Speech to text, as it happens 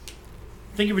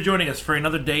Thank you for joining us for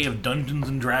another day of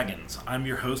Dungeons & Dragons. I'm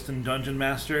your host and Dungeon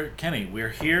Master, Kenny. We're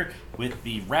here with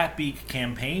the Beak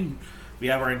campaign. We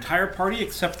have our entire party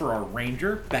except for our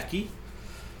ranger, Becky,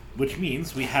 which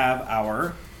means we have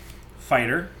our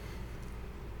fighter.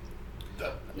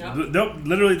 No,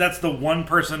 literally that's the one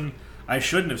person I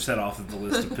shouldn't have set off of the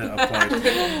list of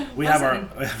players. We have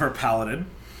our paladin.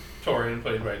 Torian,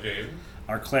 played by James.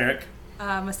 Our cleric.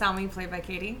 Masami, played by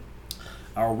Katie.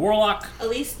 Our warlock.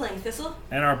 Elise, playing Thistle.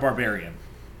 And our barbarian.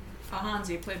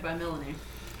 Hansi, played by Melanie.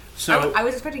 So I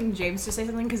was expecting James to say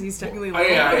something because he's technically the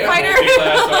fighter.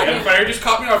 The fighter just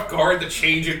caught me off guard. The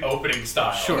change in opening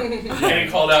style. Sure. Getting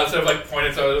called out instead of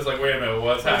pointing, so I was like, "Wait a minute,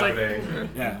 what's happening?"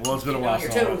 Yeah. Well, it's been a while.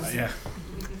 Yeah.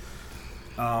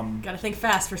 Gotta think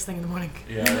fast first thing in the morning.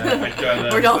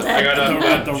 Yeah, we're all dead. I got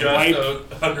up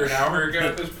just under an hour ago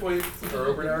at this point, or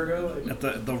over an hour ago. At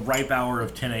the ripe hour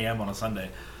of 10 a.m. on a Sunday.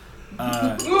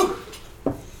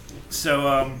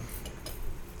 So,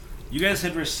 you guys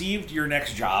had received your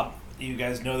next job. You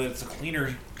guys know that it's a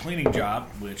cleaning job,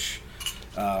 which,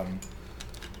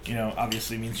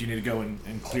 obviously means you need to go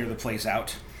and clear the place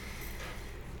out.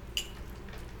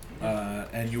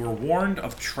 And you were warned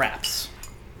of traps.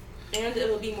 And it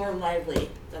will be more lively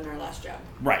than our last job.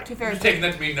 Right. I'm just taking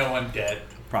that to mean no one dead.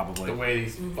 Probably. The way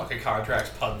these fucking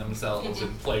contracts pun themselves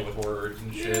and play with words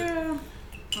and shit. Yeah,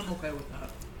 I'm okay with that.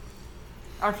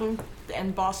 Actually, the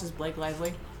end boss is Blake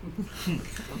Lively.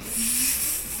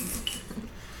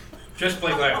 Just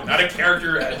Blake Lively, not a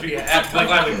character. Blake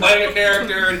Lively playing a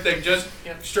character or anything. Just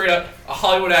straight up a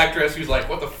Hollywood actress who's like,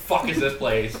 "What the fuck is this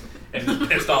place?" and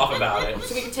pissed off about it.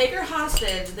 So we can take her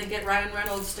hostage, then get Ryan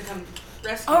Reynolds to come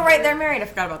rescue Oh, right, her. they're married. I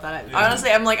forgot about that. Yeah.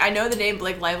 Honestly, I'm like, I know the name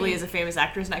Blake Lively is a famous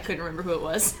actress, and I couldn't remember who it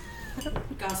was.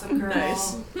 Gossip Girl.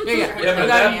 Nice. Yeah, Yeah, but at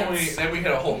that point, then we hit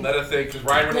a whole meta thing because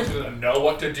Ryan Reynolds doesn't know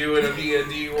what to do in a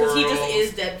D&D world. Because he just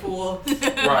is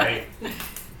Deadpool. Right.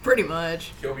 Pretty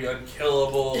much. He'll be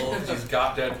unkillable. He's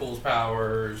got Deadpool's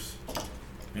powers.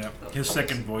 Yeah. His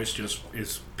second voice just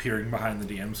is peering behind the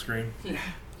DM screen.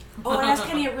 Oh, I asked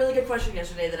Kenny a really good question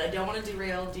yesterday that I don't want to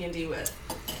derail D&D with.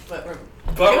 But we're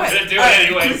going to do it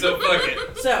anyway, so fuck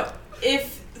it. So,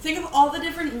 think of all the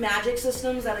different magic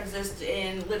systems that exist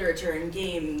in literature, in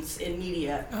games, in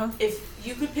media. Uh-huh. If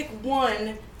you could pick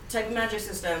one type of magic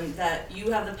system that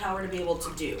you have the power to be able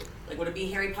to do, like would it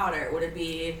be Harry Potter? Would it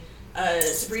be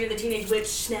Sabrina the Teenage Witch?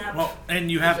 Snap? Well,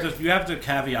 and you have to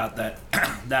caveat that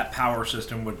that power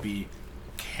system would be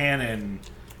canon.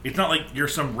 It's not like you're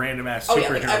some random ass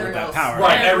superhero with that power.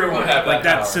 Right, everyone would have that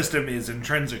that power. system is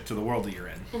intrinsic to the world that you're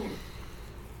in. Mm-hmm.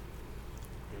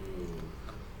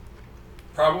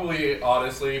 Probably,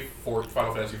 honestly,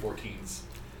 Final Fantasy XIV's.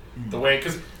 The way,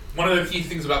 because one of the key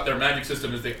things about their magic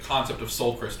system is the concept of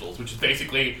soul crystals, which is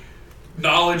basically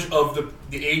knowledge of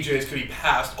the ages can be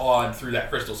passed on through that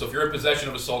crystal. So if you're in possession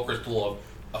of a soul crystal of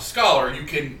a scholar, you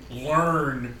can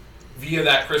learn via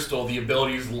that crystal the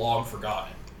abilities long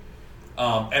forgotten.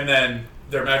 And then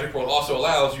their magic world also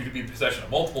allows you to be in possession of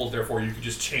multiples, therefore you can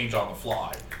just change on the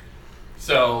fly.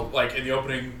 So, like, in the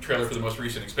opening trailer for the most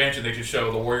recent expansion, they just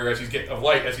show the warrior as he's getting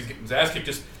his ass kicked,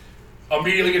 just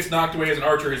immediately gets knocked away as an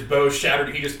archer, his bow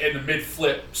shattered, he just, in the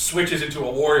mid-flip, switches into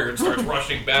a warrior and starts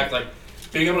rushing back. Like,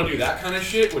 being able to do that kind of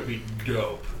shit would be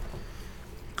dope.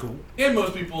 Cool. And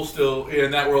most people still,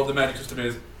 in that world, the magic system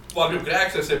is, a lot of people can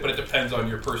access it, but it depends on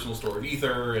your personal stored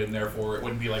ether, and therefore it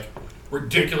wouldn't be, like,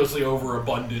 ridiculously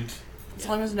overabundant. As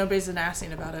long as nobody's an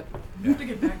assing about it. I have to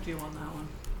get back to you on that one.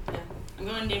 Yeah. I'm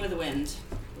going Name of the Wind.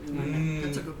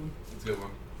 That's a good one. That's a good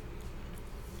one.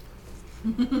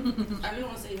 I didn't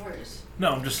want to say yours.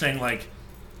 No, I'm just saying, like,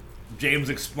 James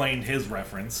explained his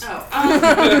reference. Oh.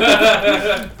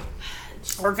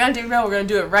 We're gonna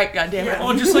do it right, goddammit.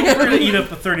 Well, just like we're gonna eat up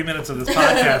the 30 minutes of this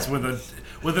podcast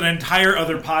with an entire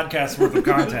other podcast worth of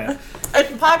content.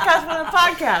 It's a podcast with a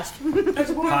podcast.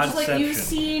 It's more just like Podception. you've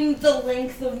seen the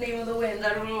length of Name of the Wind.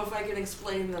 I don't know if I can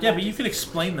explain the Yeah, but you can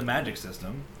explain the magic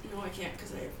system. No, I can't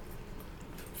because I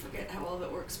forget how all of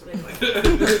it works, but anyway. But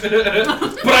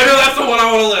I know that's the one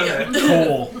I want to live in.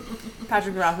 Cool.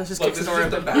 Patrick Rothfuss just Like, kicks this the is door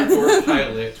just a open. backdoor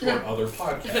pilot for other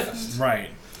podcasts. Right.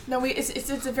 No, it's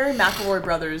a very McElroy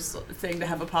Brothers thing to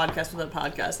have a podcast with a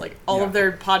podcast. Like, all of Yeah.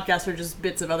 their podcasts are just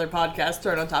bits of other podcasts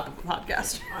thrown on top of a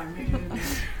podcast. I mean,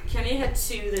 Kenny had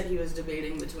two that he was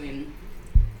debating between.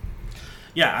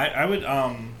 Yeah, I would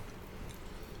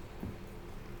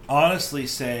honestly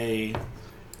say,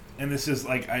 and this is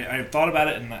like I've thought about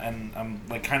it and I'm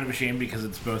like kind of ashamed because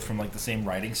it's both from like the same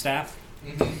writing staff.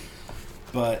 Mm-hmm.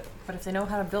 But if they know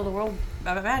how to build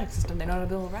a magic system, they know how to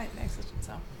build a magic system.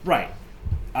 So right,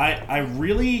 I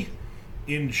really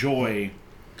enjoy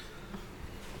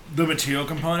the material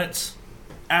components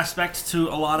aspect to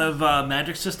a lot of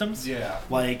magic systems. Yeah.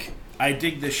 Like, I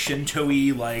dig the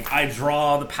Shinto-y, like, I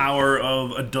draw the power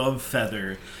of a dove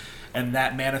feather, and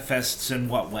that manifests in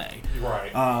what way?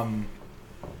 Right.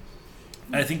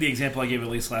 I think the example I gave at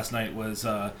least last night was,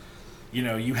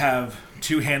 you have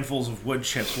 2 handfuls of wood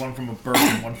chips, one from a birch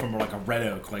and one from, like, a red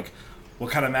oak. Like,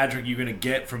 what kind of magic are you going to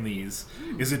get from these?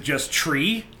 Is it just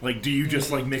tree? Like, do you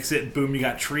just, like, mix it and boom, you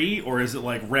got tree? Or is it,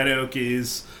 like, red oak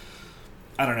is,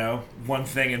 I don't know, one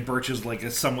thing and birch is, like, a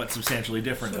somewhat substantially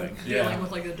different thing? Dealing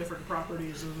with like the different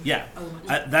properties of Yeah. elements.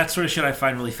 That sort of shit I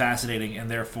find really fascinating, and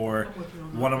therefore I'm with you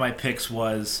on that. one of my picks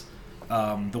was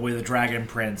the way the Dragon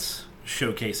Prince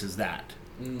showcases that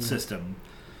system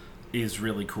is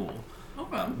really cool.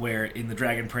 Okay. Where in the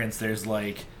Dragon Prince there's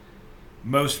like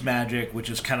most magic, which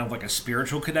is kind of like a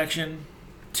spiritual connection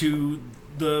to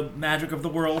the magic of the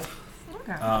world.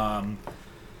 Okay.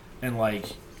 And like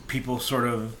people sort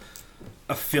of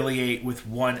affiliate with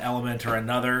one element or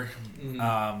another,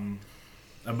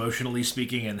 emotionally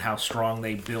speaking, and how strong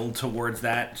they build towards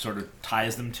that sort of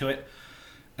ties them to it.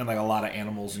 And like a lot of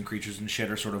animals and creatures and shit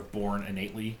are sort of born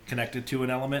innately connected to an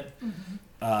element.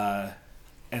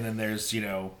 And then there's,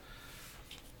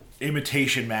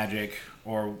 imitation magic,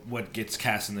 or what gets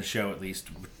cast in the show at least.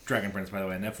 Dragon Prince, by the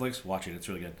way, on Netflix. Watch it; it's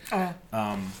really good.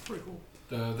 Pretty cool.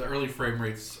 The early frame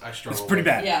rates I struggle It's pretty with.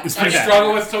 bad. Yeah. It's I pretty bad.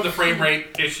 struggle with some of the frame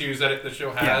rate issues that the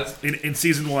show Yeah. has. In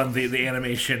season 1, the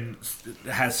animation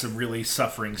has some really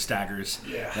suffering staggers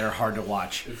Yeah. that are hard to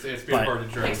watch. It's been But- hard to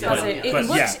drag. Makes I was sense. gonna say, it but,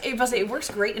 works. I was gonna say, it works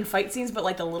great in fight scenes, but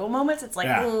like the little moments, it's like,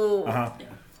 Yeah. ooh. Uh-huh.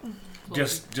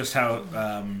 Just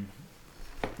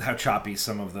how choppy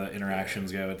some of the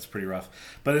interactions go. It's pretty rough.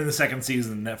 But in the second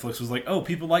season, Netflix was like, "Oh,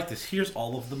 people like this. Here's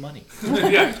all of the money,"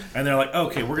 yeah. and they're like,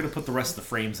 "Okay, we're gonna put the rest of the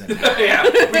frames in." Yeah.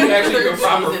 We can actually go Third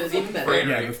proper season is even better. frame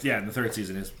Yeah, rate. and the third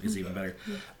season is even better.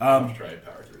 I'll try and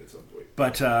power through it at some point.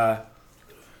 But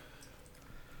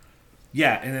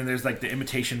yeah, and then there's like the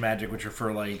imitation magic, which are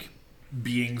for like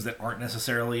beings that aren't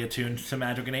necessarily attuned to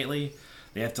magic innately.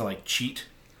 They have to like cheat,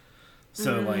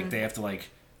 so like they have to like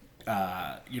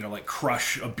like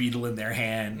crush a beetle in their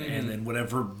hand, and then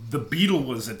whatever the beetle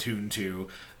was attuned to,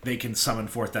 they can summon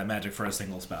forth that magic for a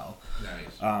single spell.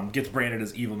 Nice. Gets branded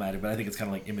as evil magic, but I think it's kind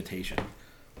of like imitation.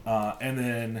 And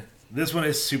then this one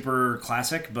is super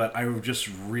classic, but I just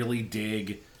really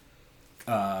dig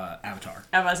Avatar.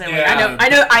 I was saying, Yeah.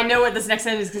 I know what this next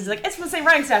sentence is because like it's from the same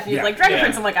writing staff. You Yeah. like Dragon Yeah.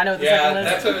 Prince. I'm like, I know what the Yeah,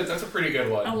 second one is. that's a pretty good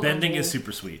one. Bending is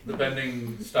super sweet. The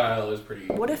bending style is pretty.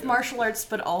 What if good. martial arts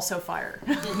but also fire?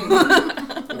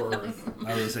 Or Earth?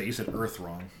 I was say you said Earth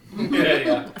wrong.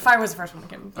 Yeah. Fire was the first one that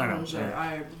came. I know.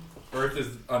 I Earth is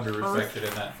under-respected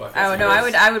in that fucking Oh no,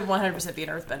 series. I would 100% be an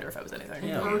earthbender if I was anything.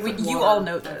 Yeah. Earth and You water, all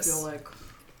know I this. feel like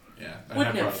Yeah,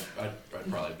 Wouldn't I'd have.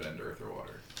 probably bend Earth or water.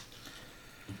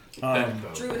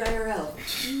 Druid IRL.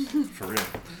 For real.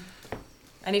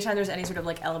 Anytime there's any sort of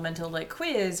like elemental like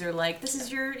quiz or like this is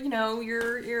your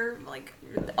your like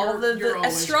all You're the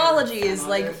always astrology there. is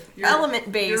like You're-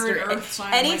 element based you're an or earth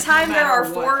sign, anytime like, no there are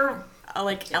matter four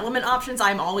like element options,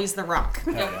 I'm always the rock.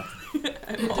 Hell yeah.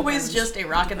 I'm always just a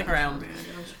rock in the ground.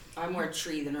 I'm more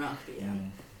tree than rock, but yeah.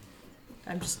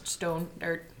 I'm just stone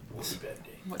dirt. What's bending?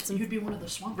 What's You some could be one of the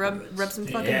swamp rub druids. some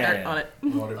fucking Yeah. dirt on it.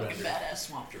 Water Fucking bending. badass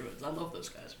swamp druids. I love those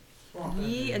guys.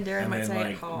 Ye and Darren And might then say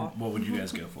like, it. Oh. what would you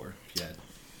guys go for? Yeah.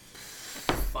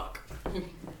 Fuck.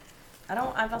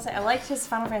 I'll say I liked his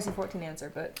Final Fantasy 14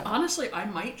 answer, but Honestly, I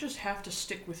might just have to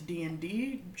stick with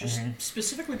D&D, just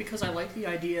specifically because I like the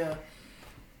idea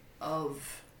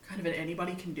of kind of an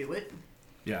anybody can do it.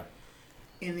 Yeah.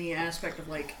 In the aspect of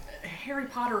like Harry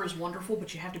Potter is wonderful,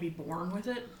 but you have to be born with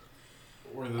it,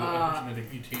 Or the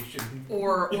epigenetic mutation.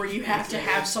 or you have to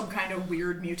have some kind of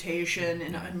weird mutation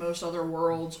in most other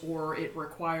worlds, or it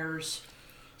requires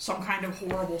some kind of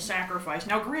horrible sacrifice.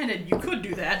 Now, granted, you could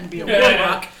do that and be a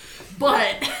warlock,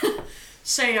 but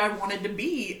say I wanted to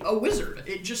be a wizard,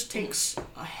 it just takes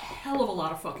a hell of a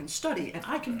lot of fucking study, and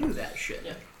I can do that shit.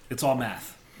 Yeah. It's all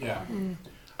math. Yeah.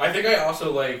 I think I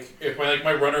also if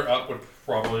my runner up would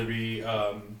probably be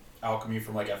alchemy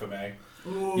from like FMA.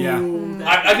 Ooh, Yeah.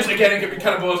 I just again it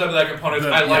kind of boils down to that component.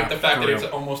 I like the fact for that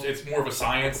real. it's more of a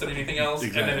science than anything else,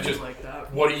 and then it's Exactly. just like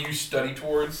that. what do you study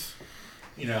towards,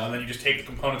 and then you just take the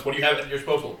components. What do you have at your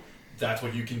disposal? That's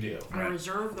what you can do. I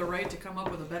reserve the right to come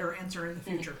up with a better answer in the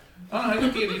future. I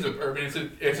think D&D's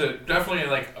it's a definitely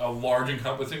like a large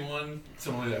encompassing one.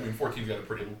 Similarly, 14's got a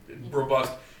pretty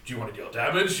robust. Do you want to deal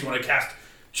damage? Do you want to cast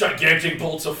gigantic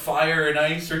bolts of fire and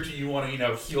ice, or do you want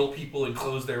to heal people and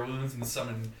close their wounds and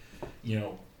summon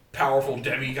powerful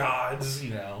demigods?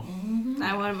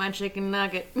 I want my chicken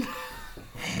nugget.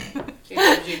 Okay,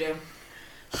 what did you do?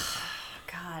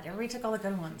 God, God, everybody took all the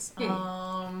good ones.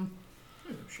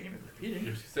 Shame of repeating.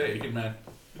 You say, you can man.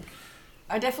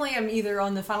 I definitely am either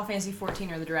on the Final Fantasy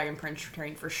 14 or the Dragon Prince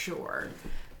train for sure.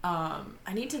 I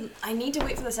need to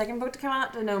wait for the second book to come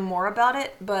out to know more about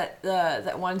it, but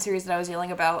that one series that I was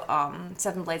yelling about,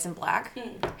 Seven Blades in Black,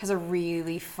 has a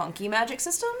really funky magic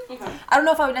system. Okay. I don't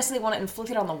know if I would necessarily want to inflict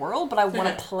it on the world, but I want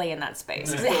to play in that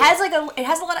space. 'Cause it has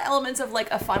a lot of elements of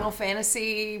like a Final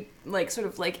Fantasy like sort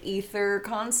of like ether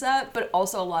concept, but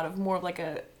also a lot of more of like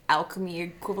a alchemy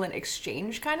equivalent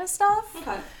exchange kind of stuff.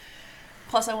 Okay.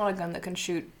 Plus, I want a gun that can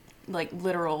shoot like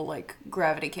literal like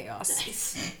gravity chaos.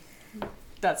 Nice.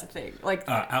 That's a thing. Like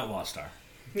Outlaw Star.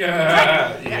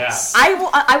 Yeah. Yes.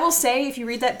 I will say, if you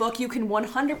read that book, you can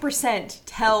 100%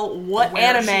 tell what Where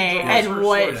anime she draws and her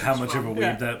what. sources How much of a weeb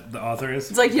Yeah. that the author is.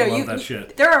 It's like, I love that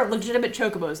shit. There are legitimate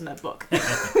chocobos in that book.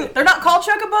 They're not called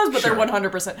chocobos, but Sure. they're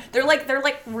 100%. They're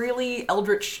like really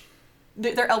eldritch.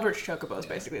 They're eldritch chocobos,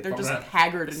 basically. They're just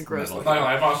haggard and gross Metal. looking. If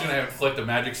I'm also going to inflict a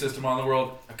magic system on the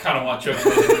world, I kind of want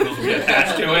chocobos and noodles to be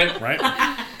attached to it. Right?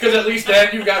 Because at least then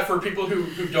you got, for people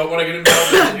who don't want to get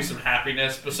involved, there's be some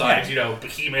happiness besides,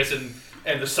 behemoths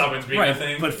and the summons being a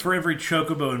thing. But for every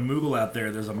chocobo and Moogle out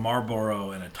there, there's a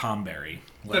Marlboro and a Tomberry.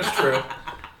 Like, That's true.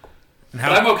 and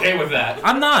But I'm okay with that.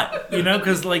 I'm not,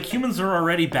 because like humans are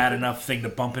already bad enough thing to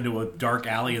bump into a dark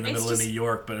alley in the It's middle just- of New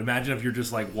York. But imagine if you're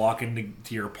just like walking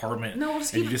to your apartment No, we'll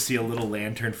just and you keep- just see a little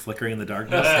lantern flickering in the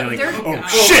darkness. And you're They're- like, oh Oh,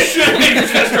 shit! You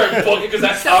just gotta start booking because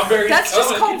that's Tomberry. That's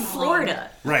just called Florida.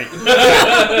 Right.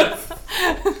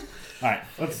 All right.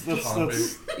 Let's.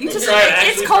 You just Try it, it's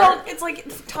actually called start. it's like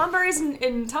Tomberries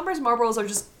and Tomberries Marlboros are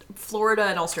just Florida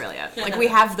and Australia. Like we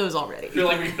have those already. I feel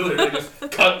like we could literally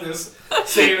just cut this,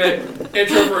 save it,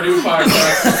 intro for a new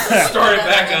podcast, start it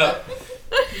back up.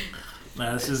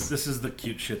 This is the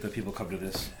cute shit that people come to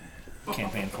this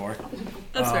campaign for.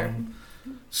 That's fair.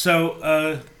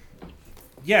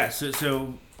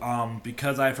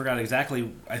 Because I forgot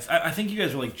exactly, I think you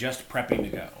guys were like just prepping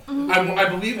to go. I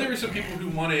believe there were some people who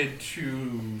wanted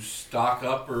to stock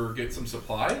up or get some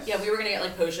supplies. Yeah, we were gonna get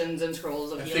like potions and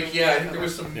scrolls of I healing. think there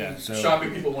was some so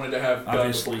shopping people wanted to have. done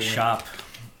Obviously, before we went. shop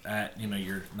at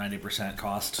your 90%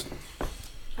 cost.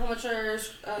 How much are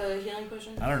healing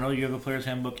potions? I don't know. You have a player's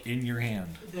handbook in your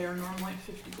hand, They're normally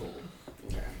 50 gold.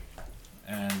 Okay.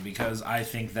 and because I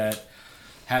think that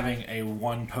having a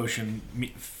one potion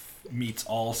meets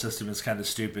all system is kind of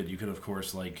stupid. You could, of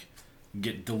course, like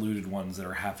get diluted ones that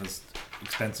are half as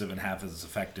expensive and half as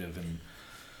effective, and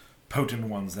potent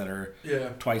ones that are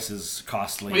twice as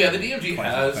costly. Well, yeah, the DMG and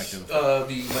twice has as effective.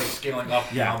 the like scaling up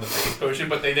and down the base potion,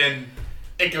 but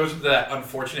it goes into that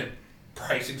unfortunate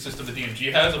pricing system the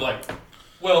DMG has of like,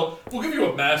 well, we'll give you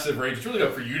a massive range. It's really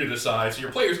up for you to decide. So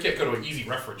your players can't go to an easy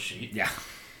reference sheet. Yeah,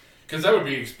 because that would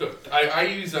be. I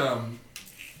use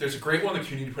there's a great one the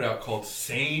community put out called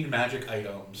Sane Magic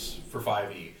Items for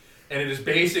 5e. And it is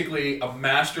basically a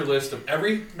master list of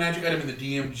every magic item in the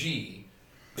DMG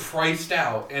priced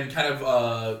out, and kind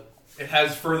of it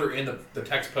has further in the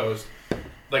text post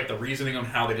like the reasoning on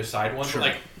how they decide one. Sure.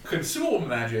 Like consumable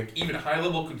magic, even high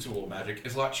level consumable magic,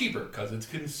 is a lot cheaper because it's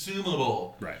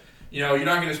consumable. right. You're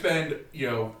not going to spend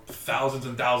thousands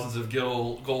and thousands of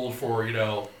gold for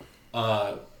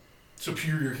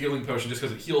superior healing potion just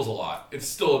because it heals a lot. It's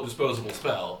still a disposable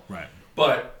spell. Right.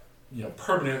 But,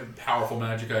 permanent, powerful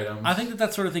magic items. I think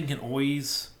that sort of thing can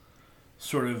always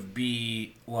sort of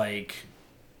be like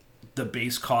the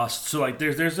base cost. So like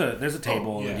there's a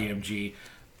table in the DMG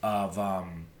of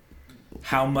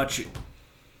how much the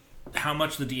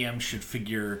DM should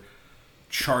figure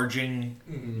charging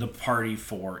the party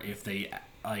for if they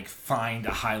like find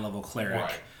a high level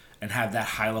cleric and have that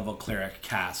high level cleric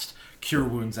cast Cure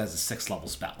Wounds as a 6th level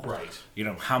spell. Right.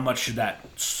 How much should that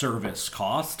service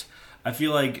cost? I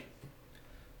feel like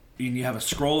you have a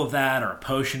scroll of that or a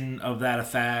potion of that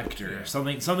effect or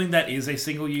something that is a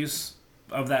single use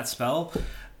of that spell.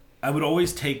 I would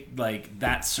always take like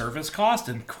that service cost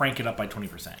and crank it up by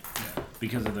 20%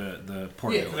 because of the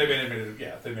portability.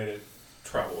 They made it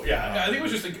trouble. Yeah, I think it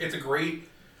was just it's a great.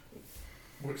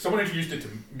 Someone introduced it to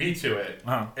me to it,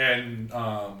 and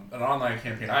an online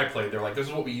campaign I played. They're like, "This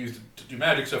is what we use to do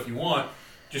magic. So if you want,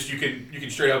 just you can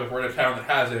straight up, if we're in a town that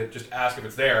has it, just ask if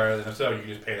it's there, and if so, you can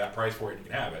just pay that price for it and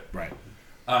you can have it." Right.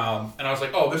 And I was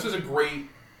like, "Oh, this is a great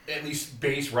at least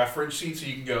base reference sheet, so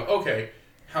you can go, okay,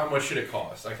 how much should it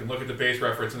cost? I can look at the base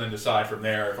reference and then decide from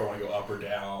there if I want to go up or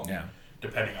down,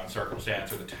 depending on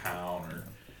circumstance or the town or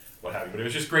what have you." But it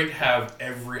was just great to have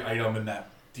every item in that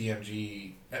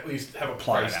DMG at least have a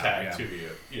price tag to you,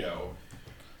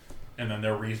 and then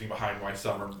their reasoning behind why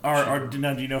some are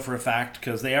now, do you know for a fact,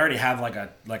 because they already have like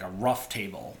a rough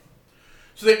table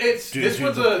So this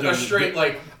one's a straight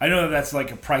like. I know that that's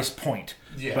like a price point.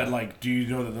 Yeah. But like, do you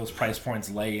know that those price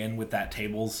points lay in with that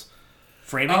table's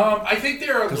framing? I think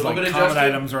they're a little like bit common adjusted.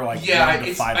 items are like 1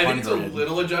 to 500. I think it's a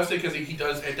little adjusted because it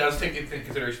does take into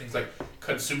consideration things like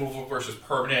consumable versus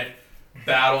permanent,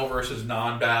 battle versus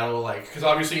non-battle. Like because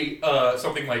obviously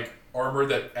something like armor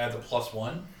that adds a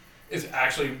 +1 is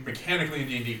actually mechanically in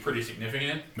D&D pretty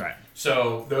significant. Right.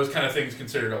 So those kind of things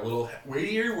considered a little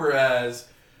weightier. Whereas,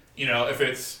 if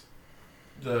it's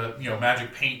the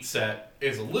magic paint set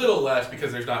is a little less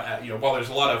because there's not while there's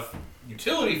a lot of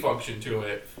utility function to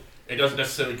it, it doesn't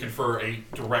necessarily confer a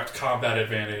direct combat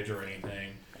advantage or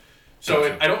anything.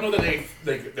 So I don't know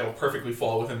that they'll perfectly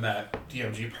fall within that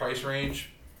DMG price range,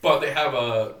 but they have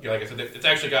like I said, it's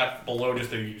actually got below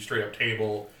just a straight up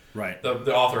table. Right.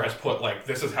 The author has put like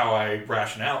this is how I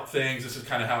ration out things. This is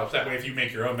kind of how that way if you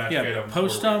make your own magic item.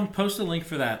 Post a link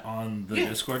for that on the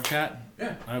Discord chat.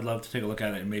 Yeah. I'd love to take a look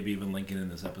at it and maybe even link it in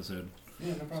this episode.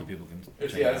 Yeah, no problem. So people can.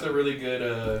 It's a really good.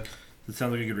 It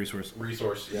sounds like a good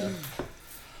resource. Yeah.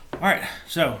 All right.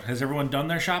 So has everyone done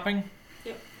their shopping?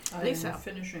 Yep. I think am so.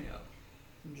 finishing up.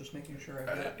 I'm just making sure I I've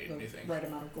don't got need the anything. right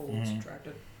amount of gold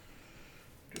subtracted.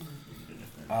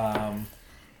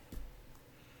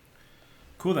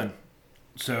 Cool then.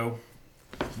 So,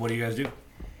 what do you guys do?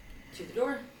 To the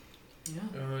door. Yeah.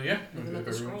 Yeah. Looking at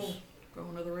the scroll.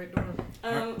 Going to the right door.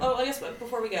 I guess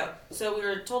before we go, so we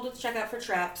were told to check out for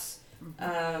traps.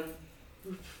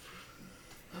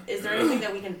 Is there anything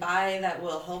that we can buy that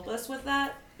will help us with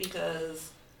that?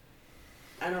 Because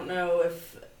I don't know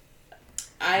if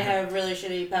I have really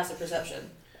shitty passive perception.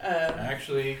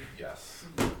 Actually, yes.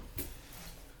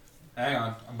 Hang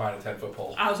on, I'm buying a 10-foot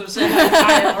pole. I was going to say, I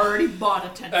had already bought a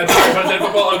 10 Bought a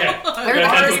 10-foot pole? Okay.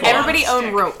 Everybody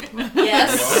own rope.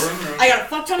 Yes. I got a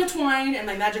fuck ton of twine and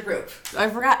my magic rope. I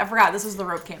forgot. This is the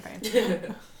rope campaign.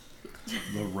 The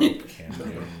rope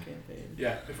campaign.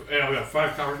 Yeah. We got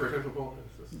 5 copper for a 10-foot pole.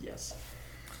 Yes.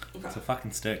 It's a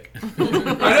fucking stick. I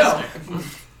know.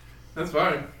 That's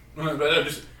fine. But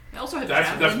just I also have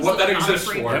that's javelins what that I'm not exists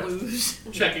afraid for. to lose.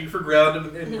 checking for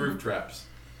ground and roof traps.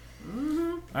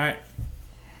 All right.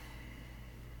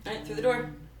 Alright, through the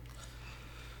door.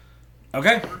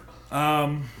 Okay.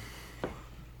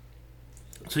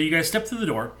 So you guys step through the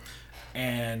door,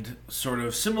 and sort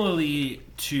of similarly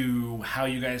to how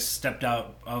you guys stepped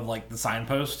out of like the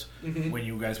signpost when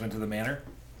you guys went to the manor,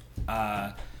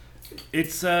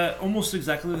 it's almost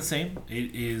exactly the same.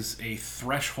 It is a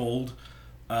threshold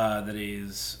that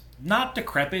is not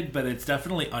decrepit, but it's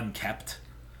definitely unkept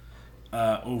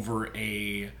over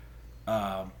a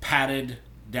padded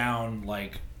down,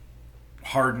 like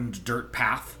hardened dirt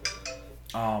path.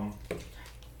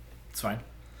 It's fine.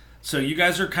 So you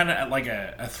guys are kind of at like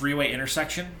a three-way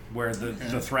intersection where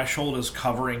the threshold is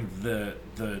covering the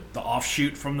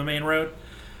offshoot from the main road,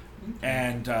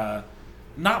 and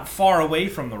not far away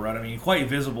from the road, I mean quite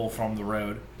visible from the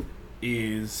road,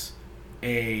 is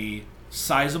a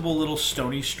sizable little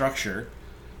stony structure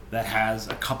that has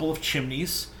a couple of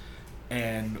chimneys,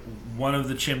 and one of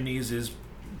the chimneys is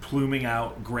pluming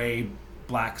out gray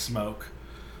black smoke,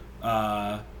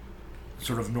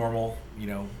 sort of normal,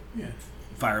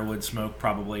 firewood smoke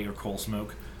probably, or coal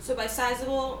smoke. So by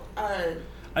sizable, I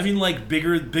mean like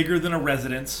bigger than a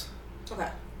residence, okay.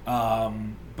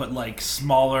 but like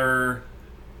smaller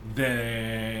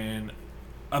than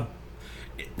a. I'm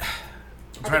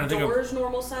trying to think of. Are the doors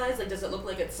normal size? Like, does it look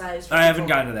like it's sized? For I haven't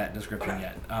people? gotten to that description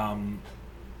yet.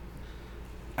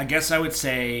 I guess I would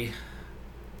say,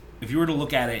 if you were to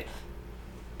look at it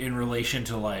in relation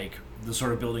to like the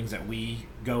sort of buildings that we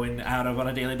go in out of on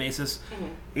a daily basis,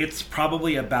 it's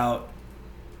probably about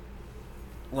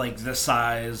like the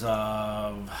size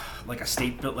of like a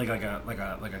state like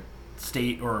a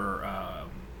state or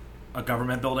a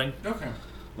government building. Okay.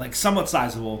 Like somewhat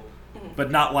sizable, but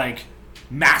not like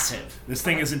massive. This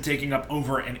thing isn't taking up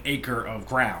over an acre of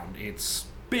ground. It's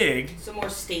big. So more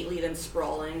stately than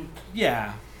sprawling.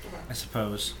 Yeah, Okay. I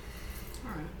suppose.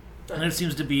 All right. And it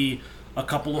seems to be a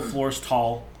couple of floors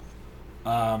tall.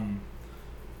 But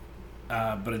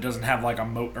it doesn't have like a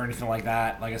moat or anything like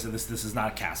that. Like I said, this is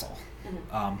not a castle.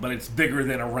 But it's bigger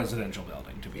than a residential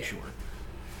building, to be sure.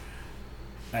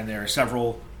 And there are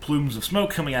several plumes of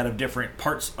smoke coming out of different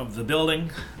parts of the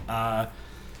building.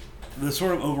 The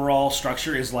sort of overall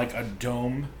structure is like a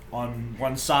dome on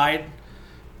one side,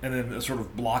 and then a sort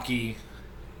of blocky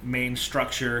main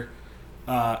structure,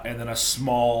 and then a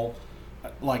small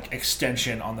like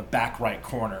extension on the back right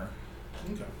corner.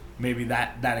 Okay. Maybe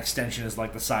that extension is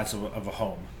like the size of a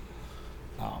home.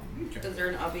 Is there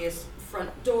an obvious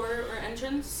front door or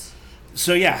entrance?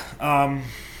 So yeah,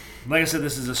 like I said,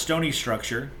 this is a stony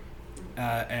structure,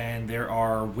 and there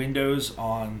are windows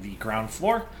on the ground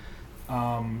floor.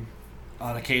 On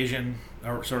occasion,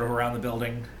 or sort of around the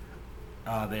building,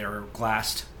 they are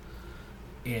glassed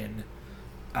in,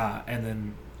 and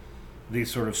then the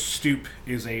sort of stoop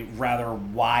is a rather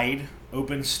wide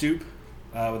open stoop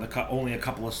with only a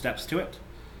couple of steps to it.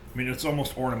 I mean, it's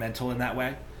almost ornamental in that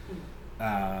way.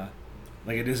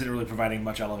 Like it isn't really providing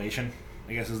much elevation,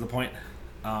 I guess is the point.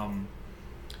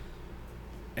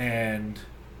 And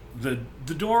the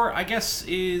door, I guess,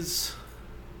 is...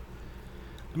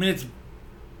 I mean,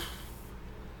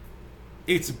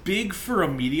 it's big for a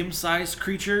medium-sized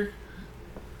creature,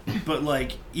 but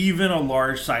like even a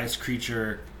large-sized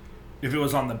creature, if it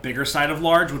was on the bigger side of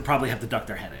large, would probably have to duck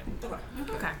their head in.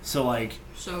 Okay. So like...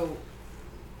 So,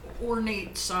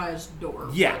 ornate sized door,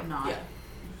 Yeah. but not Yeah.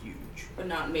 huge. But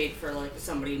not made for like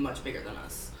somebody much bigger than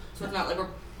us. So it's not like we're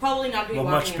probably not going to be Well,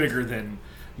 walking much bigger than...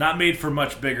 Not made for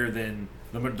much bigger than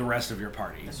the rest of your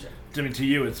party. That's true. I mean, to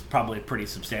you, it's probably pretty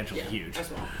substantially Yeah, huge. as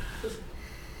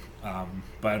well.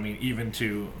 But I mean, even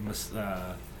to...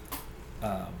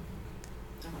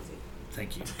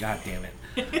 thank you. God damn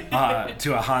it.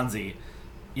 To a Hanzi,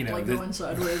 you know... Like going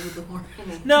sideways with the horn.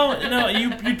 No,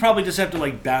 you'd probably just have to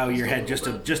like bow your head just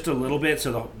a little bit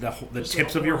so the Just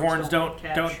tips so of your the horns horns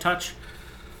don't don't touch.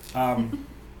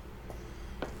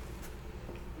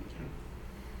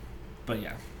 But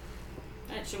yeah.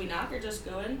 Alright, should we knock or just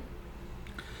go in?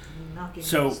 Knocking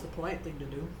So- is the polite thing to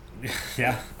do.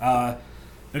 Yeah.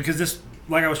 Because this,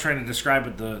 like I was trying to describe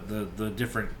with the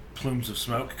different plumes of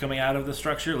smoke coming out of the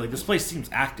structure, like this place seems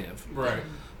active. Right.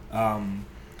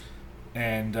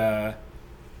 And the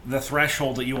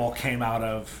threshold that you all came out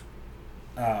of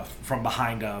from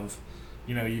behind of,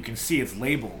 you know, you can see it's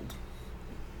labeled.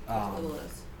 What it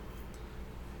is.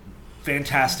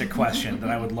 Fantastic question that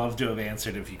I would love to have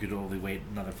answered if you could only wait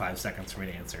another 5 seconds for me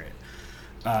to answer it.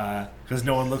 Because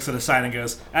no one looks at a sign and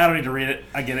goes, I don't need to read it.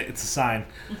 I get it. It's a sign.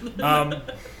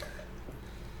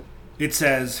 It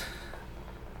says,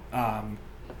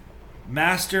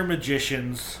 Master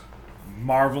Magician's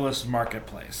Marvelous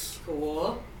Marketplace.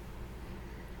 Cool.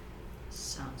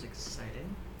 Sounds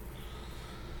exciting.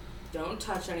 Don't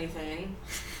touch anything.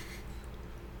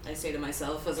 I say to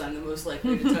myself as I'm the most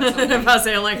likely to touch I'm something. about to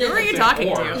say, I'm like, who are you talking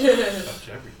Or- to? Touch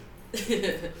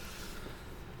everything.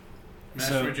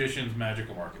 Master So- Magician's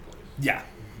Magical Marketplace. Yeah.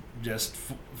 Just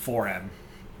 4M.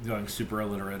 Going super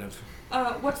alliterative.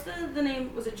 What's the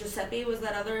name? Was it Giuseppe? Was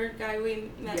that other guy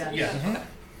we met? Yeah. Yeah. Okay.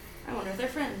 I wonder if they're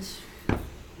friends.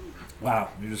 Wow.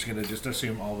 You're just going to just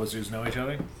assume all wizards know each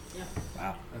other? Yeah.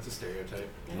 Wow. That's a stereotype.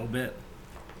 A little bit.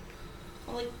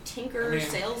 Well, like tinker, I mean,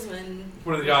 salesman.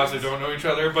 What are the odds they don't know each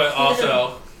other? But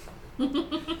also,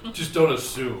 just don't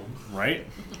assume. Right?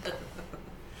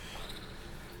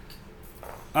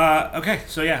 Okay.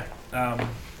 So, yeah.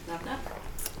 Knock knock.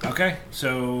 Okay.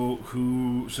 So,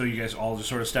 So you guys all just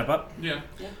sort of step up? Yeah.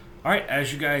 All right,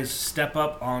 as you guys step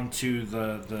up onto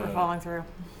the We're following through.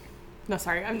 No,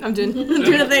 sorry, I'm doing I'm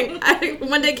doing a thing.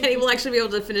 One day Kenny will actually be able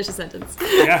to finish a sentence.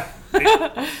 yeah,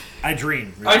 I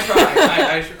dream, I really.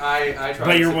 try. I try.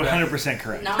 But to you're sit back. 100%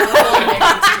 correct. Not all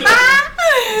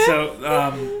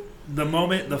So the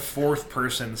moment the fourth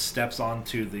person steps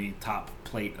onto the top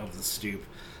plate of the stoop,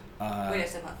 Wait, I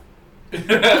step up.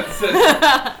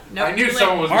 No, I knew you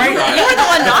someone was all going right, to You were the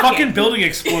one the knocking. fucking building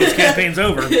explodes. Campaign's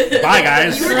over. Bye,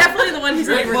 guys. You were definitely the one who's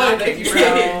Great like, play, we're thank you, knocking.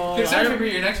 Brad. Consider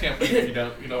me your next campaign if you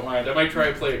don't mind. I might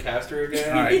try to play a caster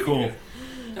again. All right, cool.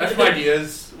 I have some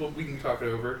ideas. Well, we can talk it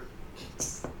over.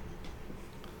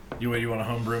 You want to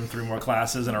homebrew 3 more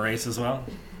classes and a race as well?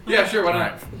 Yeah, sure. Why All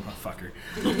not? right, oh,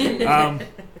 fucker.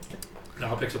 No,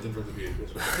 I'll pick something for the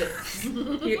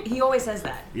view. He always says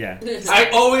that. Yeah, I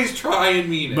always try and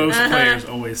mean it. most players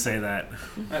always say that.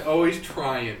 I always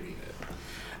try and mean it.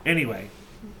 Anyway,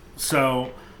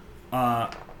 so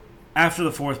after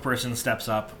the fourth person steps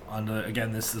up onto,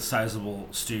 again, this sizable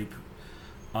stoop,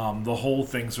 the whole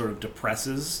thing sort of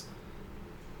depresses,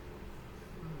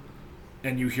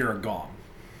 and you hear a gong,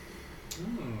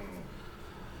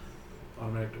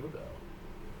 Automatic doorbell.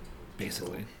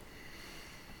 basically.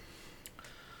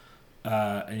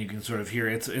 And you can sort of hear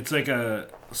it's like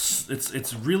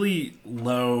it's really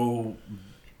low,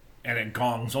 and it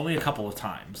gongs only a couple of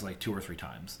times, like 2 or 3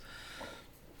 times,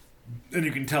 and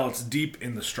you can tell it's deep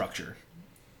in the structure.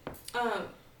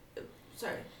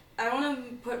 Sorry. I want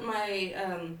to put my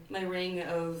my ring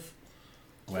of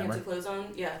Glamour, fancy clothes on.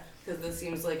 Yeah, because this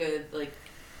seems like a someone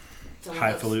else-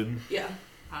 highfalutin. Yeah.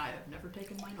 I have never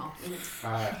taken mine off.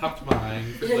 I hopped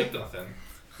mine like nothing.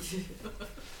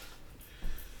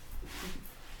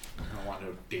 I don't want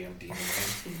no damn demon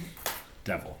ring.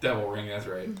 Devil. Devil ring, that's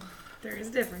right. There is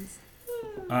a difference.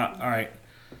 All right.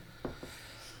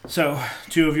 So,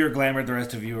 2 of you are glamored, the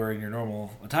rest of you are in your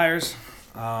normal attires.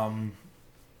 And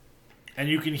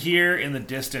you can hear in the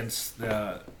distance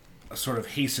a sort of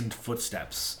hastened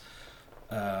footsteps.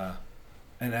 And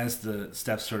as the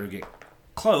steps sort of get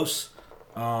close,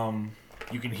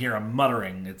 you can hear a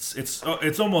muttering. It's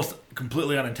almost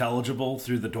completely unintelligible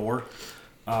through the door,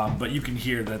 but you can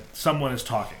hear that someone is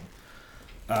talking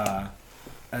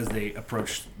as they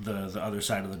approach the other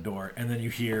side of the door. And then you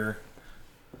hear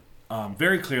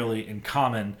very clearly in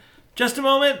common, "Just a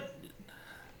moment,"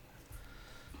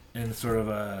 in sort of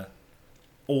a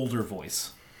older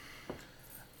voice.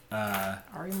 Are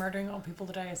we murdering all people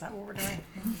today? Is that what we're doing?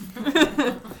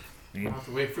 We'll have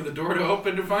to wait for the door to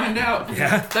open to find out.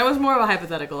 Yeah. That was more of a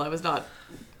hypothetical. I was not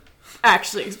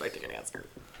actually expecting an answer.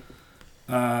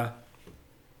 I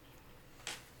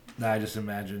just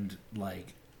imagined,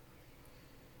 like,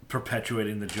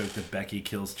 perpetuating the joke that Becky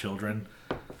kills children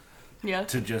Yeah.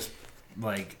 to just,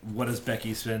 like, what does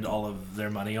Becky spend all of their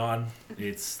money on?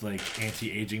 It's, like,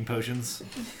 anti-aging potions.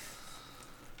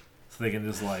 So they can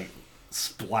just, like,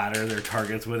 splatter their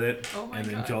targets with it and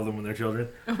then kill them when they're children.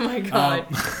 Oh my god.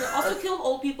 They also kill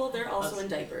old people. They're also in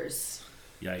diapers.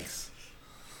 Yikes.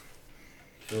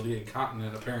 Kill the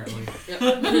incontinent, apparently.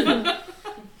 Yep.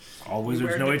 All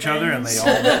wizards know each other, and they all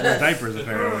wear diapers,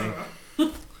 apparently.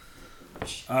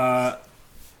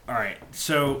 Alright,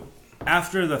 so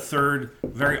after the third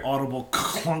very audible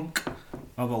clunk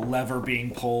of a lever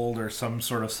being pulled or some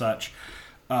sort of such,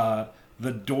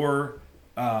 the door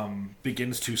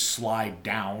begins to slide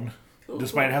down.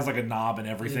 Despite it has like a knob and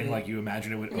everything, like you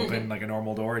imagine it would open like a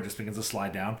normal door, it just begins to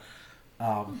slide down.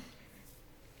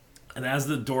 And as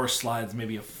the door slides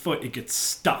maybe a foot, it gets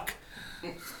stuck.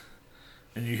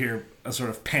 And you hear a sort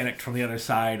of panic from the other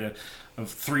side of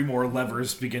 3 more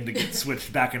levers begin to get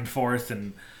switched back and forth,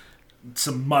 and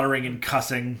some muttering and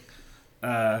cussing.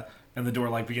 And the door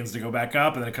like begins to go back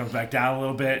up, and then it comes back down a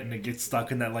little bit, and it gets stuck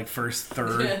in that like first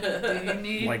third. Do you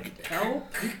need Like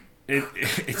help?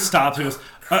 it stops and goes,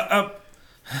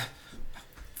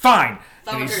 fine.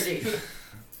 And he's- Thaumaturgy.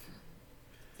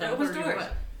 That opens Thaumaturgy doors.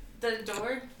 what? The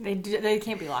door. They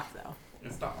can't be locked though.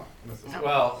 It's not necessarily.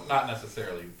 Well, not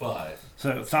necessarily, but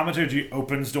So thaumaturgy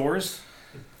opens doors.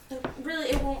 Really,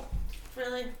 it won't.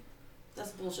 Really, that's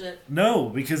bullshit. No,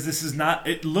 because this is not.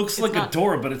 It looks like not. a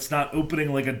door, but it's not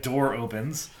opening like a door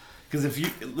opens. Because if you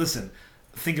listen,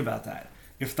 think about that.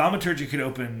 If thaumaturgy could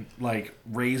open like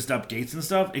raised up gates and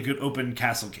stuff, it could open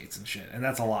castle gates and shit, and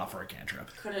that's a lot for a cantrip.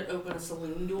 Could it open a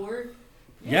saloon door?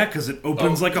 Yeah, because it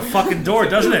opens like a fucking door,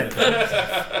 doesn't it?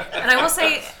 And I will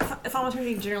say,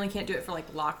 thaumaturgy generally can't do it for like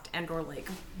locked and or like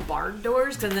barred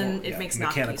doors, because then it Yeah, makes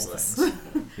knock mechanical useless. things.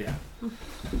 Yeah.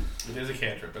 it is a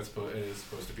cantrip. It is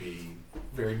supposed to be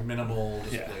very minimal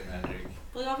display magic.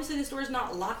 Well, obviously this door's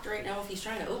not locked right now if he's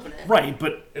trying to open it. Right,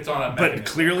 but It's on a but mechanism.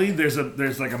 clearly there's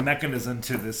like a mechanism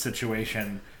to this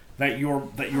situation that you're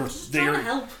Just trying to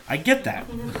help. I get that.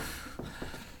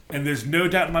 And there's no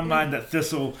doubt in my mind that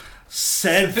Thistle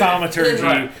said thaumaturgy,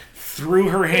 Right. threw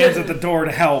her hands at the door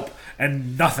to help,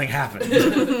 and nothing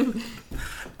happened.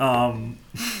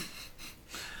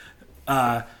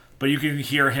 But you can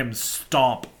hear him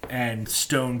stomp and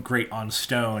stone grate on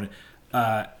stone,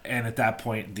 and at that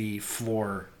point the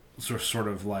floor sort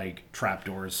of like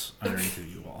trapdoors underneath of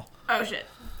you all. Oh shit!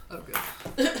 Oh,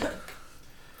 good.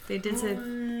 They did say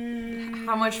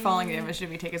how much falling damage did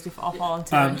we take as we all fall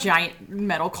into a giant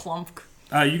metal clump?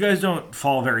 You guys don't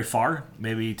fall very far,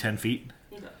 maybe 10 feet.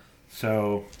 Okay.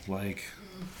 So, like,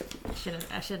 I shouldn't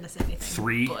have said anything.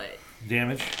 3 But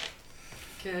damage.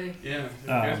 Okay. Yeah,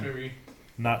 I guess maybe.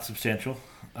 Not substantial.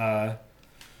 But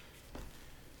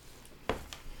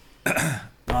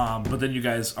then you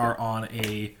guys are on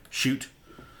a shoot.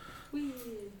 Whee.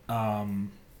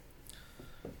 And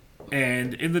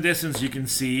in the distance you can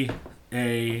see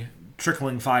a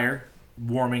trickling fire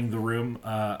warming the room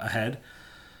ahead.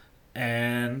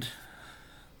 And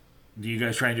do you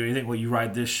guys try and do anything while you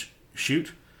ride this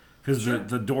shoot? Because Sure.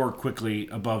 the door quickly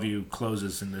above you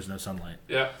closes and there's no sunlight.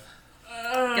 Yeah.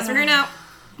 guess we're here now.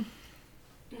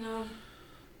 No.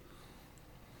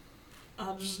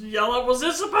 I'll just yell out, was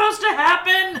this supposed to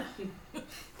happen?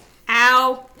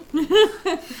 Ow!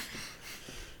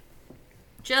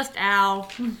 Just ow.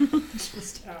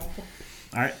 Just ow.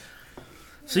 Alright.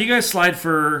 So you guys slide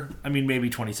for, maybe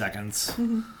 20 seconds.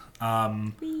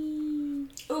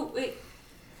 Oh, wait.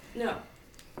 No.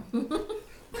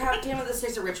 Crap, damn it, this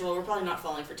takes a ritual. We're probably not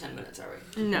falling for 10 minutes, are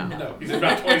we? No. No, he's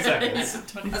about 20 seconds.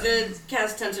 I was gonna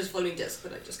cast Tensor's floating disc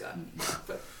that I just got.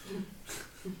 But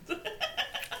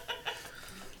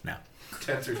No.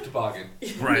 Tensor's toboggan.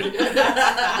 Right.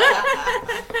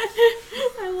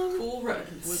 I love it. Cool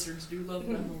runs. Wizards do love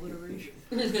that alliteration.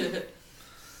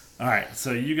 All right,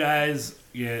 so you guys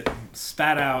get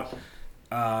spat out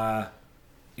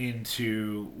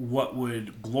into what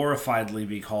would glorifiedly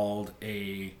be called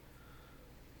a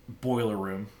boiler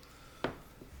room.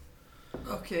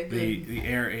 Okay, good. The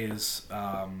air is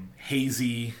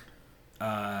hazy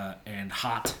and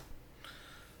hot,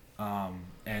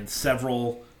 and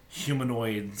several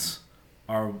humanoids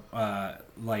are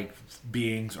like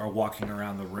beings are walking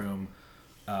around the room,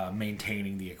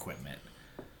 maintaining the equipment.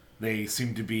 They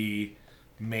seem to be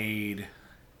made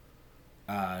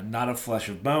not of flesh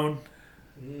of bone,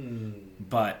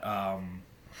 but are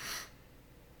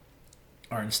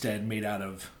instead made out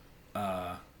of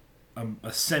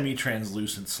a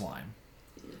semi-translucent slime.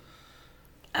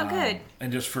 Oh, good.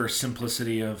 And just for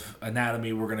simplicity of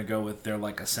anatomy, we're going to go with they're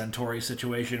like a centauri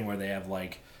situation where they have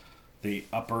like the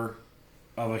upper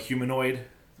of a humanoid,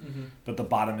 but the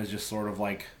bottom is just sort of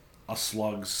like a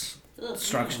slug's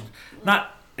structure.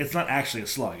 It's not actually a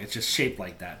slug. It's just shaped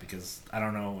like that because I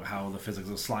don't know how the physics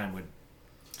of slime would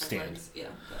stand. Yeah.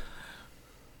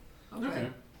 Okay.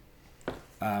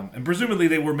 And presumably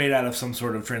they were made out of some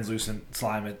sort of translucent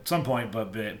slime at some point,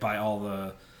 but by all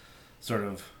the sort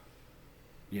of,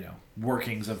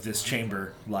 workings of this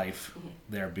chamber life,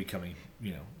 they're becoming,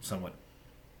 somewhat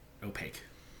opaque.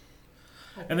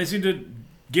 And they seem to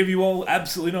give you all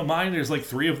absolutely no mind. There's like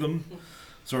 3 of them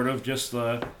sort of just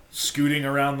scooting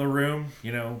around the room,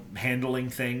 handling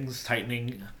things,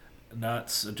 tightening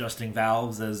nuts, adjusting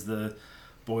valves as the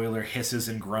boiler hisses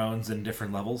and groans in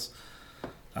different levels.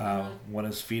 One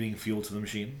is feeding fuel to the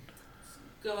machine.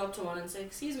 Go up to one and say,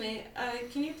 "Excuse me,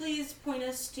 can you please point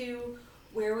us to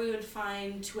where we would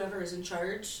find whoever is in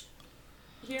charge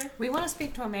here?" We want to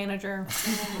speak to a manager.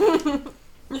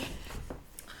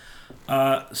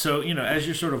 So, as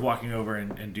you're sort of walking over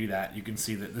and do that, you can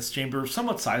see that this chamber is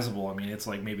somewhat sizable. I mean, it's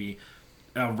like maybe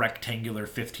a rectangular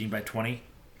 15 by 20,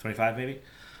 25 maybe.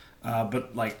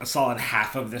 But like a solid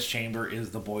half of this chamber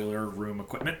is the boiler room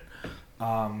equipment.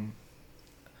 And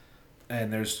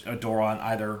there's a door on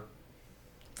either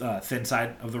thin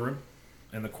side of the room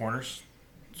in the corners.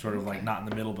 Sort of like not in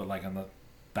the middle, but like on the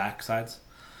back sides.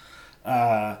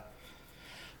 And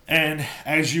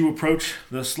as you approach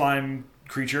the slime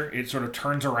creature, it sort of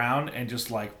turns around and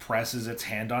just like presses its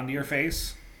hand onto your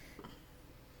face.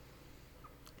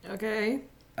 Okay.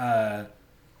 Do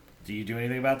you do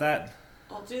anything about that?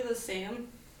 I'll do the same.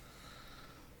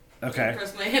 Okay.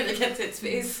 Press my hand against its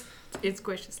face. It's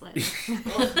squishy slime.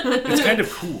 It's kind of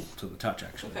cool to the touch,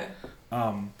 actually. Okay.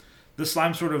 The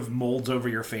slime sort of molds over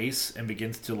your face and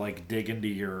begins to like dig into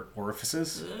your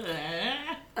orifices.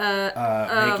 Make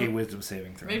a wisdom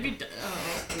saving throw. Maybe.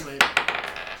 Wait.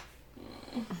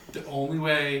 The only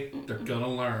way they're gonna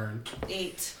learn.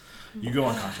 8. You go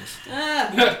unconscious.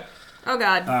 Oh,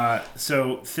 God.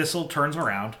 So Thistle turns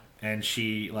around and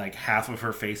she, like, half of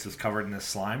her face is covered in this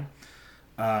slime.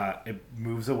 It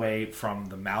moves away from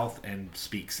the mouth and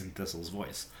speaks in Thistle's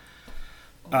voice.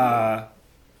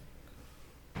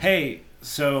 Hey,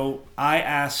 so I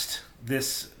asked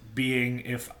this being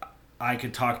if I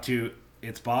could talk to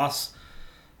its boss.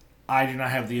 I do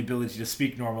not have the ability to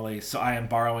speak normally, so I am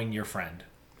borrowing your friend.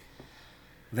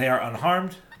 They are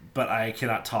unharmed, but I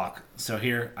cannot talk, so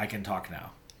here I can talk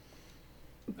now.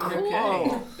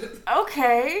 Cool.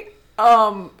 Okay.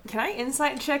 Can I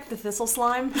insight check the thistle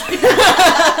slime?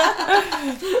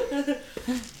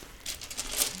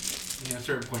 At a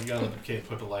certain point, you gotta let the kid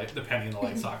put the penny in the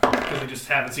light socket because they just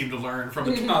haven't seemed to learn from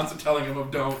the constant telling him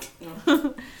of don't.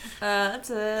 That's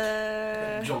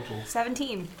a Jolt will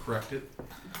 17. correct it.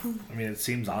 I mean, it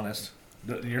seems honest.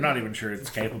 You're not even sure it's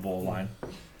capable of lying.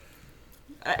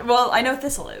 Well, I know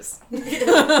thistle is.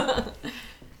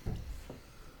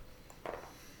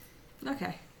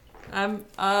 Okay.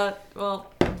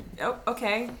 Well,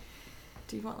 okay.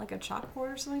 Do you want like a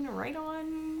chalkboard or something to write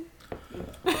on?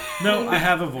 No, I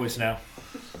have a voice now.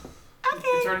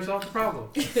 It's already solved the problem.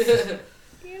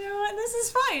 You know what? This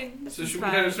is fine. So should we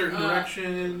head a certain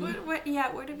direction? What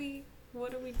do we...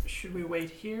 Should we wait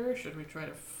here? Should we try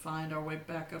to find our way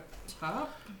back up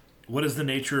top? What is the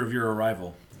nature of your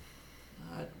arrival?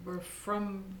 We're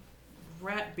from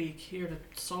Ratbeak here to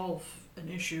solve an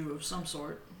issue of some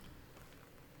sort.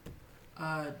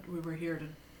 We were here to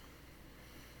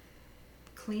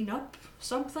clean up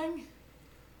something?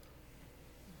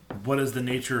 What is the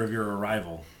nature of your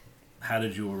arrival? How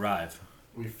did you arrive?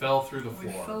 We fell through the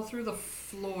We floor. fell through the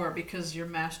floor because your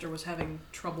master was having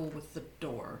trouble with the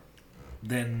door.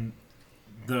 Then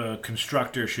the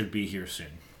constructor should be here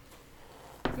soon.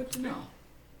 Good to know.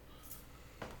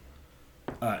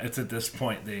 It's at this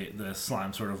point the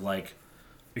slime sort of like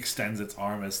extends its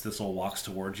arm as Thistle walks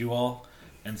towards you all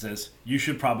and says, "You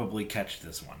should probably catch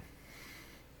this one."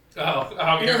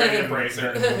 You're ready to embrace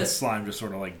And her. the slime just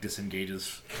sort of like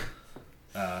disengages.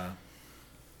 And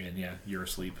yeah, you're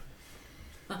asleep.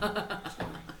 Okay.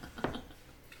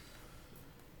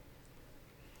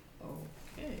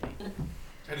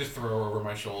 I just throw her over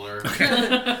my shoulder.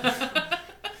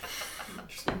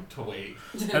 Just to wait.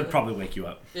 That'd probably wake you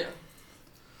up. Yeah.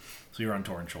 So you're on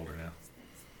Torin's shoulder now.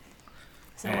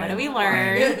 So what do we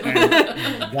learn?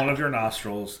 And one of your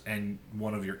nostrils and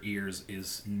one of your ears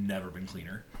is never been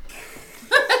cleaner.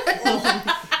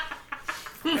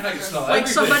 And I can smell Like everything.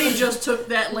 somebody just took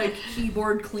that like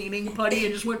keyboard cleaning putty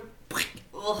and just went.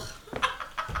 Ugh.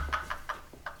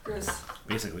 Gross.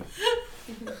 Basically.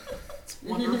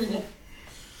 Wonderful.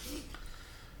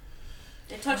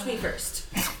 It touched me first.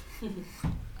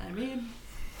 I mean,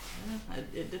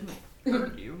 it didn't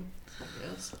hurt you, I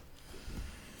guess.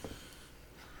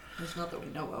 It's not that we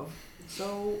know of.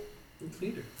 So, It's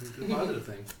neater. It's a positive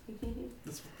thing.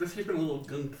 This keeping a little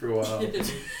gunk for a while. Get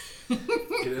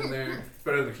in there. It's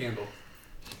better than a candle.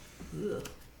 ugh.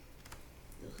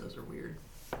 Those are weird.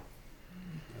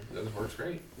 That works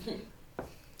great.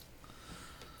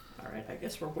 Alright, I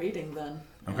guess we're waiting then.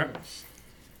 Okay.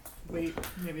 Wait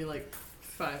maybe like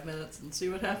 5 minutes and see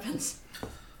what happens.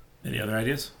 Any other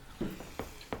ideas?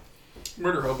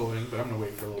 Murder hoboing, but I'm gonna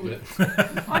wait for a little bit.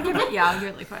 I'll give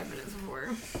it like 5 minutes before.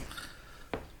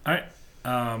 Alright.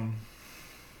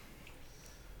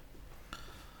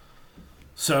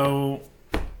 So,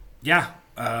 yeah.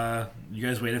 You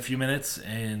guys wait a few minutes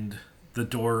and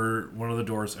one of the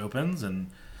doors opens and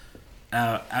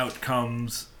out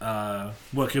comes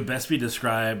what could best be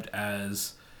described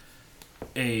as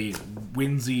a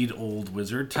whimsied old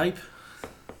wizard type.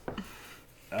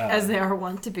 As they are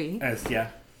wont to be. As they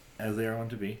are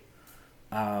wont to be.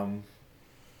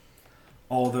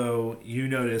 Although you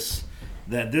notice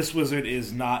that this wizard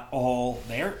is not all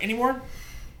there anymore,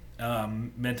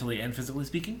 mentally and physically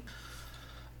speaking.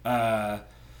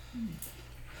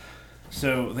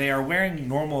 So they are wearing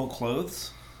normal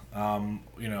clothes,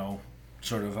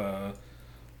 sort of a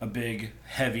big,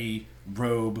 heavy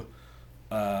robe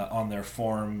on their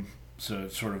form, so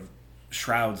it sort of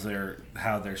shrouds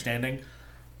how they're standing.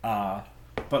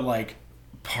 But like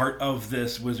part of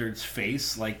this wizard's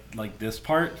face, like this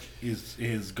part,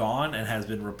 is gone and has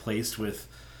been replaced with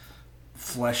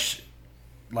flesh,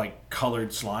 like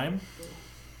colored slime.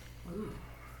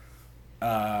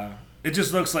 It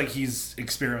just looks like he's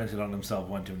experimented on himself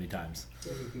one too many times,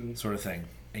 sort of thing.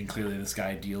 And clearly, this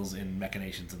guy deals in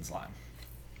machinations and slime.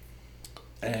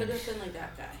 It could have been like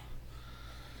that guy.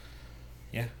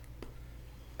 Yeah.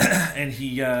 And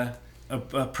he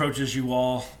approaches you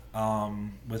all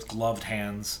with gloved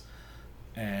hands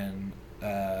and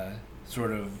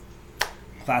sort of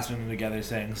clasping them together,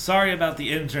 saying, "Sorry about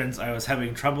the entrance. I was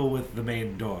having trouble with the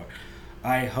main door.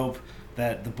 I hope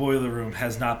that the boiler room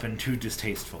has not been too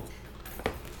distasteful."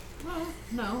 Well,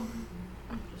 no.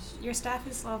 Your staff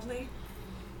is lovely.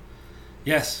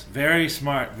 Yes, very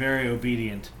smart, very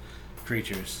obedient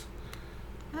creatures.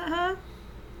 Uh-huh.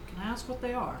 Can I ask what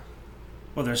they are?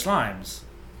 Well, they're slimes,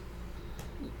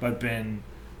 but been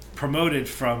promoted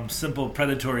from simple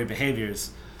predatory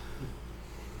behaviors.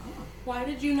 Why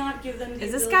did you not give them the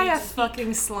Is this ability guy a to speak?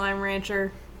 fucking slime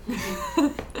rancher?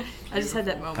 I just had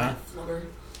that moment. Huh? Flubber.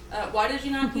 Why did you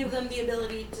not give them the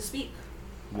ability to speak?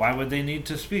 Why would they need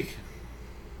to speak?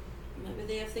 Maybe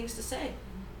they have things to say.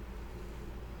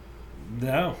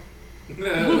 No.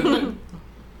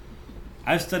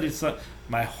 I've studied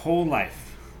my whole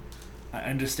life. I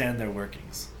understand their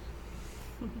workings.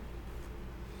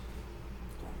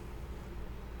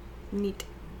 Neat.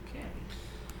 Okay.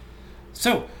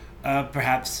 So,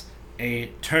 perhaps a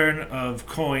turn of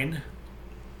coin,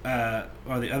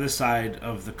 or the other side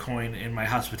of the coin in my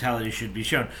hospitality should be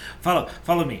shown.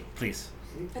 Follow me, please.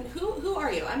 And who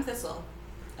are you? I'm Thistle.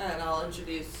 And I'll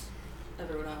introduce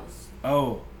everyone else.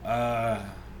 Oh,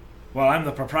 well, I'm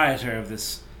the proprietor of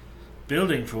this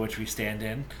building for which we stand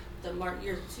in.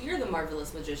 You're the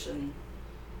marvelous magician.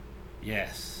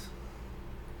 Yes.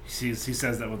 He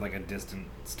says that with like a distant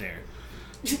stare.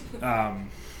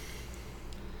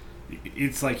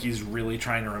 It's like he's really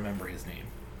trying to remember his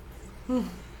name.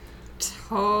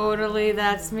 Totally,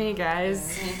 that's me,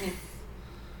 guys.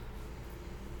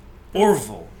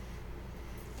 Orville.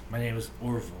 My name is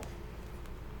Orville.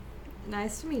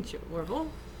 Nice to meet you, Orville.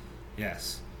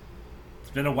 Yes. It's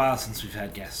been a while since we've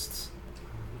had guests.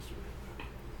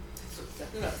 That's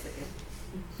exactly what I was thinking.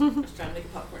 I was trying to make a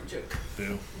popcorn joke.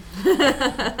 Boo.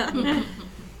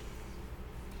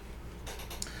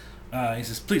 He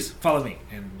says, "Please follow me."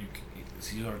 And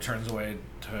he sort of turns away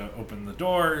to open the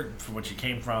door from which he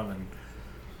came from, and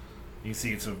you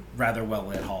see it's a rather well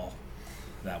lit hall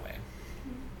that way.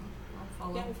 I'll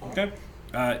follow. Yeah, we'll follow. Okay.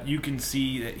 You can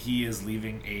see that he is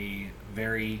leaving a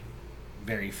very,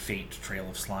 very faint trail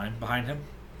of slime behind him.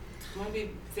 I want to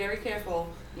be very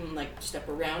careful and like step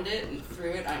around it and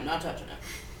through it. I'm not touching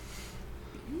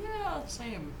it. Yeah,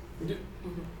 same.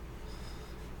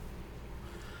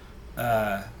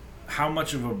 How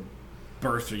much of a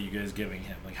berth are you guys giving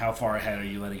him? Like, how far ahead are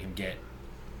you letting him get?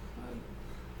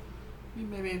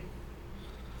 Maybe,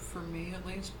 for me at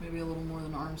least, maybe a little more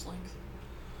than arm's length.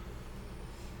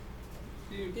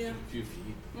 Yeah. A few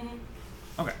feet.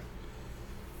 Mm-hmm. Okay.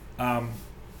 I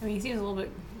mean, he seems a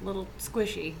little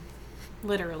squishy,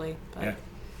 literally. But Yeah.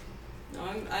 No,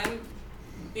 I'm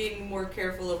being more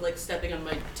careful of like stepping on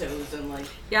my toes and like.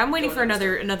 Yeah, I'm waiting going for up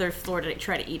the another floor to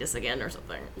try to eat us again or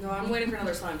something. No, I'm waiting for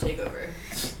another slime takeover.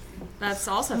 That's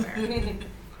also fair.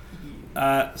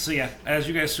 So yeah, as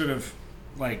you guys sort of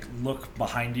like look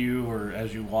behind you or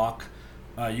as you walk,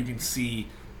 you can see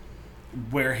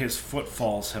where his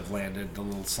footfalls have landed, the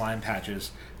little slime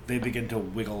patches. They begin to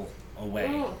wiggle away.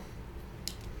 Oh,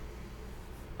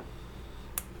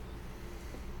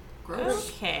 Gross.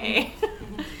 Okay.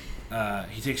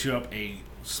 He takes you up a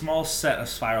small set of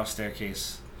spiral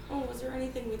staircase. oh, was there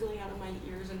anything wiggling out of my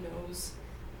ears and nose?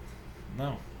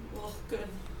 No. Oh, good.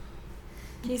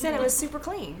 He said it was super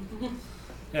clean.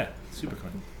 Yeah, super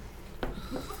clean.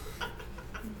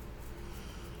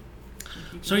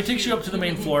 So he takes you up to the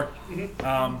main floor,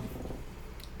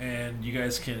 and you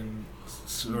guys can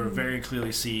sort of very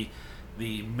clearly see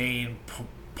the main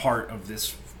part of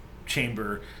this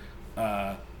chamber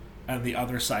on the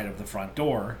other side of the front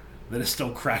door that is still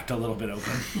cracked a little bit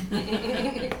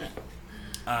open.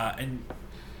 And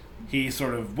he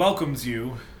sort of welcomes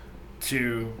you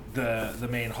to the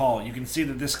main hall. You can see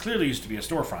that this clearly used to be a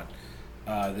storefront.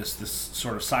 This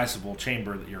sort of sizable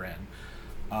chamber that you're in.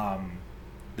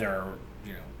 There are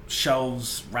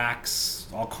shelves, racks,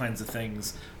 all kinds of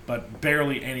things, but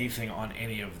barely anything on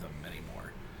any of them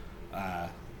anymore.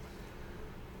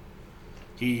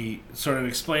 He sort of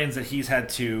explains that he's had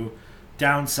to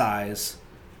downsize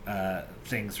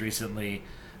things recently.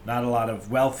 Not a lot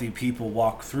of wealthy people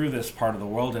walk through this part of the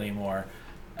world anymore,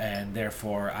 and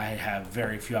therefore I have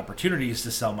very few opportunities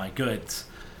to sell my goods.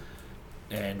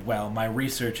 And while my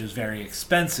research is very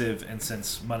expensive, and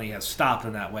since money has stopped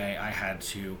in that way, I had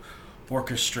to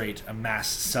orchestrate a mass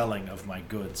selling of my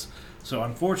goods. So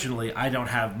unfortunately, I don't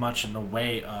have much in the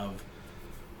way of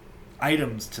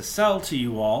items to sell to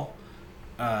you all,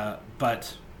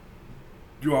 but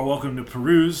you are welcome to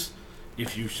peruse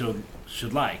if you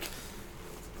should like.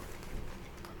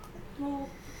 Well,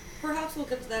 perhaps we'll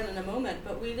get to that in a moment.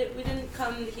 But we didn't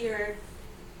come here,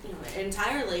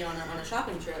 entirely on a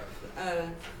shopping trip.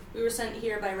 We were sent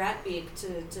here by Ratbeak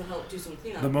to help do some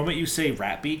cleanup. The moment you say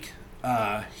Ratbeak,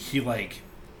 he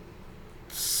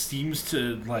seems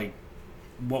to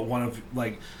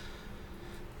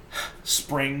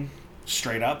spring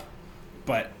straight up,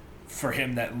 but for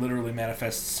him that literally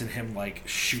manifests in him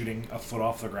shooting a foot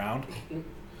off the ground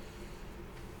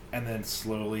and then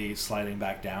slowly sliding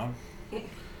back down. He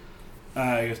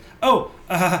goes,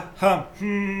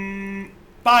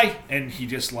 bye, and he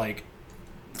just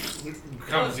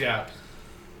Comes, yeah.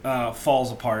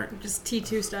 falls apart. Just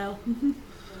T2 style.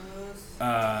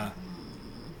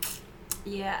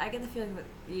 Yeah, I get the feeling that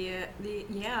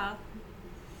yeah.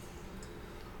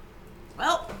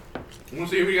 Well, We'll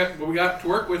see what we got to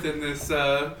work with in this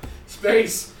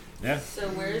space. Yeah. So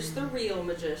where's the real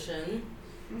magician?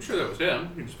 I'm sure that was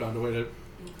him. He just found a way to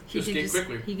escape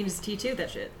quickly. He can just T2 that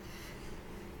shit.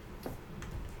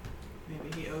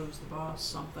 Maybe he owes the boss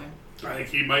something. I think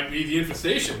he might be the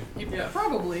infestation. He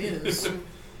probably is. So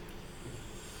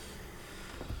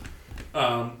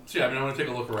yeah, I want to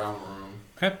take a look around the room.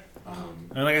 Okay.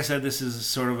 And like I said, this is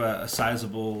sort of a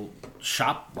sizable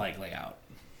shop-like layout.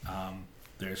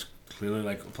 There's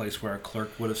clearly a place where a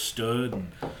clerk would have stood,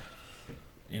 and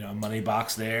a money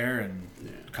box there, and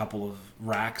a couple of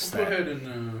racks. Go ahead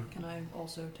and. Can I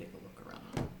also take a look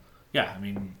around? Yeah,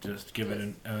 just give it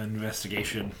an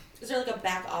investigation. Is there a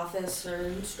back office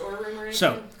or storeroom or anything?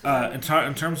 So, in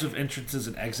terms of entrances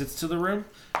and exits to the room,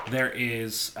 there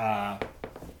is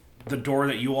the door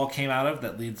that you all came out of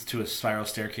that leads to a spiral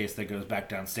staircase that goes back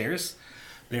downstairs.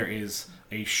 There is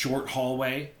a short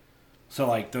hallway. So,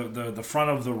 the front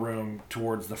of the room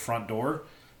towards the front door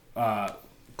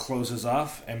closes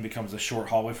off and becomes a short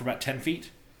hallway for about 10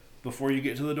 feet before you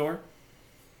get to the door.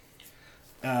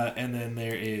 And then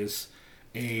there is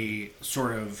a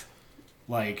sort of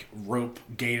rope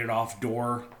gated off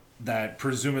door that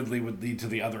presumably would lead to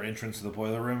the other entrance to the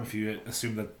boiler room if you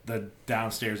assume that the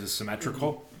downstairs is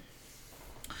symmetrical.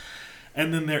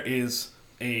 And then there is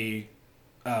a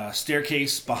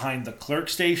staircase behind the clerk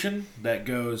station that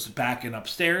goes back and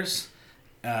upstairs.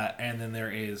 And then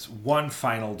there is one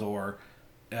final door.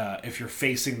 If you're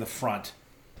facing the front,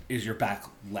 is your back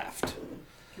left.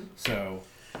 So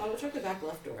I'll check the back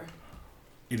left door.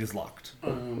 it is locked.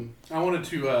 I wanted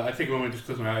to, I take a moment, just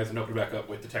close my eyes and open it back up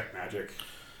with Detect Magic.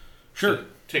 Sure. To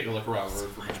take a look around for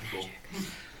magical.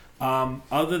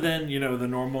 Other than, the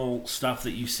normal stuff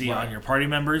that you see on your party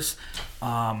members,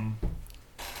 And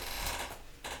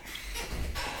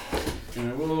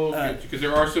I will, because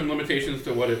there are some limitations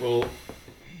to what it will,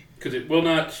 because it will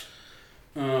not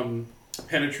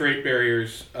penetrate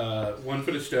barriers 1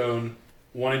 foot of stone,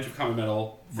 1 inch of common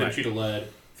metal, thin Right. sheet of lead,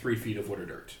 3 feet of wood or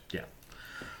dirt.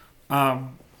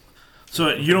 so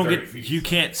you don't Very get, feast. you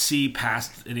can't see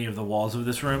past any of the walls of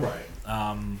this room.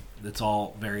 Right. It's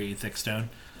all very thick stone.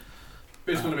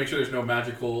 Basically, want to make sure there's no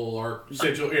magical or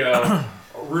sigil,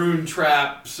 rune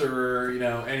traps or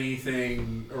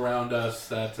anything around us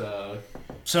that could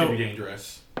be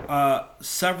dangerous.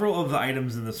 Several of the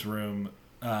items in this room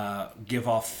give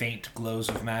off faint glows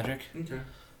of magic. Okay.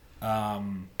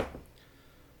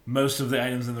 Most of the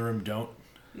items in the room don't.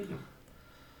 Okay.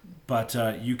 But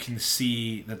you can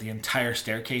see that the entire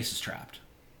staircase is trapped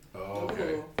Oh,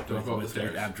 okay. Don't go up the with their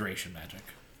stairs. abjuration magic.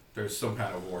 There's some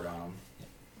kind of ward on them.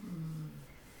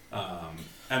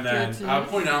 And then Good to I'll know.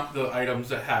 point out the items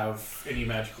that have any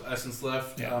magical essence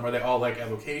left. Yeah. Are they all like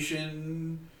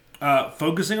evocation?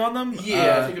 Focusing on them,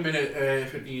 I think a minute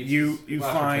if it needs. you last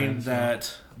for find 10, so-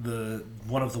 that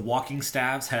one of the walking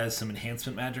staves has some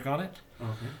enhancement magic on it.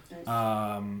 Okay.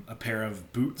 A pair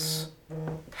of boots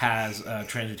has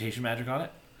transmutation magic on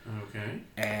it, Okay.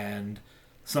 and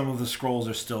some of the scrolls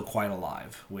are still quite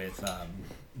alive with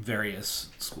various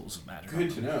schools of magic. on Good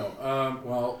them. to know.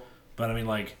 Well, But I mean,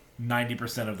 like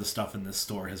 90% of the stuff in this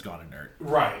store has gone inert.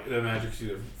 right. The magic's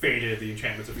either faded. The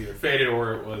enchantments have either faded,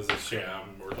 or it was a sham,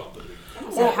 or something.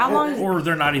 So how long? Or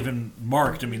they're not even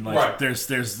marked. I mean, like Right.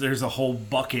 there's a whole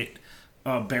bucket,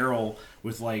 barrel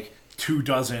with like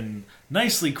 24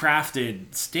 nicely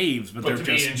crafted staves, but they're to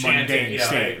be just enchanted, mundane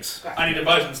staves. I need to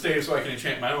buy some staves so I can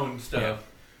enchant my own stuff.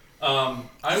 I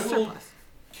will Surplus.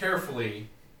 carefully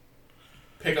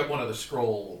pick up one of the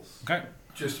scrolls Okay.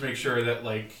 just to make sure that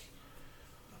nothing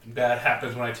bad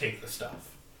happens when I take the stuff.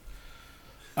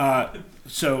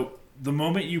 So the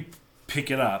moment you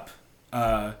pick it up,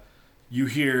 you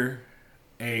hear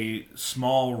a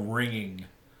small ringing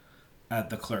at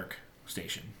the clerk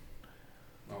station.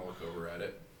 I'll look over at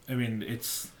it. I mean,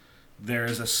 there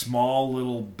is a small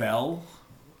little bell,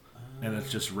 and it's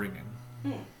just ringing.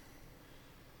 An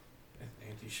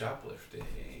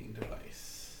anti-shoplifting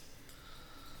device.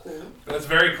 Cool. That's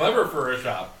very clever for a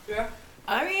shop. Yeah.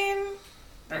 I mean,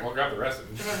 Alright, we'll grab the rest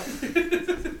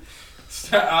of them.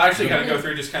 I'll actually kind of go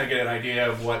through, just kind of get an idea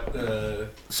of what the...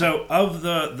 So, of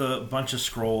the bunch of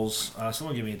scrolls,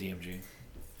 someone give me a DMG.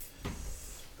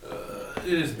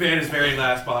 It is very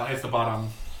last bottom. It's the bottom.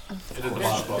 It is the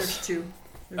bottom book. There's two.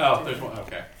 Oh, there's one.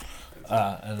 Okay.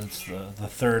 And it's the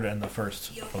third and the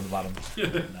first from the bottom,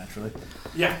 naturally.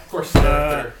 Yeah, of course.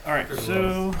 All right,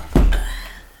 so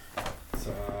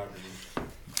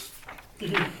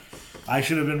I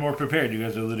should have been more prepared. You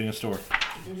guys are looting a store.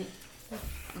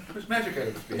 There's magic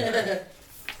items to be had.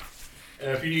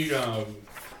 And if you need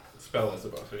spell as a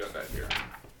boss, I got that here on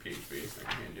PHP. I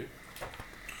can hand you.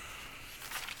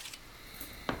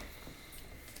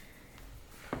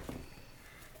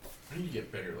 I need to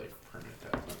get better permanent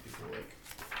tabs, not these are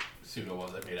pseudo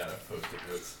ones I made out of post-it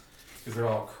notes because they're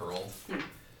all curled.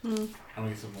 I don't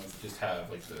need some ones that just have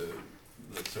the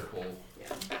circle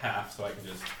half, so I can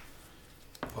just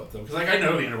put them. Because I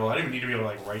know the interval. I don't even need to be able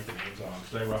to write the names on them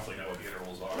because I roughly know what the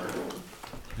intervals are.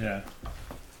 Yeah.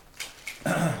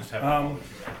 I just have all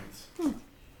the lines.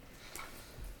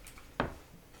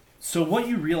 So what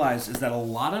you realize is that a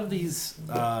lot of these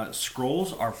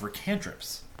scrolls are for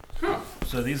cantrips. Huh.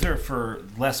 So these are for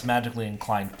less magically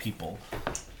inclined people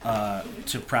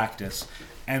to practice,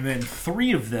 and then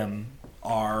 3 of them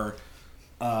are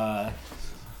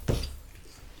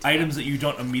items that you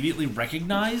don't immediately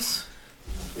recognize.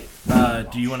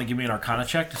 Do you want to give me an Arcana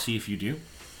check to see if you do?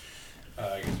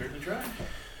 I can certainly try.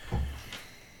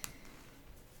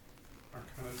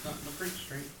 Arcana's not my great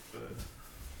strength, but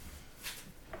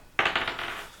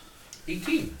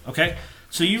 18. Okay,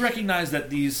 so you recognize that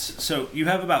these. So you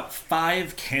have about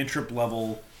 5 cantrip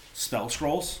level spell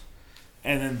scrolls,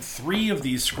 and then 3 of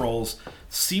these scrolls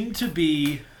seem to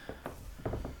be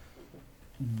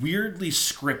weirdly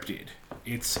scripted.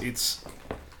 It's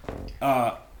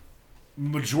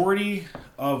Majority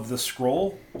of the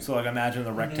scroll, so like imagine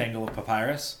the rectangle of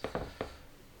papyrus.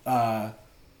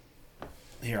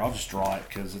 Here, I'll just draw it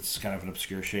because it's kind of an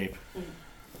obscure shape.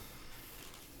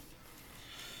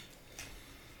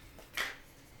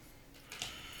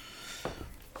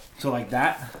 So like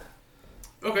that.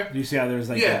 Okay. Do you see how there's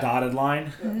like Yeah. a dotted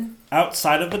line?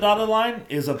 Outside of the dotted line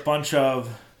is a bunch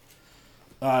of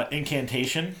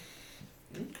incantation.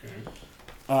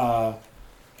 Okay.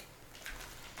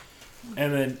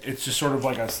 And then it's just sort of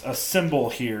like a symbol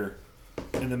here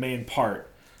in the main part.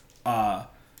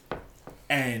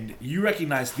 And you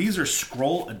recognize these are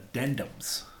scroll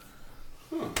addendums.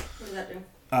 What does that do?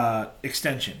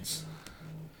 Extensions.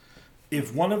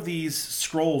 If one of these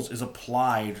scrolls is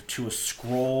applied to a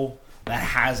scroll that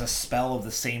has a spell of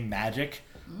the same magic,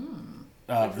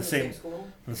 Like the from same school?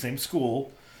 from the same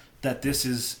school, that this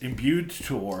is imbued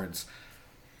towards,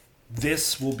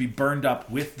 this will be burned up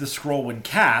with the scroll when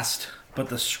cast, but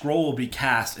the scroll will be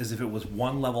cast as if it was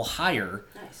one level higher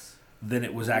Nice. than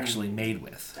it was actually made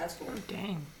with. That's cool.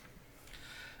 Dang.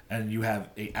 And you have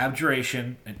a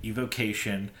abjuration, an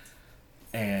evocation,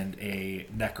 and a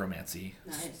necromancy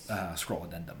Nice. scroll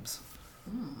addendums.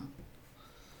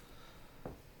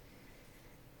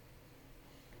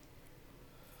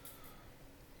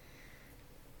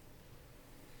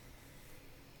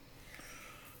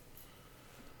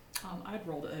 I'd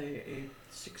rolled a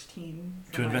 16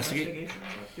 for To my investigate? investigation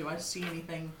check. Do I see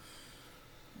anything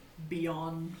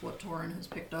beyond what Torin has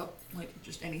picked up? Like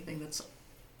just anything that's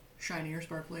shiny or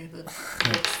sparkly that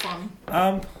looks fun?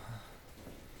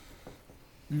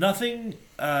 Nothing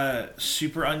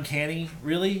super uncanny,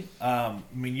 really. I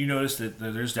mean, you notice that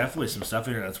there's definitely some stuff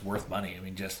in here that's worth money. I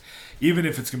mean, just even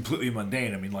if it's completely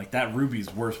mundane. I mean, like that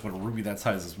ruby's worth what a ruby that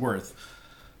size is worth.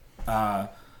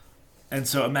 And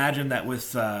so imagine that with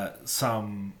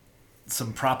some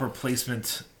proper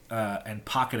placement and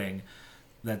pocketing,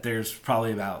 that there's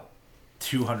probably about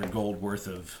 200 gold worth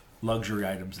of luxury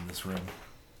items in this room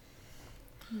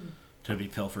to be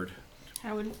pilfered.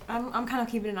 I'm kind of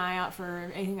keeping an eye out for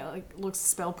anything that like looks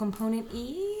spell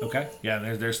component-y. Okay. Yeah,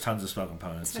 there's tons of spell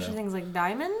components. Especially So. things like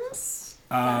diamonds.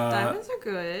 Diamonds are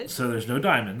good. So there's no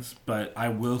diamonds, but I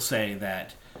will say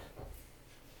that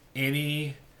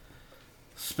any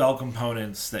spell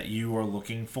components that you are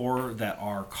looking for that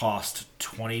are cost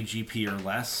 20 GP or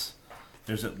less,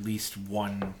 there's at least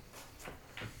one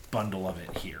bundle of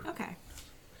it here. Okay.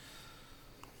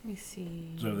 Let me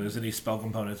see. So if there's any spell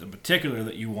components in particular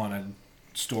that you want to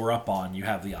store up on, you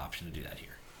have the option to do that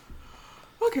here.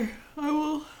 Okay, I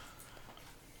will.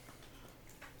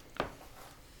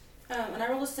 And I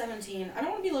rolled a 17. I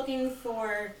don't want to be looking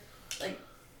for, like,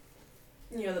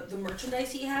 you know, the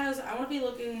merchandise he has. I want to be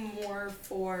looking more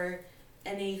for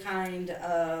any kind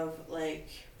of, like,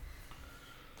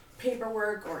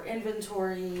 paperwork or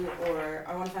inventory, or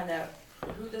I want to find out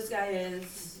who this guy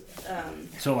is.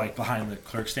 So like behind the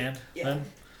clerk stand, Yeah. then?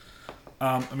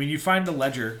 I mean, you find the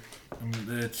ledger. I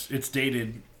mean, it's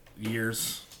dated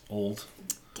years old.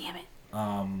 Damn it.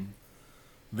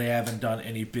 They haven't done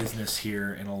any business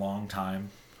here in a long time.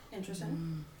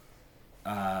 Interesting.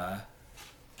 Not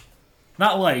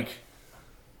like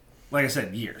I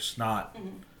said, years, not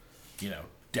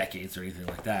decades or anything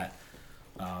like that.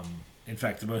 In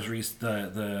fact, the most recent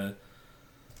the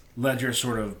ledger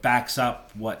sort of backs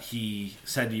up what he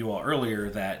said to you all earlier,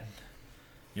 that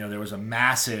there was a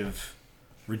massive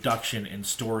reduction in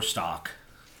store stock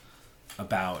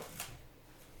about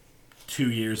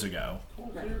 2 years ago,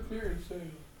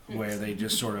 where they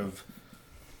just sort of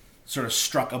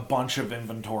struck a bunch of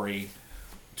inventory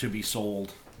to be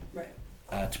sold,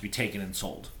 Right. to be taken and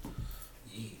sold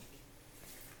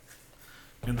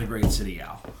in the great city,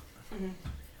 Al.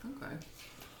 Okay.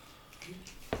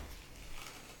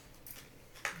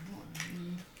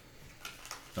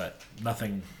 But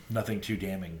nothing too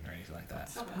damning or anything like that.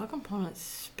 Spell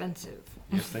component's expensive.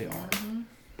 Yes, they are.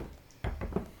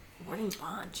 Warding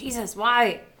bond. Jesus,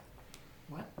 why?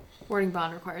 What? Warding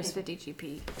bond requires 50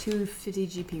 GP. 2 50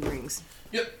 GP rings.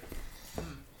 Yep.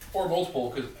 Or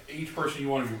multiple, because each person you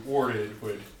want to be warded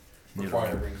would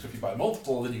require rings. So if you buy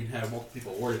multiple, then you can have multiple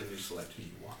people warded and you select who you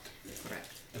want. Right.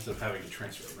 Instead of having to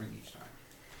transfer a ring each time.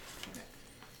 Okay.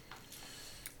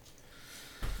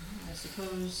 I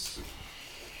suppose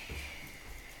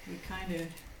we kind of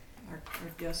are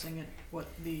guessing at what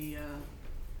the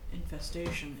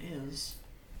infestation is.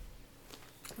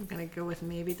 I'm gonna go with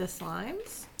maybe the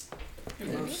slimes.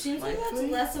 It seems like that's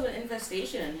less of an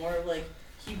infestation and more of like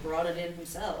he brought it in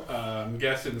himself. I'm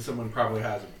guessing someone probably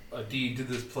has a deed to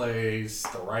this place,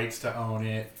 the rights to own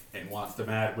it, and wants the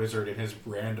mad wizard and his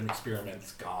random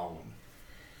experiments gone.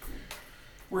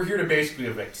 We're here to basically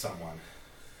evict someone.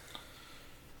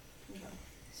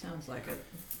 Sounds like it.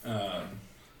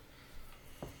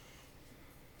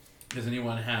 Does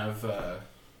anyone have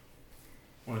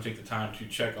want to take the time to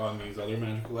check on these other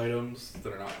magical items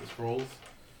that are not the scrolls?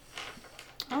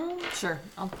 Sure.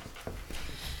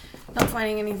 Not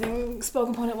finding anything spell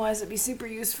component wise that'd be super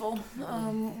useful.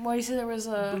 Why do you say there was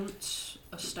a Boots,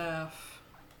 a staff,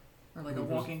 or like a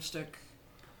walking stick.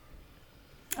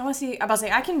 I want to see. I'm about to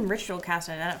say I can ritual cast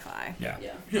and identify. Yeah.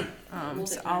 Yeah. We'll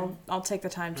So take time. I'll take the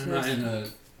time I'm not to. in a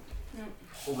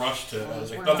rush to.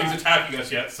 We're Nothing's not. attacking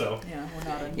us yet, so. Yeah, we're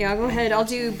not in. Yeah, I'll go ahead. I'll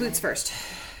do boots first.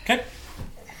 Okay.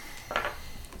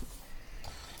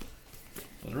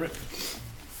 Let it rip.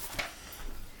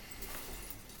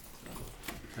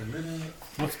 10 minutes.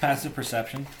 What's passive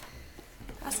perception?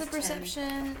 Passive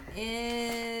perception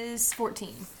is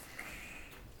 14.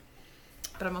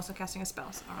 But I'm also casting a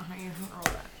spell, so I don't know how you roll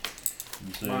that.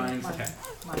 You say- Mine's Mine- 10.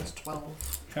 Mine's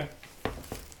 12. Okay.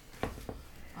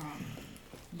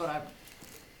 But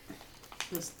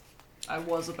I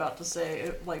was about to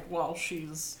say, like, while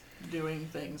she's doing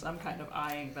things, I'm kind of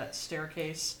eyeing that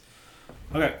staircase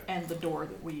Okay. and the door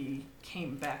that we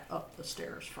came back up the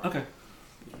stairs from. Okay.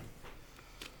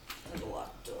 There's a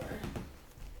locked door.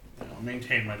 I'll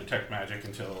maintain my detect magic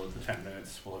until the 10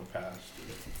 minutes will have passed.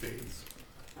 It fades.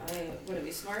 I want to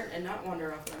be smart and not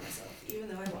wander off by myself, even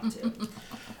though I want to.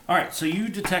 All right. So you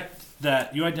detect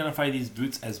that you identify these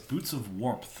boots as boots of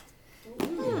warmth.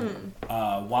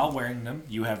 While wearing them,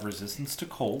 you have resistance to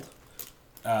cold,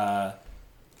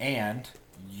 and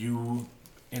your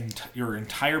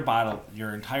entire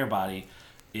body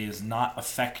is not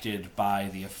affected by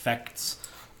the effects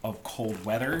of cold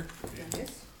weather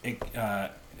Nice.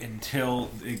 until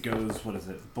it goes,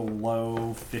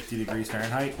 below 50 degrees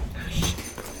Fahrenheit.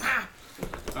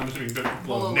 I'm assuming below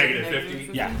Below negative negative 50.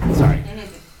 50. Yeah, sorry.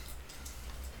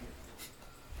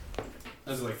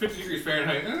 That's like 50 degrees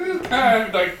Fahrenheit. Kind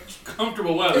of like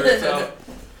comfortable weather. So.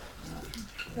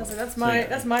 That's my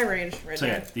my range right So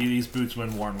yeah, there. these boots,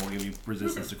 when worn, will give you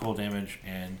resistance to cold damage,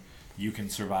 and you can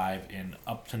survive in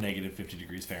up to negative 50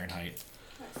 degrees Fahrenheit.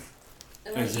 Nice.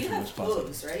 And like, As if you it have was possible.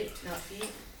 clothes, right? Not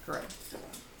feet? Correct.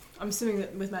 I'm assuming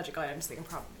that with magic items they can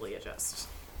probably adjust.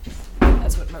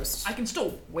 That's what most I can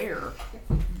still wear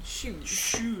shoes.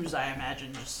 shoes, I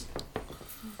imagine. Just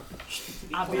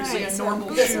obviously Right, a so normal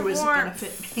boots shoe of isn't going to warmth.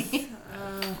 fit me.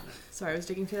 Sorry, I was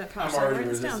digging through that pouch. I'm So I already write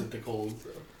this down. resistant to cold. So.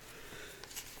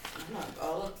 I'm not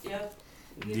all, yeah.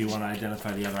 Do you want to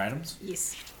identify the other items?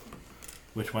 Yes.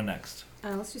 Which one next?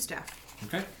 Let's do staff.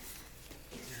 Okay.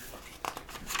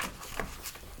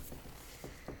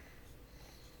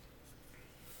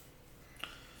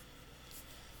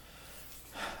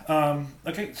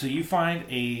 Okay, so you find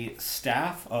a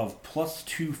staff of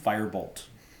 +2 firebolt.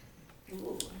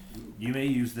 Ooh. You may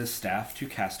use this staff to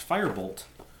cast firebolt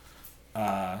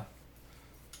at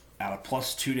a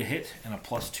 +2 to hit and a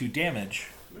 +2 damage.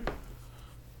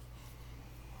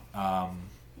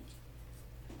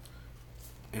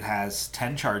 It has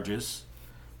 10 charges.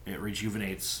 It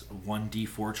rejuvenates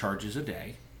 1d4 charges a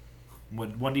day.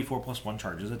 1d4 plus 1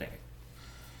 charges a day.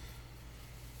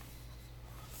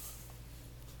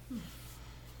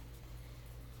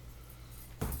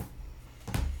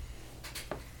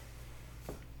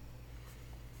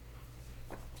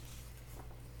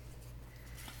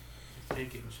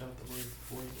 Take it and shut the word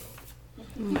before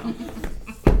you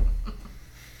go.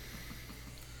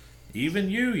 Even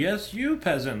you, yes, you,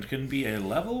 peasant, can be a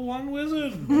level 1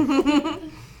 wizard.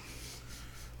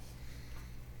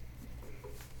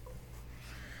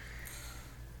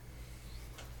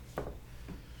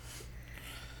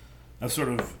 I've sort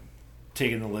of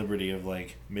taken the liberty of,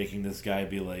 like, making this guy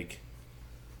be, like,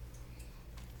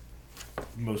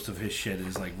 most of his shit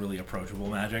is, like, really approachable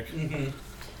magic.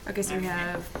 Okay, so we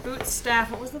have boots, staff.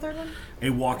 What was the third one?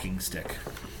 A walking stick.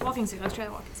 Walking stick. Let's try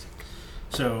the walking stick.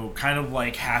 So, kind of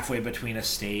like halfway between a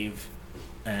stave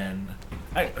and...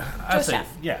 I'd say,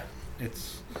 staff. yeah,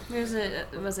 it's... Is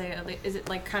it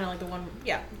like kind of like the one?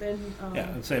 Yeah. Then.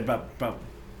 Yeah, I'd say about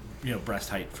breast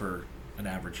height for an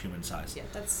average human size. Yeah,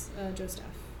 that's Joe's staff.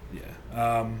 Yeah.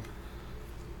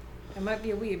 I might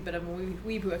be a weeb, but I'm a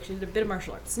weeb who actually did a bit of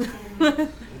martial arts.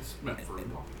 It's meant for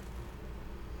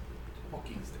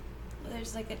walking stick.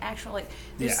 There's like an actual like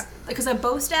Yeah. because a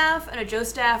bow staff and a Joe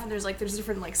staff and there's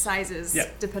different like sizes Yeah.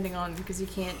 depending on because you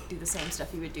can't do the same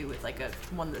stuff you would do with like a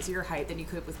one that's your height than you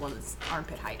could with one that's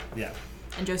armpit height. Yeah.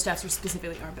 And Joe staffs are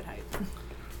specifically armpit height.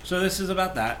 So this is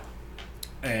about that.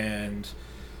 And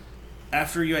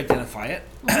after you identify it,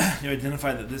 you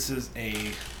identify that this is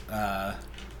a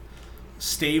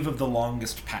stave of the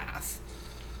longest path.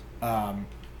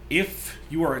 if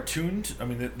you are attuned, I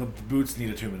mean the boots need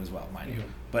attunement as well, mind you.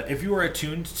 But if you are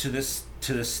attuned to this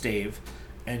stave,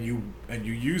 and you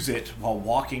use it while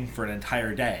walking for an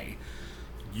entire day,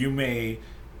 you may,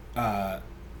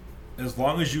 as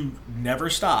long as you never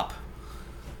stop,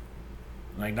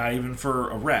 like not even for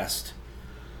a rest,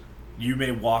 you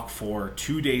may walk for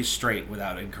 2 days straight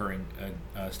without incurring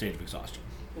a state of exhaustion.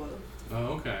 Whoa.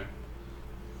 Oh, okay.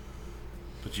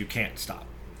 But you can't stop.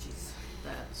 Jeez.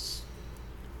 That's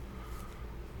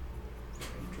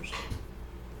very interesting.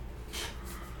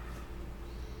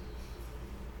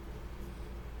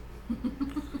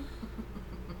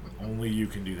 Only you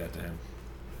can do that to him.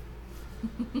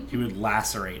 He would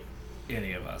lacerate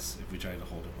any of us if we tried to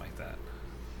hold him like that.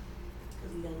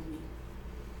 Because he knows me.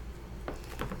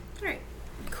 Alright.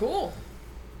 Cool.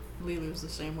 Lilu's the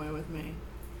same way with me.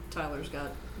 Tyler's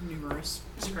got numerous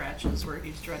scratches where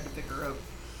he's tried to pick her up.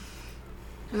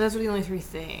 And those are the only 3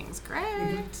 things.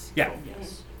 Great. Yeah,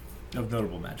 Yes. of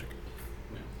notable magic.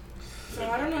 So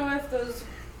I don't know if those.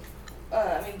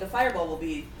 I mean, the fireball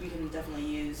we can definitely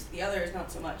use. The others,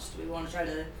 not so much. Do we want to try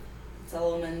to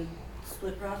sell them and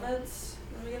split profits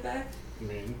when we get back? I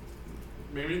mean,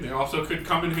 maybe they also could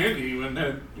come in handy when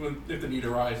if the need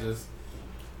arises.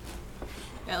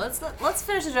 Yeah, let's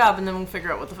finish the job and then we'll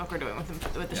figure out what the fuck we're doing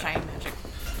with the shiny magic.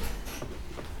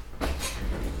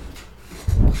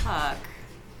 Puck.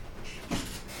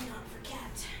 Not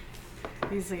forget.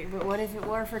 He's like, but what if it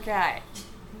were for Cat?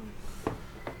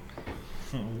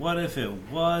 What if it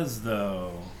was,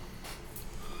 though?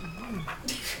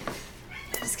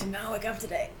 Just cannot wake up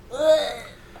today. Yep.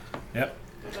 Do you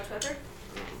want Dr. Pepper?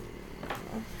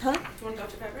 Huh? Do you want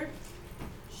Dr. Pepper?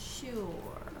 Sure.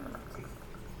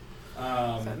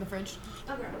 Is that in the fridge?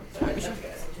 I'll grab them. But I think I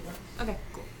got some too more. Okay,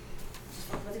 cool.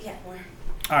 Just talk about the cat more.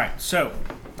 All right. So,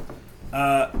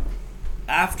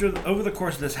 over the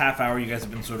course of this half hour, you guys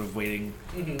have been sort of waiting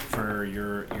for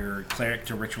your cleric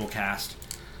to ritual cast.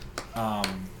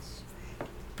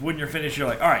 When you're finished, you're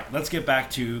like, all right, let's get back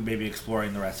to maybe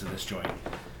exploring the rest of this joint.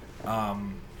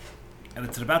 And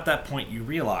it's at about that point you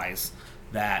realize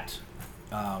that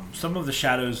some of the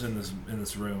shadows in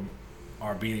this room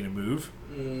are beginning to move,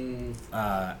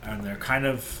 and they're kind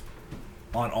of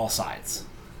on all sides.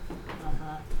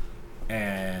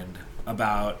 And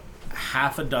about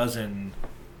half a dozen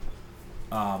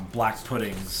black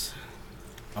puddings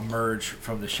emerge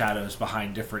from the shadows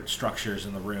behind different structures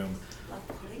in the room. Black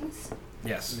puddings?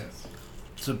 Yes. Yes.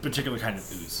 It's a particular kind of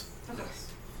ooze. Okay.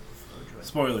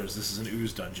 Spoilers, this is an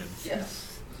ooze dungeon.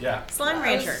 Yes. Yeah. Slime I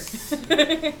Rancher. was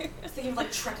thinking of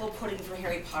like treacle pudding from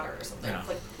Harry Potter or something. No.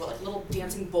 Like little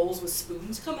dancing bowls with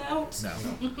spoons come out. No.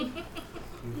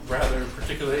 Rather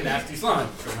particularly nasty slime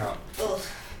come out. Ugh.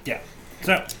 Yeah.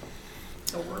 So,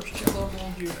 The worst jello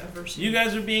mold you've ever seen. you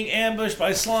guys are being ambushed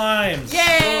by slimes.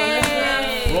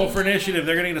 Yay! Roll for initiative.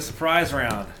 They're going to get a surprise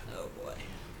round. Oh boy.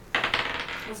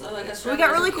 Also, like, We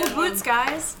got really cool boots,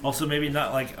 guys. Also, maybe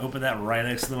not like open that right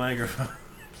next to the microphone,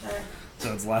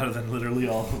 so it's louder than literally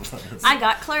all of us. I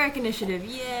got cleric initiative.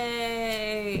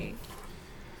 Yay!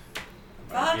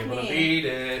 Fuck Be able to me. beat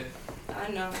it. I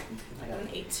know. I got an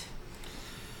 8.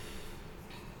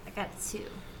 I got 2.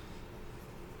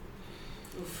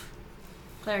 Oof.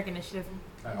 Cleric initiative.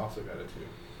 I also got a 2.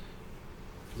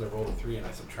 Because I rolled a 3 and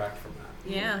I subtract from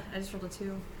that. Yeah, I just rolled a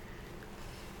 2.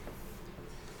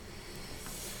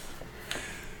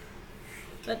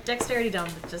 But dexterity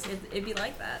dump, it'd be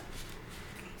like that.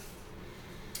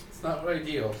 It's not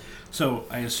ideal. So,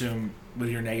 I assume with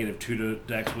your -2 to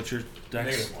dex, what's your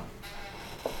dex? -1.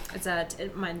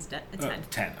 It's mine's 10.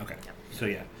 10. Okay. Yep. So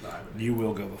yeah, No, I haven't. you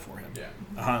will go before him. Yeah.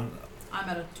 I'm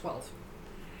at a 12.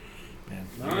 Man,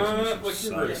 you Not guys like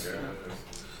suck. your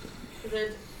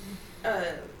There's,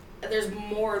 there's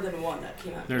more than one that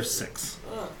came out. There's 6.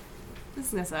 Ugh. This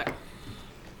is gonna suck.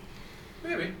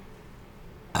 Maybe.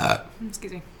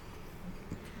 Excuse me.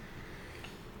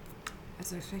 I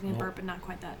was expecting a burp, but not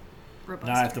quite that robust.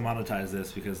 Now I have to monetize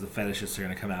this because the fetishists are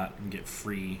going to come out and get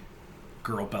free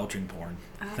girl belching porn.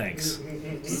 Thanks.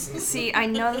 See, I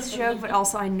know this joke, but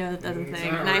also I know that that's a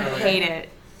thing, and I hate it.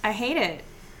 I hate it.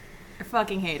 I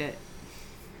fucking hate it.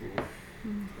 What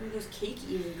are those cake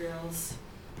eating girls?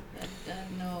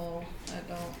 No,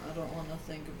 I don't want to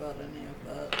think about any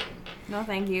of that. No,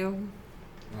 thank you.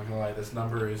 I'm not gonna lie, this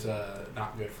number is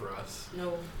not good for us.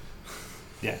 No.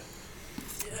 Yeah.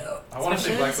 I want to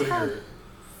say Especially black this pudding time. are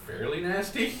fairly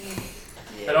nasty.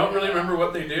 Yeah. I don't really remember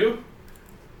what they do,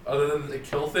 other than they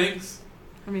kill things.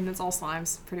 I mean, it's all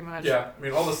slimes, pretty much. Yeah, I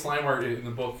mean all the slime art in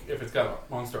the book, if it's got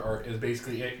monster art, is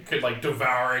basically it could like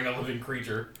devouring a living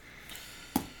creature.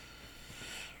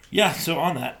 Yeah, so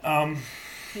on that,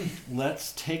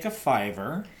 let's take a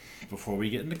 5er before we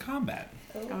get into combat.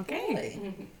 Okay.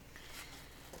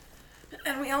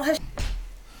 And we all have.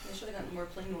 I should have gotten more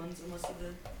plain ones unless you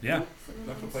did. Yeah.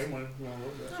 That's a plain one. No, a little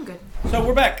bit. I'm good. So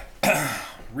we're back.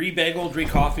 Re-bageled,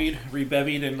 re-coffeed,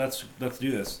 re-bevied, and let's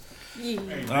do this.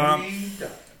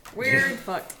 Weird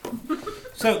fuck.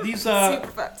 So these Super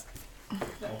fucked.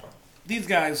 these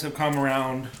guys have come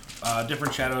around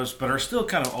different shadows, but are still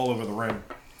kind of all over the ring,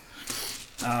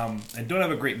 and don't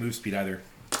have a great move speed either.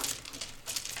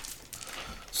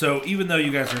 So even though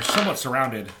you guys are somewhat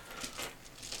surrounded,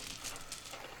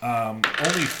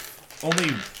 only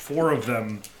 4 of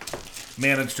them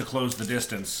manage to close the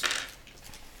distance,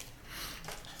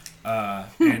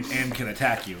 and can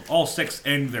attack you. All 6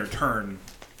 end their turn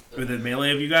within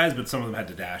melee of you guys, but some of them had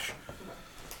to dash.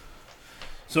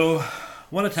 So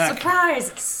one attack.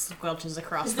 Surprise! Squelches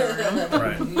across the room.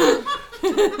 Right.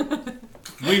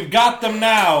 We've got them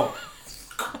now.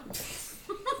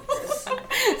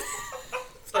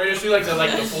 Or you see like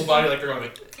the full body, like they're going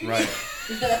like. Right.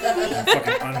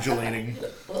 Fucking undulating.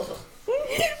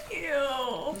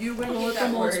 Ew. You wiggle at the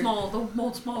mold small. The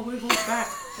mold small wiggles back.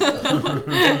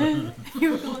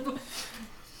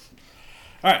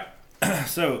 All right.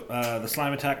 So the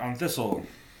slime attack on Thistle.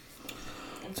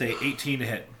 Say 18 to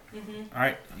hit. All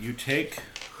right. You take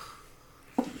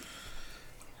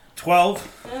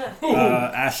 12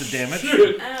 acid damage.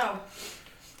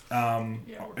 Ow.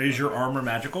 Is your armor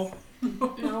magical?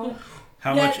 No.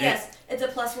 How much? Yes, it's a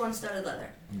 +1 studded leather.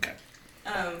 Okay.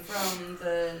 From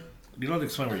the. You don't have to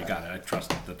explain where you got it. I trust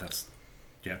that that's.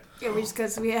 Yeah. Yeah, we just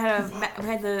because we had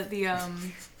the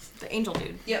angel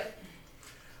dude. Yep.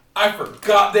 I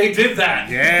forgot they did that.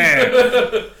 Yeah.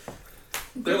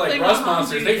 They're like thing rust on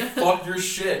monsters. Hansi. They fuck your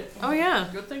shit. Oh yeah.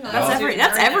 Good thing That's every.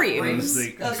 That's every use.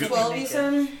 That's 12, you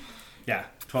said? Yeah.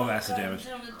 12 acid damage.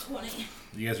 Down to 20.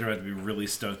 You guys are about to be really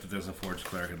stoked that there's a forged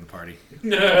cleric in the party.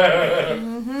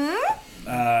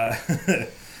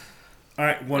 All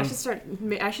right, one.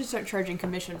 I should start charging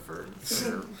commission for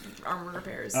armor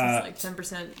repairs. It's like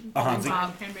 10% on Hansi.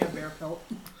 top. Hand me a bear pelt.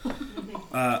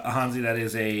 Hansi, that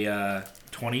is a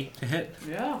 20 to hit.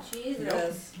 Yeah.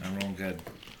 Jesus. I'm rolling good.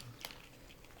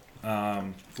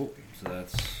 Cool. So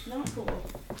that's Not cool.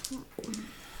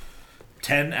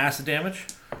 10 acid damage.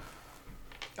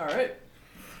 All right.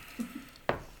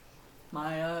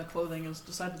 My clothing is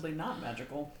decidedly not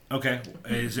magical. Okay.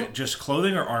 Is it just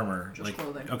clothing or armor? Just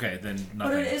clothing. Okay, then But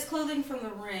nothing. it is clothing from the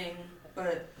ring,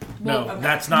 but. No, Well,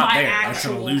 that's not my there. That's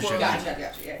an actual illusion. clothing.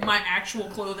 Gotcha, yeah. My actual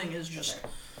clothing is just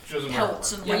She doesn't wear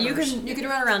pelts armor. and Yeah, leathers. you can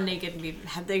run around naked and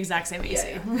have the exact same AC.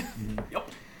 Yeah. Yep.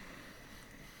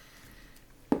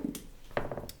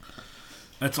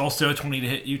 That's also a 20 to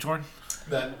hit you, Torn.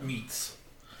 That meets.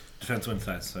 Defense wins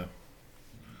that, so.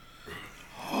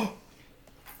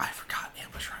 I forgot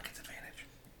ambush rock gets advantage.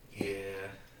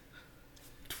 Yeah.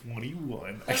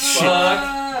 21. Fuck.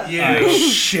 I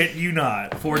shit you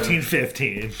not. 14,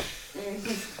 15.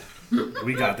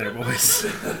 We got there, boys.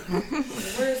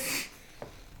 Where's.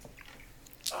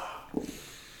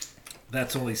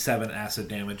 That's only 7 acid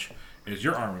damage. Is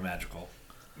your armor magical?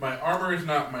 My armor is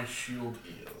not. My shield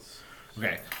is.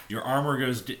 Okay, your armor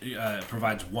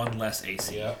provides 1 less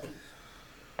AC. Yep.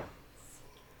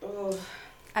 Oh.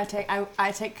 I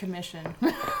take commission.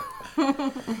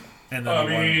 And then I the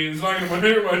mean, it's not gonna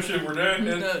hurt much if we're dead.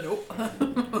 Nope.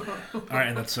 All right,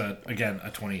 and that's again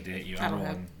a 20 to hit you. I I'm don't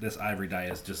rolling. This ivory die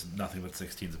is just nothing but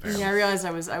 16s apparently. Yeah, I realized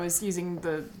I was using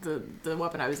the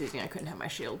weapon I was using. I couldn't have my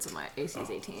shield, so my AC is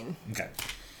 18. Okay,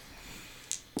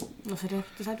 Unless I did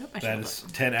I do it my that shield? is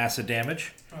 10 acid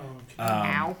damage. Oh,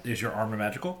 Ow. Is your armor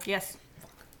magical? Yes.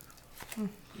 you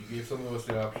gave some of us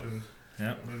the option.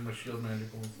 Yep. I made my shield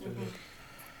magical instead.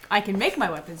 I can make my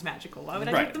weapons magical. Why would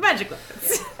I Right. take the magic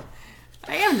weapons?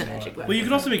 I am the magic weapon. Well, you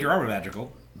can also make your armor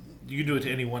magical. You can do it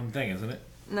to any one thing, isn't it?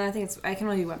 No, I think I can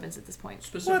only do weapons at this point.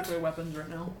 Specifically weapons right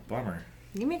now. Bummer.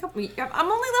 Give me a couple.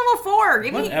 I'm only level 4.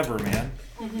 Give me. Whatever, man.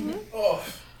 Oh,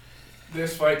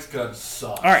 this fight's gonna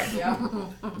suck. All right. Yeah.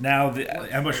 Now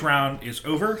the ambush round is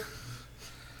over.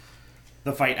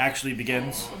 The fight actually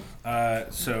begins.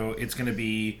 So it's going to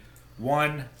be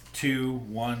 1, 2,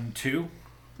 1, 2.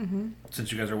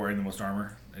 Since you guys are wearing the most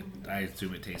armor, I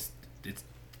assume it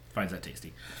finds that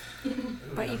tasty.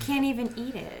 But you can't even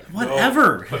eat it.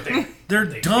 Whatever. But They're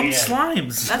they dumb can.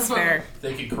 slimes. That's fair.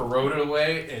 they can corrode it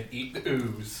away and eat the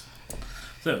ooze.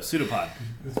 So pseudopod.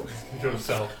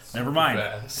 Yourself. Never mind.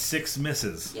 Fast. 6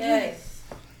 misses. Yay.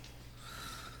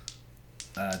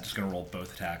 Just gonna roll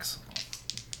both attacks.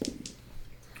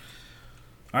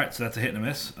 All right, so that's a hit and a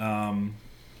miss.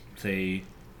 Say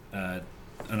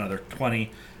another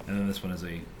 20, and then this one is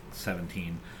a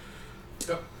 17.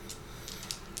 Yep.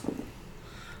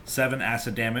 7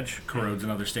 acid damage, corrodes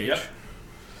another stage. Yep.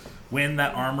 When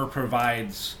that armor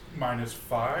provides...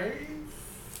 -5?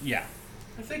 Yeah.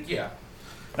 I think, yeah.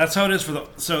 That's how it is for the...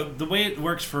 So the way it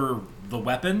works for the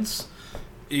weapons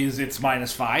is it's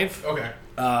 -5. Okay.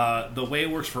 The way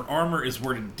it works for armor is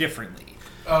worded differently.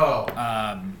 Oh.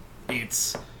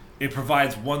 It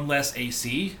provides 1 less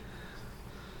AC.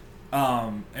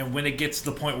 And when it gets to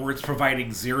the point where it's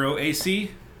providing 0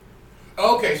 AC...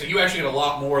 Okay, so you actually get a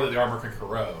lot more that the armor can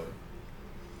corrode.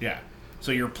 Yeah.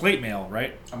 So your plate mail,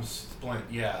 right? I'm splint.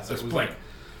 Yeah, so It's it was plate. like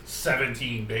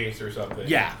 17 base or something.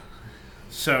 Yeah.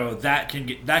 So that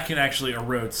can actually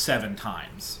erode 7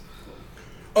 times.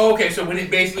 Okay, so when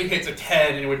it basically hits a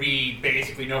 10, it would be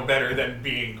basically no better than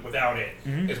being without it,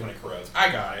 is when it corrodes. I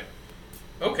got it.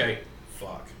 Okay.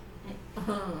 Fuck.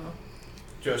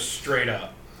 Just straight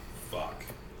up. Fuck.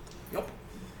 Yep.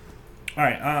 All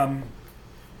right.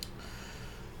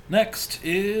 Next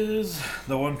is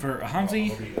the one for Hansi.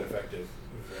 It'll be effective.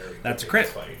 Very That's a quick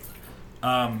crit. in this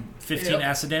fight. 15 Yep.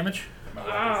 acid damage. My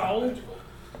weapon's not Ow. magical.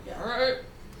 Yeah. Alright.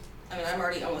 I mean, I'm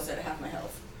already almost at half my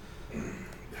health.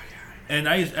 And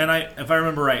I, if I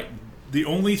remember right, the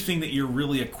only thing that you're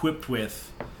really equipped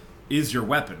with is your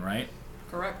weapon, right?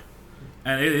 Correct.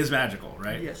 And it is magical,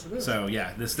 right? Yes, it is. So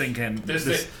yeah, this thing can. This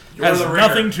This thing- you're has the ringer.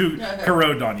 nothing to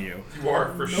corrode on you. You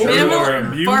are for You sure. Minimal- are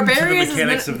immune to the Barbarians is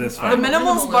mechanics min- of this The fight.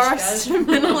 minimalist Minimalist,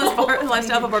 minimalist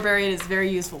lifestyle of a barbarian is very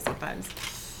useful sometimes.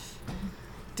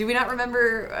 Do we not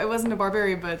remember? I wasn't a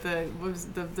barbarian, but what was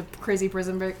the crazy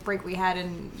prison break we had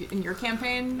in your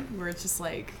campaign, where it's just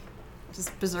like,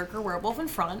 just berserker werewolf in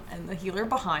front and the healer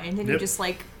behind, and you Yep. just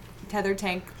like tether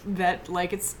tank that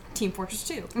like it's Team Fortress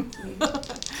 2.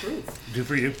 Good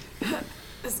for you.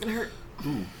 This is gonna hurt.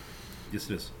 Ooh, yes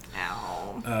it is.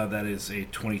 Ow. That is a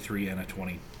 23 and a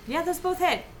 20. Yeah, those both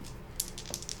hit.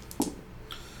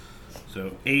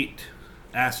 So 8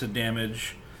 acid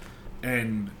damage,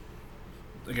 and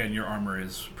again, your armor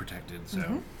is protected.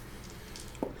 So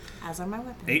As are my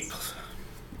weapons. 8.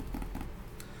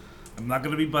 I'm not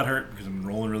going to be butthurt because I'm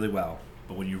rolling really well.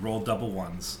 But when you roll double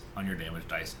ones on your damage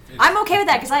dice, I'm okay with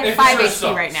that because I have It 5 sure HP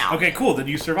sucks. right now. okay, cool. Then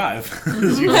you survive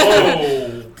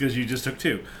Oh! because you just took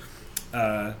 2. Dude,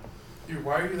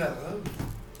 why are you that low?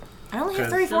 I only have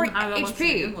Because- 34 Doesn't have that much to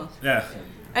begin HP. with. Yeah,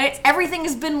 And everything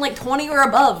has been like 20 or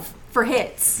above for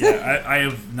hits. yeah. I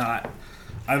have not.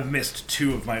 I've missed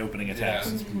 2 of my opening attacks.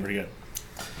 Yeah. It's been pretty good.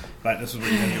 But this is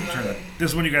when you're going to turn the.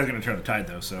 This is when you guys are going to turn the tide,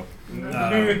 though. So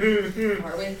Are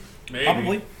we? Maybe.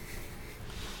 probably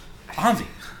Hansi.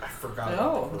 I forgot.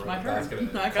 No, about it's my That's turn.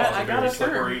 gonna I got- cause I a got very a turn.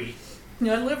 slippery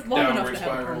Yeah, I lived long enough Downward to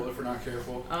have a spiral turn. if we're not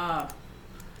careful. I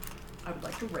would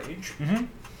like to rage.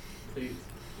 Please.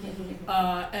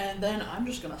 And then I'm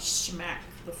just gonna smack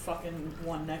the fucking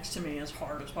one next to me as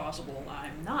hard as possible.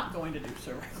 I'm not going to do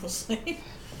so recklessly.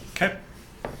 Okay.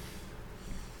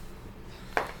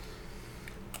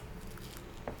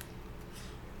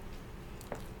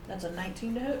 That's a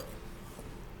 19 to hit.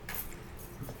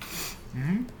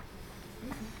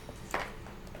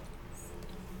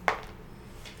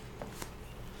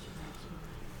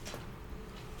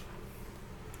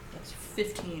 That's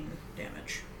 15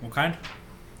 damage. What kind?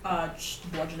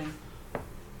 Just bludgeoning.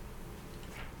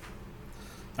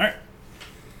 All right.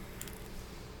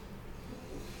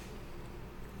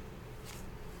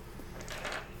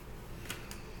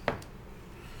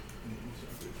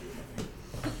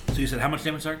 So you said how much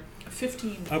damage, sorry?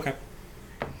 15. Okay.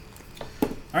 All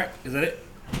right. Is that it?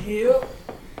 Yep.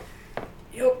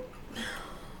 Yep.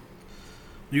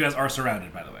 You guys are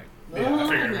surrounded, by the way. Yeah, I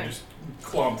figured we were just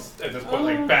clumps at this point,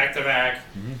 like back to back,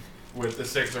 with the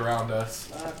 6 around us.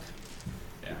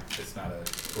 Yeah, it's not a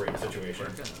great situation.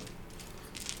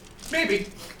 Maybe.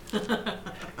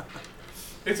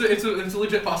 It's a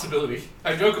legit possibility.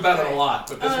 I joke about it a lot,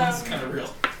 but this one's kind of real.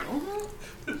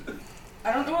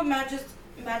 I don't know what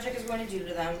magic is going to do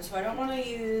to them, so I don't want to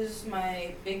use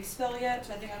my big spell yet.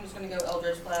 So I think I'm just going to go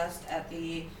Eldritch Blast at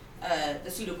the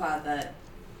pseudopod that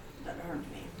harmed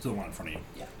me. It's the one in front of you.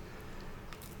 Yeah.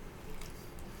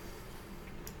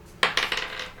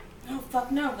 Oh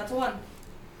fuck no, that's a 1.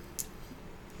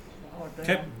 Oh, damn.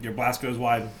 Okay. Your blast goes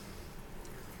wide.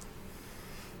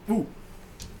 Ooh.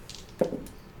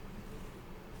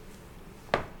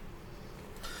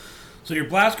 So your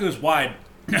blast goes wide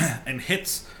and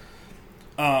hits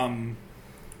one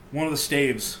of the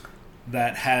staves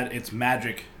that had its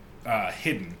magic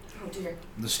hidden. Oh dear.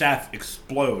 The staff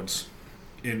explodes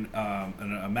in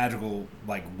a magical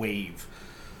like wave.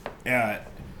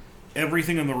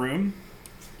 Everything in the room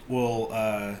will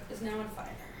Is now on fire.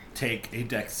 take a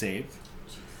dex save.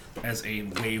 as a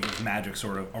wave of magic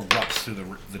sort of erupts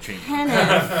through the chamber.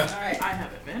 Alright, I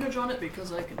have advantage on it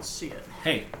because I can see it.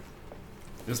 Hey,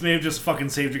 this may have just fucking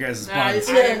saved you guys' I buns.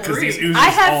 agree. Because these oozes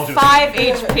I all have just...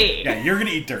 5 HP. Yeah, you're gonna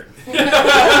eat dirt.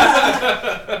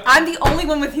 I'm the only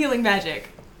one with healing magic.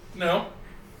 No,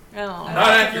 Oh. not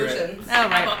accurate. Potions. Oh, How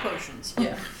right. about potions?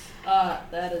 Yeah.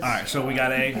 That is. Alright, so we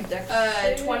got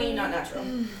a... 20, not natural.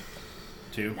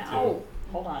 2. No.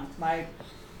 Hold on. My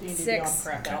D&D 6. Beyond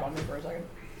cracked out on me for a second.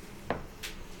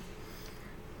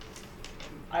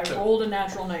 I rolled a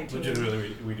natural 19.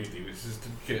 Legitimately, we do these just to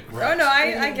get. Oh no,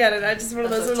 I get it. I just one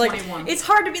of That's those a where, like 21. it's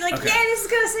hard to be like, Okay. yeah, this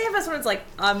is gonna save us when it's like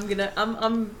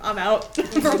I'm out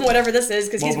from whatever this is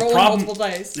because Well, he's the rolling problem- multiple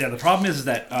dice. Yeah, the problem is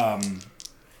that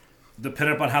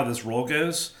depending upon how this roll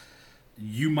goes,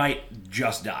 you might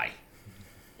just die.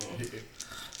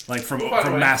 Like from By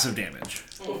the way- massive damage.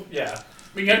 Yeah,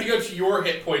 I mean you have to go to your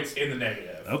hit points in the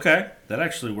negative. Okay, that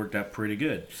actually worked out pretty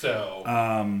good. So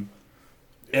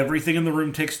Everything in the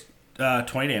room takes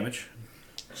 20 damage.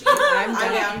 I'm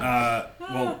I'm down. down.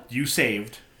 Well, you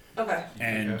saved, Okay.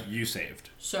 and Okay. you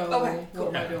saved. So, Okay, what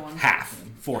am I cool. doing? Half,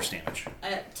 force damage. I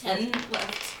got 10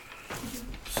 left.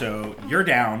 So you're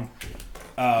down.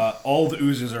 All the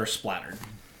oozes are splattered.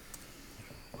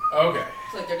 okay,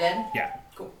 It's like they're dead. Yeah.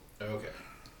 Cool. okay.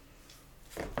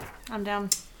 I'm down.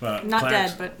 But Not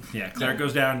Clarence- dead, but Yeah, Cleric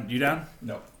goes down. You down?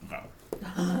 No, No.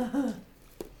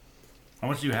 How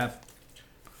much do you have?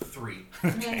 3. I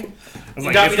was You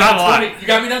like, got it's me not down a to lot. 20. You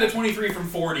got me down to 23 from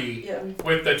 40 Yeah.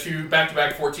 with the 2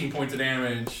 back-to-back 14 points of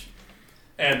damage,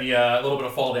 and the little bit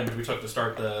of fall damage we took to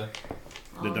start the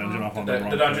The dungeon off on the wrong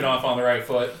dungeon foot. off on the right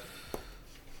foot.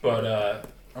 But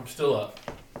I'm still up.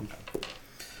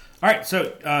 All right,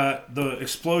 so the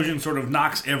explosion sort of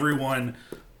knocks everyone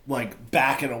like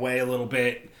backing away a little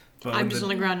bit. But I'm when just on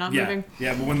the ground, not yeah, moving.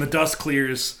 Yeah, but when the dust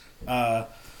clears,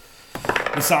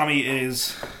 Masami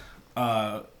is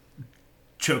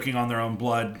choking on their own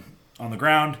blood on the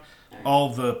ground. All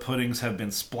the puddings have been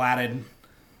splatted.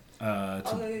 I'm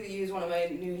going to use one of my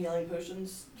new healing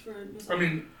potions for this. I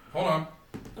mean, hold on.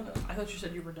 I thought you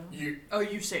said you were done. You Oh,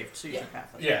 you saved, so you Yeah. took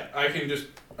half of it. yeah, I can just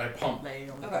pump Lay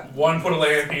on Okay. one, put a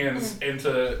lay of hands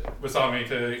into Masami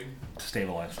to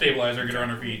Stabilized. stabilize her, get her on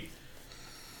her feet.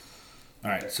 All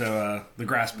right, so the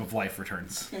grasp of life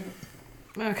returns.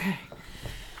 Okay.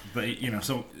 But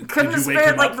so Couldn't did have you wake spared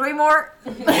him like up? 3 more.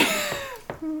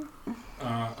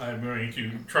 I'm going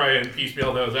to try and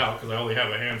piecemeal those out because I only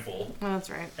have a handful, Oh, that's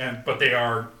right. but they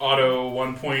are auto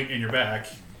 1 point in your back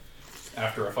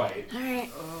after a fight. All right.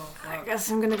 Oh, I fuck. guess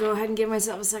I'm gonna go ahead and give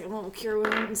myself a second level cure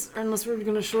wounds, unless we're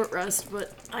gonna short rest.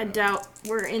 But I doubt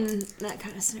we're in that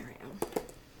kind of scenario.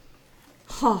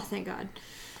 Oh, thank God.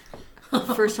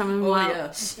 First time in a Oh, while.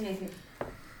 yes.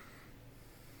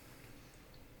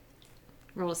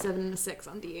 Roll a 7 and a 6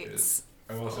 on d8s.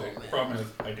 I will say, the problem is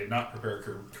I did not prepare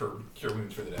cure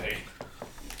wounds for the day.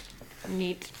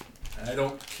 Neat. And I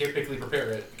don't typically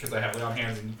prepare it because I have lay on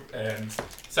hands and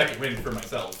second wind for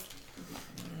myself.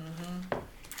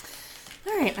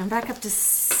 All right, I'm back up to.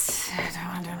 I don't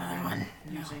want to do another one.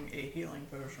 Using a healing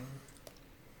potion.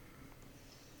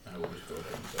 I will just go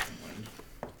ahead and second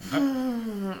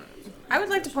wind. I would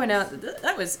like to point out that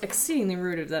that was exceedingly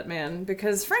rude of that man,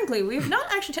 because frankly, we've not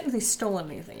actually technically stolen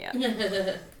anything yet.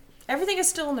 Everything is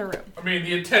still in the room. I mean,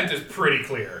 the intent is pretty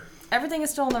clear. Everything is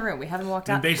still in the room. We haven't walked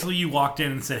And out. basically, you walked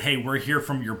in and said, "Hey, we're here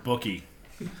from your bookie."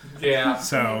 Yeah.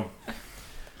 So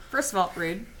First of all,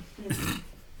 rude. It's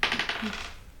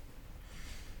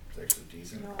actually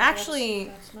decent. Actually,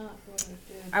 That's not what I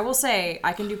did. I will say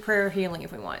I can do prayer healing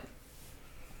if we want.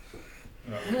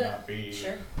 That would not be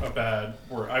Sure. a bad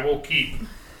word. I will keep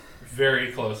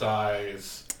very close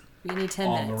eyes We need 10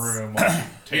 on minutes. the room. While she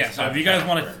takes yeah, so time if you to guys cast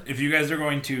want prayer. to, if you guys are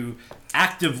going to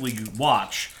actively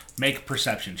watch, make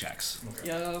perception checks.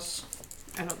 Yes.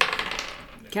 I don't.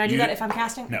 Can I do You- that if I'm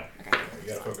casting? No. Okay. You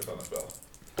gotta focus on the spell.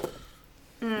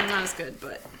 Not as good,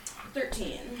 but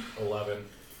 13. 11.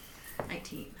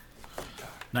 19.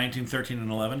 19, 13,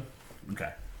 and 11.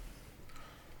 Okay.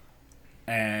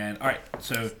 And all right,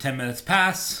 so 10 minutes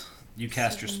pass. You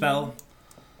cast your spell.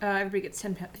 everybody gets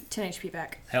 10 HP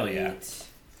back. Hell yeah. Eight.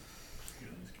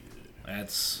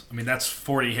 That's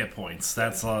 40 hit points.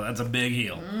 That's a big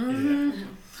heal.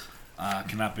 Yeah.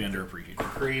 Cannot be underappreciated.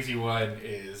 Crazy one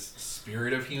is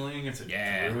Spirit of Healing. It's a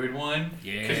Yeah. druid one.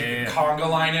 Yeah. Because you can conga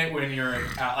line it when you're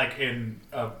in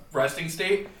a resting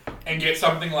state and get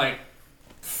something like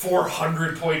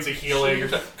 400 points of healing or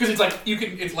something. Because it's like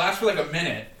it lasts for like a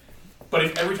minute, but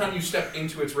if every time you step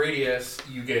into its radius,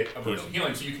 you get a burst of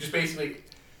healing. So you can just basically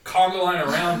conga line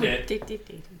around it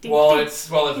while it's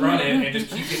running and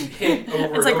just keep getting hit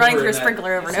over It's like and running over through a and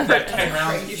sprinkler over and that, over. that 10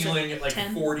 rounds Right, healing at like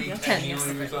 10? 40, Yeah. 10 10,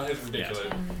 healing or something. It's ridiculous.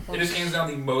 Yeah. It is hands down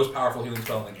the most powerful healing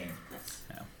spell in the game.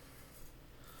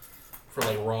 For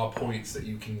like raw points that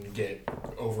you can get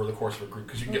over the course of a group,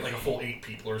 because you can get like a full 8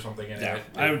 people or something in Yeah, it.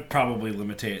 I would probably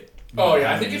limitate it. Oh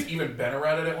yeah, I think it's even been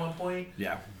around it at one point.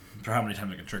 Yeah, for how many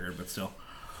times it can trigger, but still.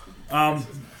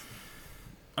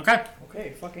 Okay.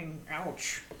 Okay, fucking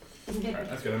ouch. Alright,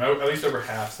 that's good. I'm at least over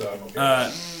half, so I'm okay.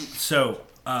 So,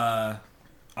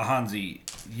 Ahanzi,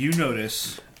 you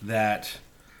notice that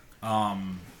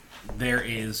there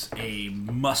is a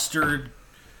mustard-like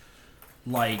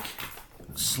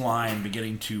slime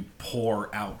beginning to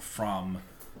pour out from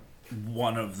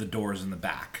one of the doors in the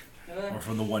back, or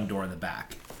from the one door in the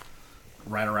back,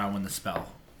 right around when the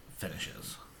spell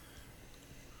finishes.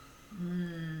 I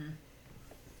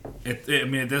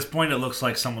mean, at this point, it looks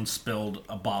like someone spilled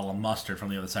a bottle of mustard from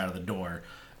the other side of the door,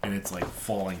 and it's like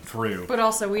falling through. But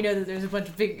also, we know that there's a bunch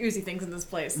of big oozy things in this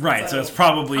place. Right, so it's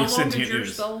probably How a long did sentient your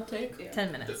ooze. spell take?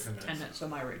 10 minutes. 10 minutes, so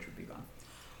my rage would be gone.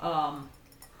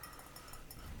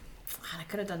 I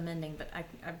could have done mending, but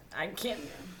I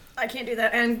can't do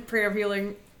that. And prayer of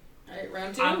healing. Alright,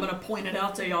 round 2. I'm gonna point it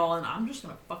out to y'all, and I'm just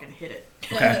gonna fucking hit it.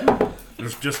 Okay,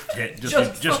 just hit, just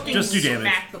fucking do damage.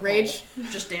 smack the Rage? pole.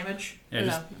 Just damage. Yeah,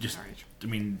 No, just. not rage. I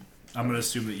mean, I'm gonna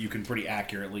assume that you can pretty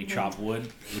accurately chop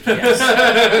wood,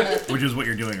 Yes. which is what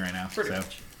you're doing right now. Pretty So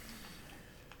much.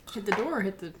 Hit the door or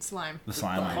hit the slime? the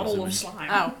slime. I'm Puddle of assuming. slime.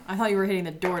 Oh, I thought you were hitting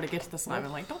the door to get to the slime.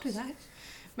 I'm like, don't do that.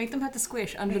 Make them have to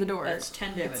squish under the door. That's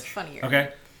 10 damage. It's funnier.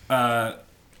 Okay,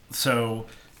 so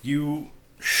you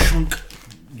shunk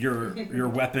your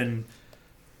weapon.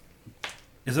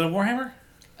 Is it a warhammer?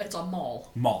 It's a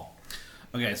maul. Maul.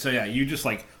 Okay, so yeah, you just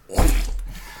like.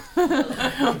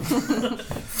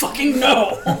 Fucking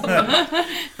no!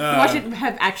 Watch it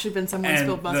have actually been someone And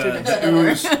spilled mustard. the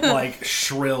ooze like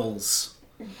shrills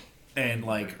and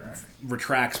like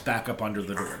retracts back up under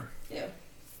the door. Yeah.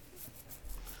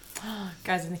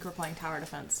 Guys, I think we're playing tower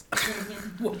defense.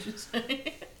 What'd you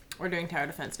say? We're doing tower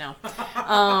defense now.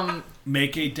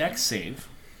 Make a dex save.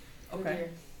 Okay.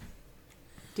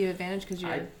 Do you have advantage because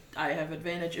you're... I have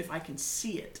advantage if I can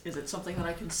see it. Is it something that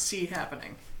I can see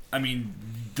happening? I mean,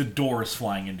 the door is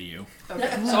flying into you. Okay,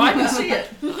 so I can see it.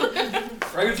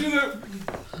 I can do that.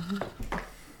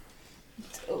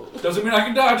 Doesn't mean I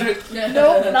can dodge it.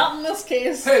 Nope, not in this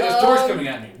case. Hey, this door's coming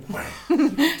at me.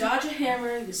 Dodge a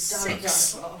hammer, you dodge a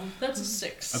 6. dodgeball. That's a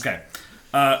 6. Okay.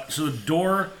 So the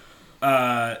door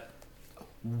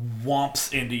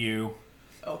whomps into you.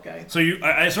 Okay. So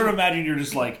I sort of imagine you're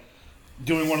just like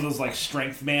doing one of those like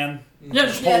strength man Yeah,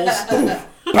 just pulls.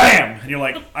 Bam! And you're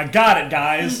like, I got it,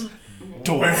 guys.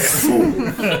 Door.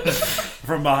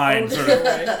 From behind, sort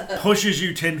of pushes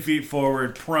you 10 feet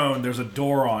forward, prone. There's a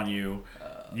door on you.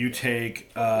 You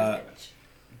take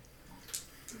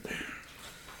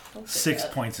 6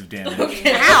 points of damage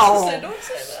Ow! Don't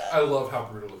say that. I love how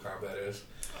brutal the combat is.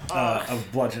 of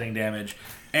bludgeoning damage.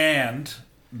 And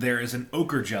there is an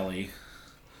ochre jelly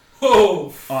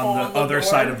Oh, on the other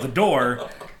side of the door.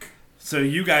 So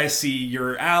you guys see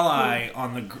your ally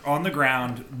on the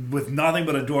ground with nothing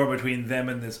but a door between them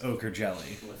and this ochre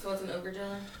jelly. So what's an ogre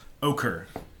jelly? Ochre.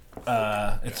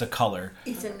 It's a color.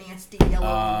 It's a nasty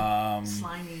yellow,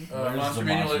 slimy. Where's Monster the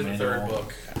Manual monster is the third manual?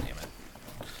 book. God damn it.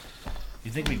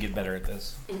 You think we'd get better at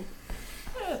this?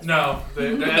 No,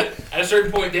 at a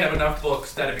certain point they have enough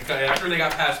books that after they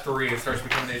got past 3, it starts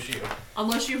becoming an issue.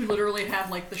 Unless you literally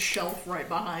have like the shelf right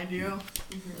behind you,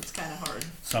 it's kind of hard.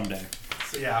 Someday.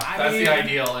 So yeah, I that's mean- the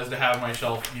ideal, is to have my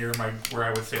shelf near where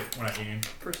I would sit when I game.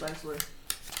 Precisely.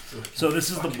 So this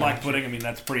is the black pudding. I mean,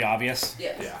 that's pretty obvious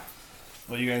Yeah. Yeah.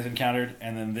 what you guys encountered.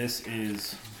 And then this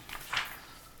is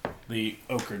the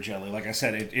ochre jelly. Like I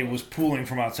said, it was pooling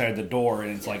from outside the door,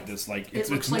 and it's like this, like It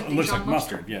looks like it looks Dijon like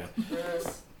mustard. Yeah.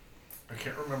 Gross. I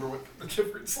can't remember what the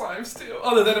different slimes do,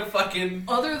 other than a fucking...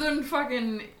 Other than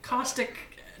fucking caustic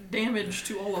damage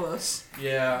to all of us.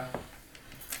 Yeah.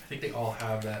 I think they all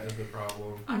have that as the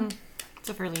problem. It's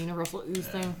a fairly universal ooze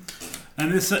thing.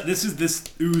 And this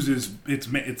ooze is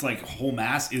it's like whole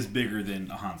mass is bigger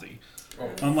than a Hanzi. Oh.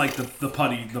 Unlike the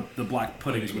putty, the black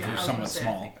puddings, which I are was somewhat gonna say, I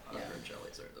small. think ochre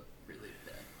jellies are the really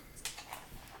bad.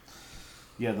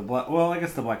 Yeah, the black. Well, I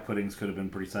guess the black puddings could have been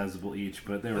pretty sizable each,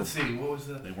 but they were. Let's see, what was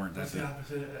that? They weren't that That's the big.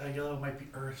 opposite. Yellow might be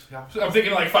earth. The opposite. I'm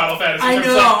thinking like Final Fantasy. I It's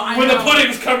know, like, I when know. the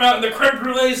puddings come out and the creme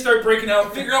brulees start breaking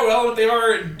out, figure out what element they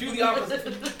are and do the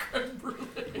opposite.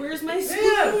 Where's my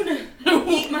spoon?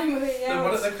 Eat my way Then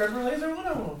what out. are the creme brulees are one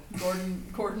of them.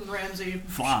 Gordon Ramsay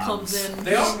Flans. comes in.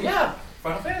 They are, yeah.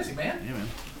 Final Fantasy, man. Yeah, man.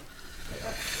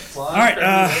 All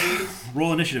right,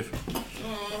 roll initiative.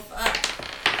 Oh,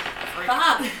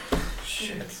 fuck.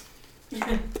 Shit.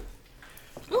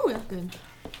 Ooh, that's good.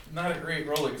 Not a great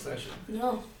rolling session.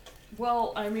 No.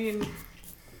 Well, I mean,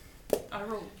 I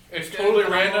rolled. It's good, totally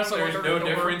but I'm random. also There's under no a door.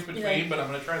 difference between, Yeah. but I'm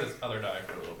going to try this other die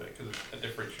for a little bit because it's a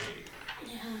different shade.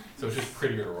 Yeah. So it's just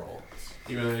prettier to roll.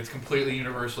 Even though it's completely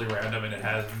universally random and it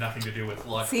has nothing to do with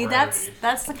luck See, or that's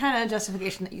rarity. the kind of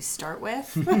justification that you start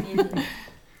with.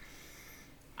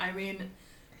 I mean,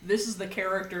 this is the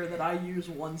character that I use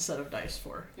one set of dice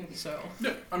for. So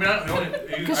No, I mean,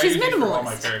 I Because I she's use these for all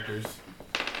my minimalist. characters.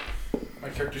 My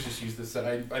characters just use this set.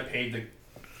 I paid the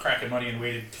crack of money and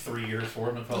waited 3 years for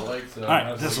them, it felt like. So All right,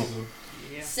 I was this'll- like,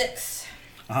 yeah, 6.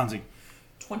 Hansi,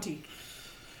 20.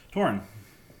 Torin,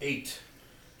 8.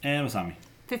 and Masami.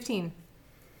 15.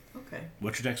 Okay.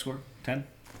 What's your deck score? 10?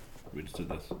 We just did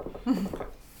this.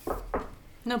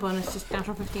 No bonus, just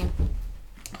natural 15.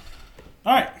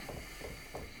 All right.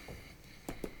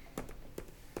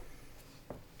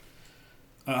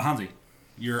 Hansi,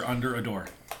 you're under a door.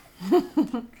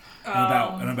 and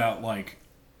about like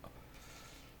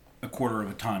a quarter of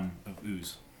a ton of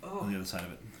ooze on the other side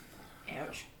of it.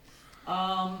 Ouch.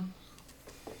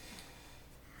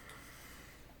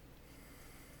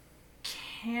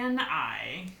 Can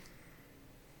I?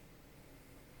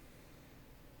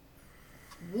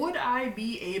 Would I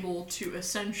be able to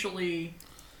essentially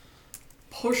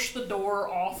push the door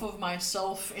off of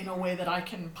myself in a way that I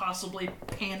can possibly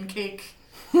pancake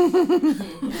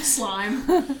slime?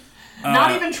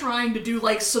 Not even trying to do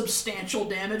like substantial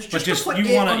damage, just But just to put you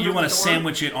it want under to the door.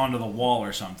 sandwich it onto the wall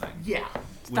or something. Yeah,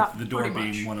 Stop, With the door pretty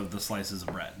being much. one of the slices of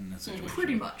bread in this situation.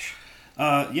 pretty much.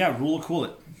 Yeah, rule of cool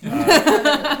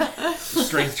it.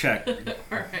 Strength check.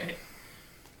 All right.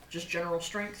 Just general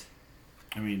strength,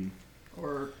 I mean,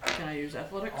 or can I use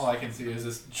athletics? All I can see is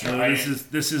this so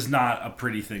giant. this is not a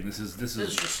pretty thing. This is This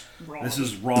is just raw. this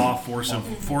is raw force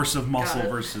of muscle Got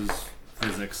it. versus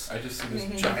physics. I just see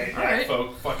this giant Alright.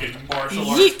 folk fucking martial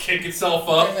Yeet. arts kick itself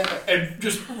up and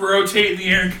just rotate in the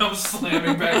air and come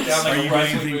slamming back down like Are a you doing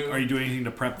wrestling anything? move. Are you doing anything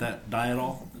to prep that die at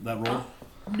all? That roll?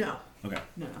 No, Okay.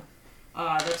 no.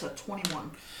 That's a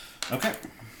 21. Okay.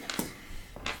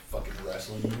 Fucking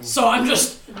wrestling move. So I'm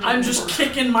just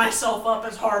kicking myself up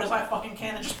as hard as I fucking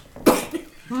can and just.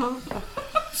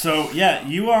 So yeah,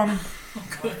 you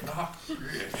Not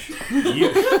rich.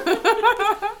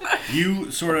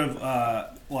 you sort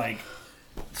of like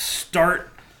start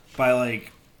by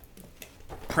like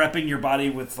prepping your body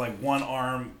with like one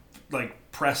arm like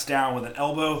pressed down with an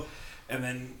elbow, and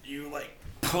then you like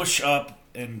push up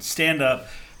and stand up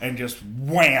and just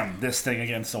wham this thing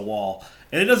against the wall.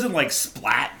 And it doesn't like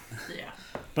splat, Yeah.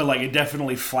 but like it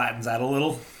definitely flattens out a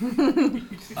little.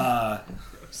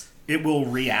 It will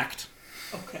react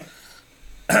Okay.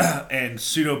 and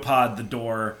pseudopod the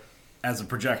door as a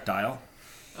projectile.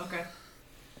 Okay.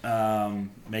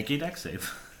 Make a deck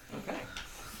save Okay.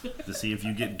 to see if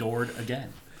you get doored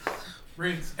again.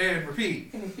 Rinse and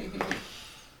repeat.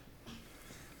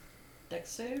 Dex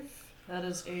save. That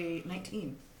is a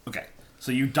 19. Okay,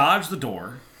 so you dodge the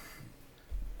door,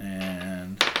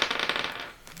 and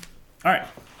all right.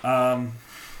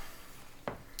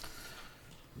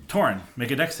 Torin,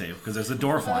 make a deck save because there's a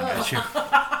door flying at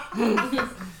you.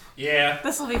 Yeah,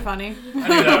 This will be funny. I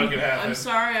knew that was gonna happen. I'm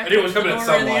sorry. I knew it was coming at put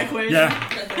some the point. equation.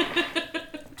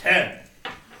 Yeah. 10.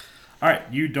 All right,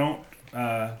 you don't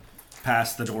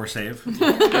pass the door save.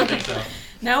 I think so.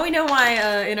 Now we know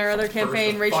why in our other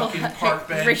campaign First the Rachel fucking park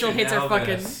bench Rachel and hates now our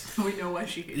fucking. this. We know why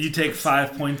she hates You take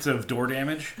 5 points of door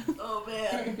damage. Oh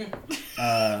man.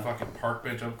 Fucking park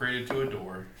bench upgraded to a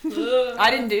door.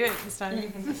 I didn't do it this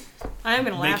time. I am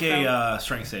gonna laugh. Make a though.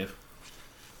 strength save.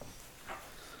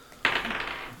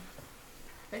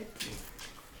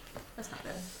 That's not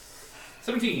bad.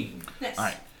 17. Nice. All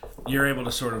right, you're able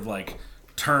to sort of like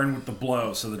turn with the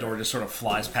blow, so the door just sort of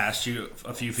flies past you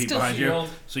a few feet Still behind you, shield.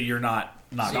 so you're not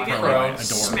knocked So you prone get by a door.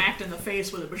 Smacked in the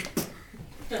face with it.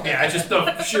 But Yeah, it's just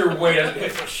the sheer weight as it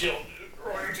hits the shield.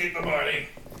 Rotate the body.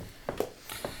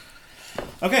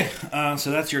 Okay, so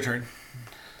that's your turn.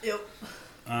 Yep.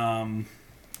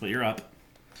 But you're up.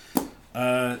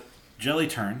 Jelly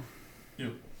turn.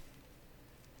 Yep.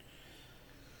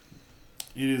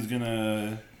 It is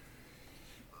gonna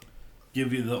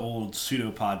give you the old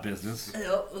pseudopod business.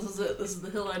 Yep. This is it. This is the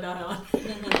hill I die on.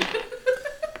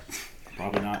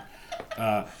 Probably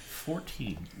not.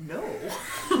 14. No.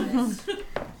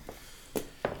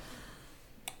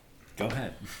 Go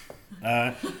ahead.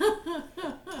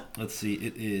 Let's see.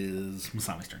 It is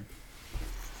Masami's turn.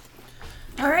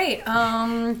 All right.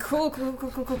 Cool.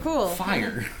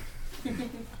 Fire.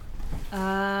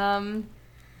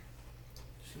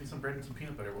 me some bread and some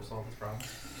peanut butter. We'll solve this problem.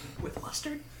 With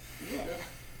mustard? Yeah.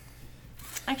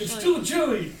 Actually, It's still a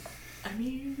jelly. I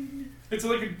mean, It's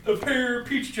like a pear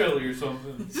peach jelly or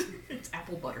something. it's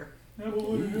apple butter.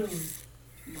 Apple butter jelly.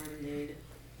 Marmalade.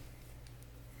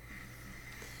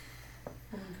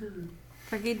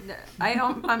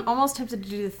 I'm almost tempted to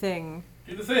do the thing,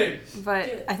 Do the thing. but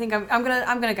Do it. I think I'm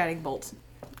gonna guiding bolt.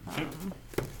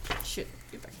 Shit.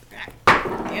 Get back.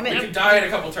 Damn We it. can die in a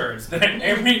couple turns. Then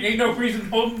ain't no reason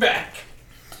holding back.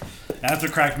 That's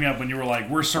what cracked me up when you were like,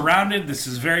 "We're surrounded. This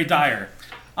is very dire."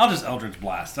 I'll just Eldritch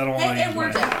Blast. I don't want to And we're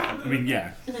use my. dead. I mean,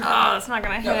 yeah, Oh, that's not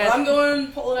gonna No, hit. I'm going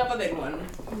pulling up a big one.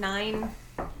 9.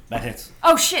 that hits.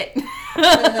 Oh shit.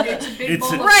 It's a big It's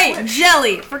ball a- of Right, flesh.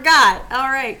 jelly. Forgot. All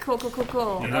right, cool. You They're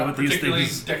know not what these particularly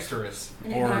things dexterous.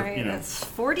 or All right, you know that's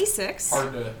 46.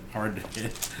 hard to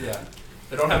hit. Yeah.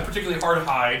 They don't have particularly hard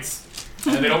hides,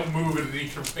 and they don't move at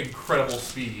an incredible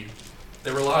speed.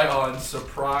 They rely on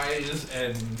surprise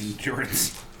and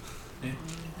Endurance.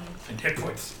 hit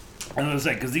points. I'm gonna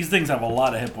say because these things have a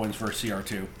lot of hit points for a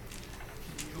CR2.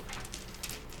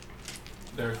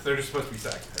 They're just supposed to be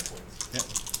sacked hit points.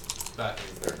 Yep. That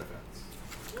is their defense.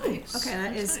 Nice. Okay,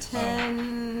 that is Nice.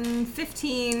 10,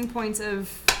 15 points of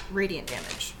radiant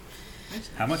damage.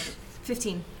 How much?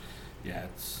 15. Yeah,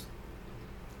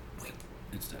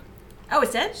 it's dead. Oh,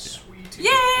 it's dead? Sweet. Yay!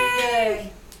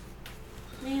 Yay!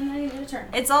 Man, I need a turn.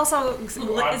 It's also,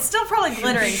 it's still probably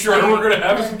glittering Sure, slightly. we're gonna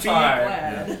have some Be time.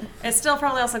 glad. It's still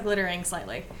probably also glittering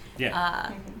slightly.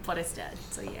 Yeah. But it's dead,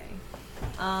 so yay.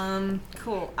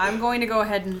 Cool. I'm going to go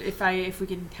ahead and if we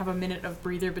can have a minute of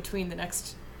breather between the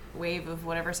next wave of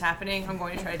whatever's happening, I'm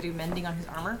going to try to do mending on his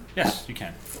armor. Yes, you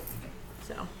can.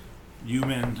 So. You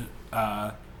mend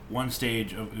one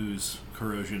stage of ooze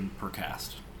corrosion per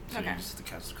cast. So Okay. you just have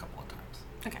to cast a couple of times.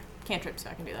 Okay. Cantrip, so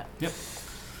I can do that. Yep.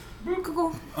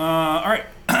 Cool. All right.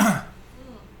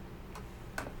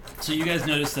 So you guys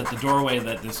notice that the doorway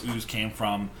that this ooze came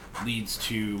from leads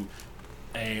to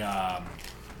a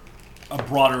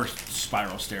broader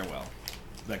spiral stairwell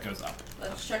that goes up.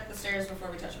 Let's check the stairs before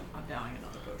we touch them. I'm downing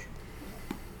another potion.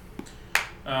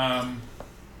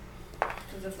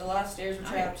 Because if the last stairs were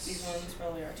trapped, Nice. these ones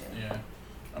probably are too. Yeah.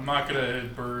 I'm not gonna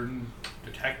burn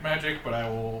detect magic, but I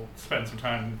will spend some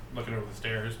time looking over the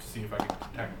stairs to see if I can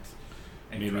detect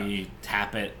any Maybe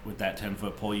tap it with that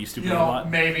 10-foot pole you used to You put a know, lot.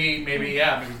 maybe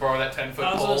borrow that 10-foot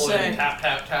I was pole gonna and say.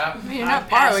 tap. I mean, you're I not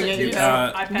pass borrowing it. to- You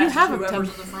Uh, I you pass have it a to whoever's temp-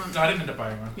 at the front. No, I didn't end up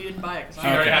buying one. He didn't buy it because She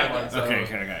already Okay. had one. So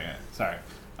Okay. Sorry.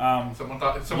 Someone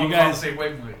thought You the guys- same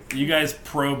wavelength. You guys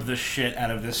probe the shit out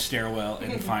of this stairwell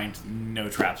and find no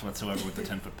traps whatsoever with the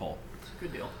 10-foot pole.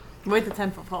 Good deal. with the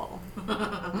 10-foot pole.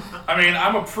 I mean,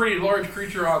 I'm a pretty large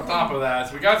creature on top of that,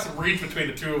 so we got some reach between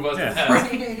the two of us. Yeah.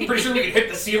 Pretty sure we can hit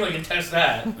the ceiling and test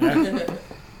that. Yeah.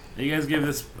 You guys give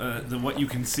this, what you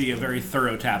can see, a very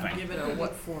thorough tapping. Give it a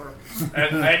what for?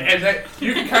 And that,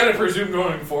 you can kind of presume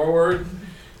going forward,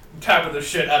 tapping the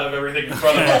shit out of everything in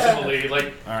front of us in the lead.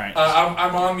 Like, All right.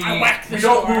 I'm on the. I whack We this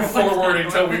don't door. move forward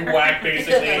until we whack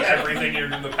basically everything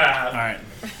in the path. All right.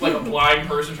 Like a blind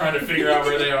person trying to figure out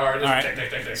where they are. Just All right.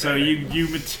 tick, So tick. you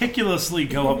meticulously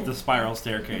go up the spiral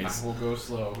staircase. We'll go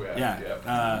slow. Yeah.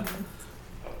 Yep.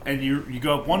 And you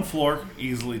go up one floor,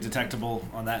 easily detectable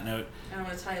on that note. And I'm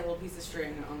going to tie a little piece of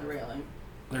string on the railing.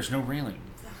 There's no railing.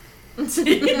 Are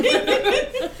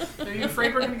you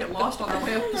afraid we're going to get lost on our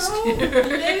way up the stairs?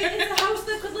 Maybe it's a house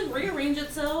that could like rearrange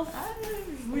itself.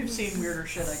 We've seen weirder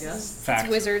shit, I guess. Fact.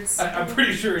 Wizards. I'm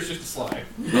pretty sure it's just a slime.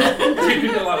 We've been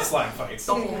in a lot of slime fights.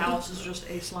 The whole house is just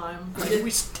a slime. Like, if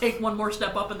we take one more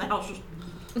step up and the house just...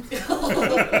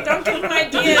 Don't give him The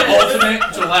ideas.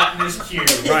 ultimate gelatinous cube.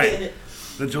 Right.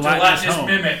 The gelatinous Gelatinous home.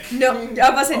 mimic. No, I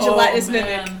was in gelatinous Oh,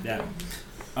 mimic. man.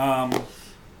 Yeah.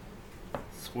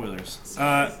 Spoilers.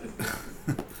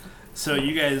 So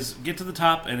you guys get to the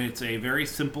top, and it's a very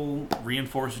simple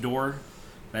reinforced door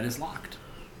that is locked.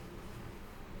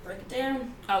 Break it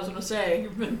down. I was going to say,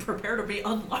 you've been prepared to be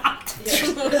unlocked.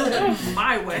 Yeah.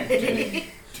 My way.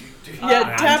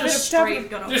 Yeah, tap I'm it, just tap straight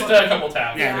it. gonna Just fucking- a couple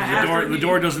taps. Yeah, the door after the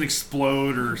door doesn't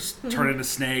explode or turn into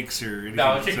snakes or anything.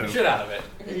 Now kick so. the shit out of it.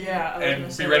 Yeah, I was gonna And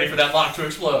be say. ready for that lock to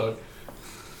explode.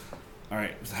 All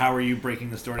right. So how are you breaking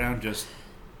this door down? Just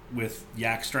with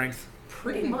yak strength?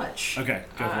 Pretty much. Okay,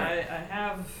 go for it. I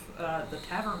have the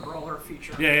Tavern Brawler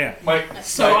feature. Yeah.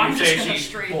 So I'm you just say gonna she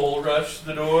straight- bull rush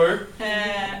the door.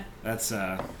 That's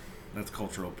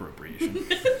cultural appropriation.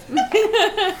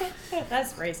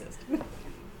 That's racist.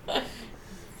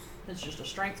 It's just a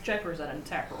strength check, or is that an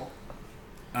attack roll?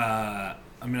 I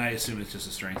mean, I assume it's just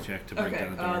a strength check to break Okay,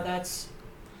 down the door. that's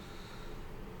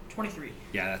 23.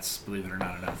 Yeah, that's, believe it or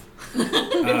not,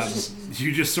 enough.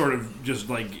 You just sort of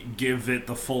like give it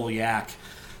the full yak.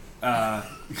 The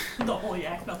whole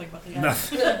yak, nothing but the yak.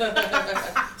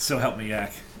 Nothing. So help me,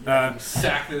 yak.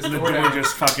 Sack this The door door down.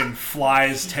 just fucking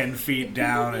flies 10 feet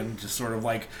down and just sort of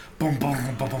like boom, boom,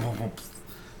 boom, boom, boom, boom,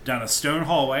 down a stone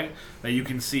hallway that you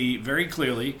can see very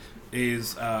clearly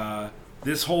is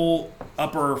this whole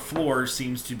upper floor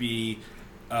seems to be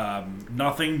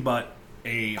nothing but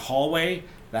a hallway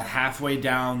that halfway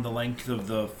down the length of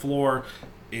the floor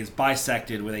is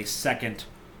bisected with a second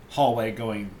hallway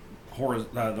going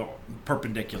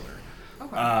perpendicular.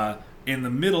 Okay. In the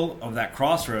middle of that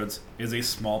crossroads is a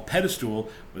small pedestal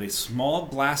with a small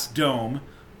glass dome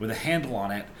with a handle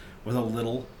on it with a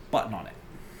little button on it.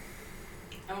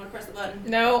 I want to press the button.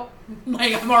 No.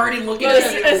 Like, I'm already looking As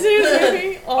at you. soon as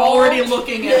we Already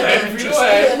looking at you. 10 feet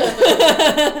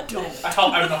away. Don't.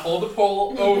 I'm going to hold the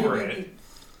pole over it.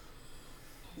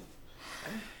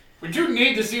 We do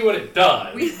need to see what it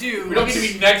does. We do. We don't need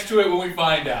to be next to it when we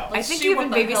find out. I think See you've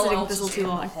what been the hell babysitting else Fizzle is too in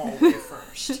the long. hallway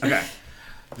first. Okay.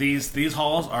 These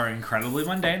halls are incredibly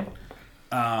mundane.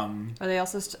 Are they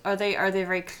also are they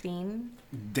very clean?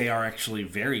 They are actually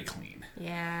very clean.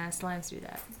 Yeah, slimes do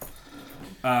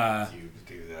that. You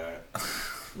do that.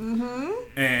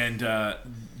 And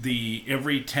the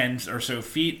every 10 or so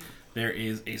feet there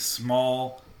is a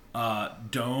small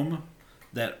dome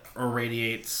that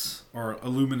irradiates or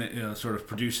sort of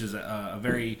produces a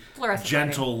very Fluorescent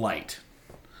gentle light.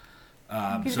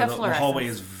 He's So got the fluorescence. hallway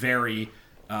is very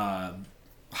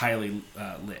highly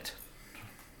lit.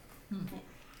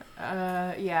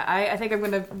 Yeah, I think I'm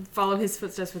gonna follow his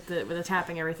footsteps with the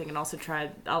tapping everything, and also try.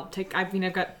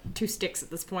 I've got 2 sticks at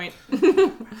this point.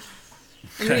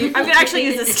 I'm gonna actually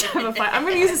use the staff of fire. I'm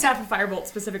gonna use the staff of firebolt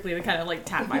specifically to kind of like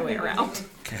tap my way around.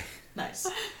 Okay. Nice.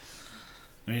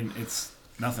 I mean, it's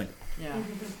nothing. Yeah.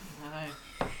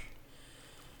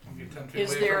 Don't get 10 feet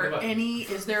Is away from the there button.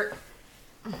 is there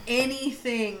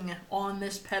anything on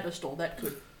this pedestal that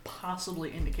could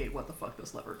possibly indicate what the fuck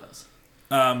this lever does?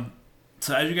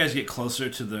 So as you guys get closer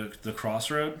to the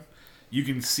crossroad, you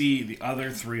can see the other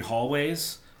 3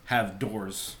 hallways have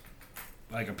doors,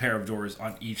 like a pair of doors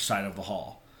on each side of the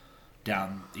hall,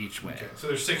 down each way. Okay, so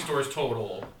there's 6 doors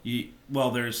total.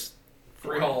 There's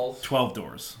 3 halls. 12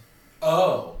 doors.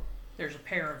 Oh. There's a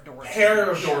pair of doors. Pair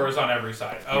of doors on every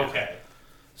side. Okay.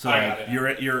 So I got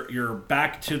it. you're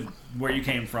back to where you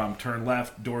came from. Turn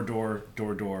left, door,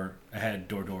 ahead,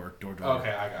 door.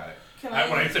 Okay, I got it. Can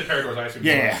When I said pair of doors, I assumed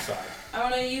Yeah, door on yeah. each side. I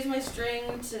want to use my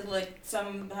string to like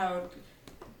somehow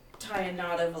tie a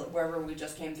knot of wherever we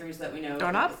just came through, so that we know.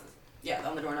 Doorknob? Yeah,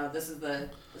 on the doorknob. This is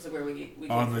where we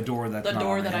On came the through. door that's The not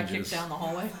door on that I hinges. kicked down the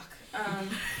hallway.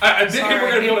 I think we're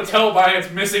going to be able to tell by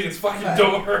it's missing its fucking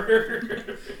door.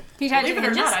 Can you tie it to Believe the it or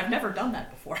hinges? not, I've never done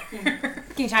that before. Can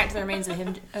you tie it to the remains of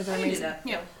him? I can do that.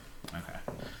 Yeah. Okay.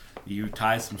 You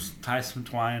tie some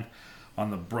twine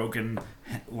on the broken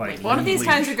like. One of these leaf.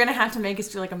 times you're gonna have to make us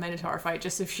do like a minotaur fight,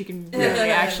 just so she can really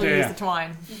actually Yeah. use the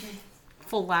twine.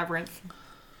 Full labyrinth.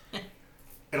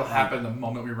 It'll happen the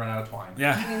moment we run out of twine.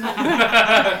 Yeah.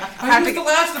 I used the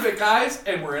last of it, guys,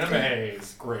 and we're in a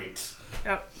maze. Great.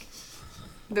 Yep.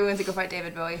 Then we have to go fight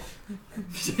David Bowie.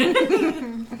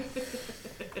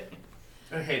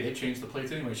 Hey, they changed the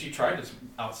plates anyway. She tried to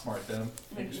outsmart them.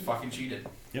 They just fucking cheated.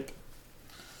 Yep.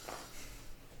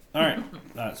 All right.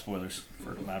 Spoilers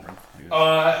for Labyrinth. I guess.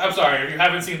 I'm sorry. If you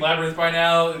haven't seen Labyrinth by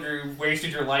now, if you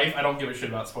wasted your life, I don't give a shit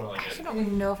about spoiling I it.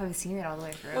 don't know if I've seen it all the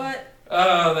way through. What?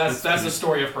 That's the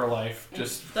story of her life.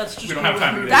 That's just we don't have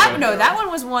time to do That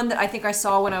one was one that I think I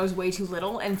saw when I was way too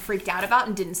little and freaked out about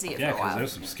and didn't see it Yeah, for a because while.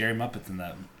 there's some scary Muppets in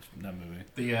that movie.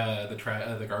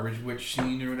 The garbage witch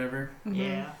scene or whatever.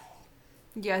 Yeah.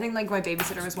 Yeah, I think like my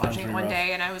babysitter was watching it pretty one rough.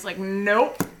 day and I was like,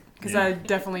 nope. Because Yeah. I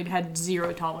definitely had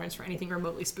zero tolerance for anything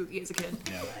remotely spooky as a kid.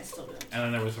 Yeah. I still do. And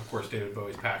then there was, of course, David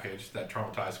Bowie's package that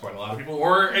traumatized quite a lot of people,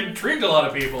 or intrigued a lot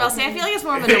of people. Well, see, I feel like it's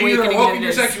more of an It either awakening awoke than in it your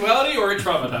is. sexuality or it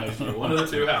traumatized you. One of the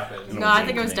two happened. No, I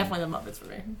think it was definitely the Muppets for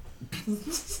me.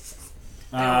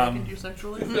 Awakened you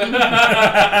sexually? Yikes.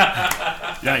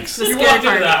 You Scary walked into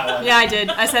part. that one. Yeah, I did.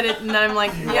 I said it, and then I'm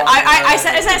like, yeah. I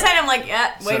said, I'm like,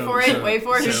 yeah. Wait So- for it. so- Wait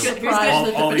for it. so Who's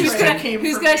gonna, all these who's gonna, came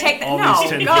who's from gonna take all that?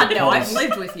 these No, 10 God, foot no. I've poles.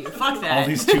 lived with you. Fuck that. All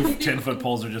these 2 10-foot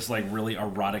poles are just like really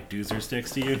erotic doozer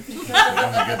sticks to you. Oh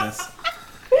my goodness.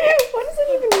 What does that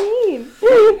even mean?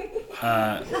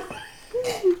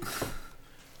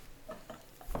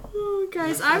 Oh,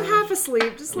 guys, I'm half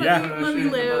asleep. Just let me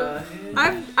live.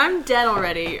 I'm dead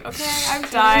already. Okay,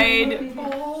 I've died.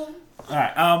 All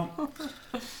right.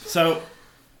 So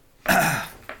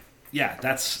yeah,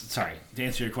 that's sorry. To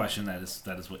answer your question, that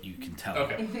is what you can tell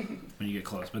Okay. when you get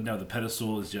close. But no, the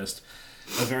pedestal is just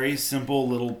a very simple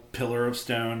little pillar of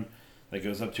stone that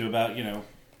goes up to about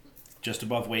just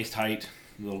above waist height.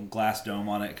 Little glass dome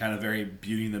on it, kind of very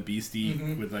Beauty and the Beastie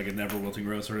with like a never wilting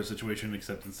rose sort of situation,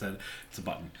 except instead it's a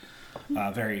button.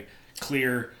 Very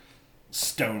clear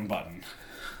stone button.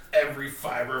 Every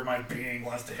fiber of my being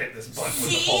wants to hit this button with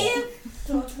the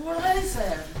pole. That's what I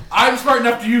said. I'm smart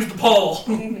enough to use the pole.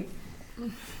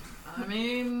 I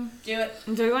mean, Do it.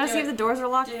 Do we want to Do see it. if the doors are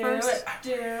locked Do first? it.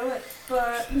 Do it.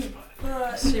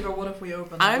 But. see, but what if we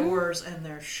open the I'm- doors and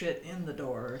there's shit in the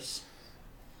doors?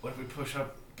 What if we push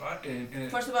up button and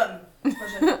it Push the button. Push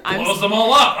it. blows them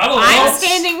all up? I don't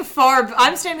know.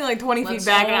 I'm standing like 20 feet Let's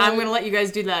back, and I'm all- going to let you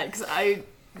guys do that because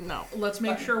no. Let's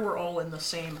make sure we're all in the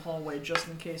same hallway just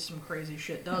in case some crazy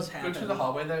shit does Go happen. to the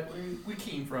hallway that we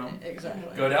came from. Exactly.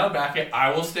 Go down back it.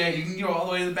 I will stay. You can go all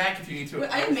the way to the back if you need to. Wait,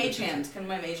 I have mage hand. Can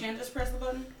my mage hand just press the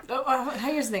button?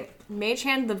 Here's the thing. Mage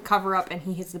hand the cover up, and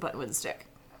he hits the button with a stick.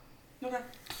 Okay.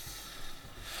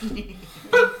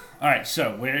 All right,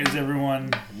 so where is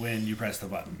everyone when you press the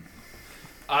button?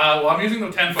 Well, I'm using the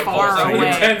 10-foot pole, Far so I'm within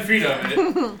away. 10 feet of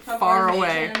it. How Far is mage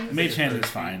away. hand? Mage hand is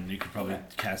fine. You could probably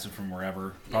cast it from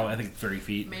wherever. Probably, I think 30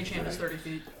 feet. Mage hand is 30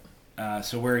 feet.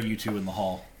 So where are you two in the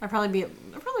hall? I'd probably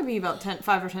be about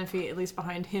 5 or 10 feet at least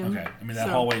behind him. Okay, I mean that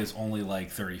So- hallway is only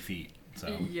like 30 feet,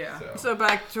 so Yeah. So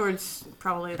back towards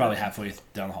probably halfway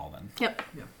down the hall then. Yep.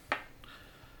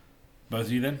 Both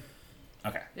of you then?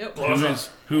 Okay. Yep. Blows Who up. is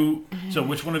who? So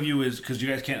which one of you is? Because you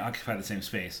guys can't occupy the same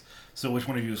space. So which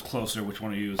one of you is closer? Which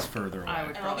one of you is further away? I would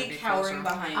And I'll probably be be cowering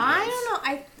closer. behind I this. don't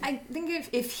know. I think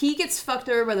if he gets fucked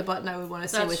over by the button, I would want to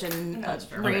stay That's- within that's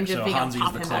fair. range Okay, of so being on Hansi's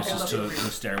top the of him. closest to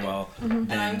the stairwell. And I'm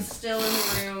Then, still in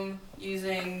the room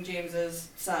using James's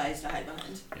size to hide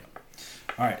behind.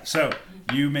 all right. So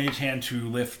you mage hand to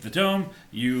lift the dome.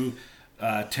 You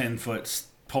 10-foot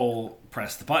pole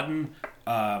press the button.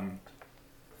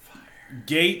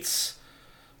 Gates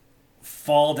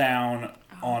fall down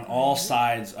on all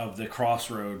sides of the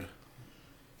crossroad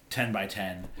 10 by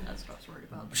 10, That's what I was worried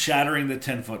about. shattering the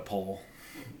 10-foot pole.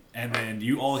 And then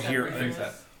you all hear Fix an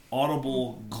that.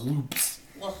 audible gloops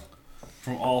Ugh.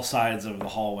 from all sides of the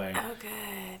hallway. Oh,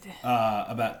 good.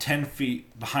 About 10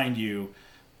 feet behind you,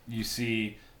 you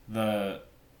see the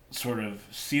sort of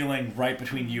ceiling right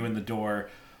between you and the door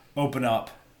open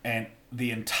up, and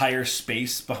the entire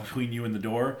space between you and the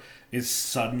door is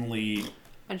suddenly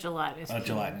A gelatinous. a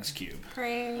gelatinous cube.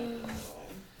 Great.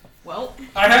 Well,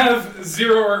 I have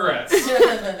 0 regrets.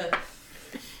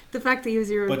 The fact that you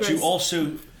zero. But you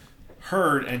also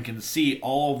heard and can see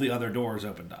all of the other doors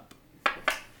opened up.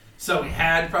 So we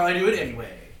had to probably do it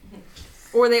anyway.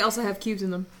 Or they also have cubes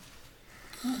in them.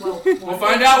 Well, We'll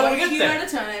find out when we one get cube there. at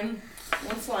a time.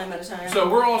 One slime at a time. So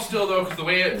we're all still, though, because the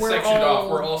way it's We're sectioned off, all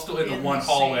we're all still in the one the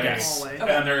hallway. same Yes. hallway.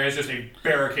 And there is just a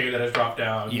barricade that has dropped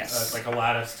down. Yes. Like a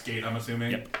lattice gate, I'm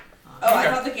assuming. Yep. Oh, I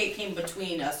Okay. thought the gate came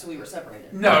between us, so we were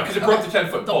separated. No, because it broke the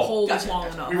 10-foot The pole. hole is Gotcha.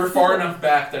 long enough. We were far enough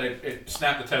back that it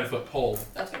snapped the 10-foot pole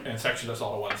That's good. and sectioned us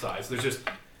all to one side. So there's just,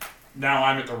 now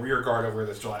I'm at the rear guard of where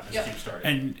this gelatinous Yep. keeps starting.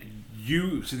 And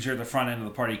you, since you're at the front end of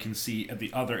the party, can see at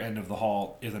the other end of the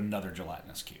hall is another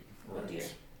gelatinous cube. Oh dear.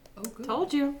 Oh, good.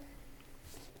 Told you.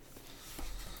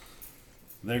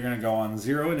 They're going to go on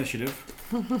 0 initiative.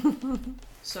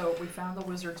 So we found the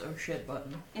wizard's oh shit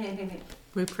button.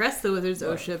 We pressed the wizard's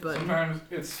oh shit button.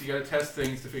 Sometimes you gotta test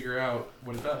things to figure out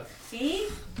what it does. See?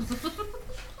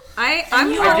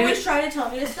 I'm You I always did- try to tell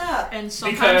me to stop. And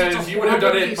sometimes Because it's a you would have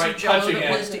done horrible it piece by of jello touching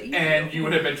that was to it, eat. and you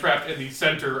would have been trapped in the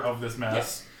center of this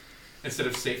mess instead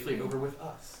of safely over with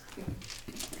us.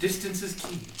 Distance is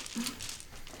key.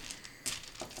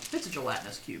 It's a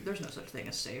gelatinous cube. There's no such thing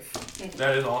as safe.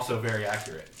 That is also very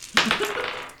accurate.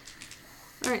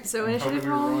 All right, so I'm hoping initiative we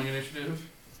were roll. rolling initiative.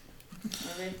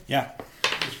 Okay. Yeah.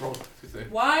 Just roll. Just say.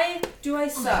 Why do I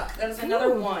suck? That is another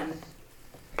Ooh. 1.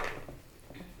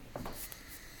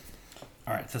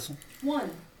 All right, Thistle. 1.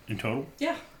 In total?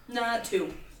 Yeah. Not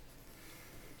 2.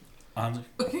 Hansi?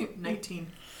 19.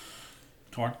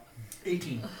 Torn?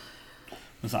 18.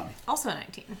 Masami? Also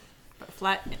 19, but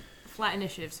flat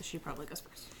initiative, so she probably goes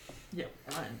first. Yeah,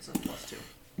 mine's a +2.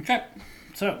 Okay.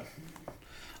 So,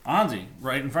 Anzi,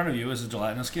 right in front of you is a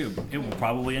gelatinous cube. It will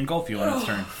probably engulf you on its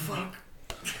turn.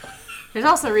 There's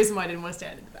also a reason why I didn't want to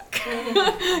stand in the back.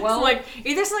 Well, So, like,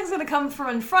 either something's gonna come from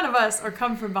in front of us or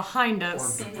come from behind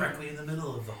us. directly in the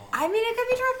middle of the hall. I mean, it could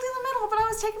be directly in the middle, but I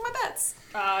was taking my bets.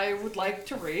 I would like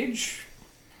to rage.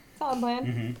 Solid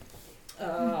plan.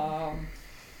 Mm-hmm.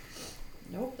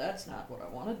 Nope, that's not what I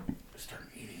wanted. Start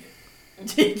eating it.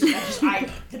 Yeah, just I eat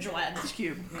the gelatinous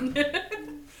cube.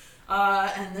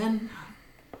 And then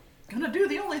gonna do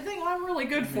the only thing I'm really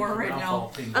good for right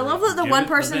now. I love that the Give one it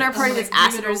person in our the party bits.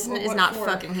 that's Give acid it a- resistant is what not for?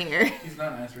 fucking here. He's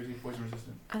not an acid, he's poison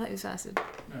resistant. I thought he was acid.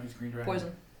 No, he's green dragon.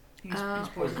 Poison. He's I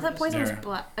poison. thought poison was There.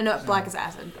 black. No, black is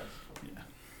acid.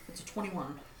 It's a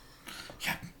 21.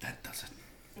 Yeah, that does it.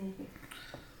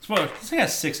 Spoiler, this thing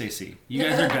has 6 AC. You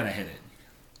guys are gonna hit it.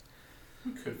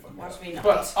 We could fuck Watch it me up.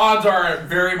 not. But odds are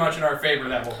very much in our favor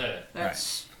that we'll hit it.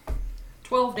 That's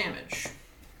 12 damage.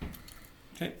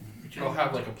 Okay. I'll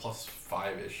have like a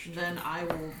 +5-ish. Then I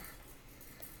will.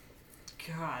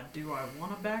 God, do I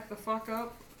want to back the fuck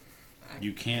up?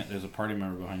 You can't. There's a party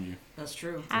member behind you. That's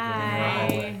true.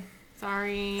 Hi.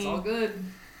 Sorry. It's all good.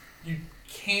 You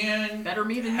can Better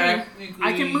me than you. technically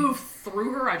I can move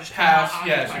through her. I just pass. cannot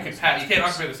Yes, occupy you can the pass. You can't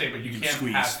space. occupy the same, but you You can can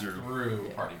squeeze pass through. through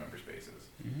party member spaces.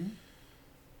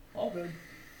 All good.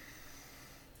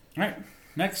 All right.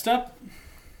 Next up,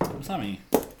 Masami.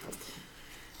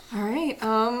 All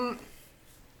right.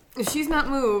 If she's not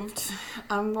moved,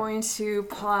 I'm going to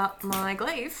pull out my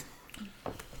glaive,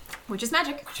 which is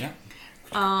magic. Yeah.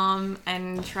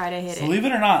 And try to hit it. Believe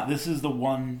it or not, this is the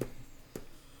one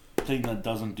thing that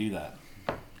doesn't do that.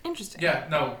 Interesting. Yeah,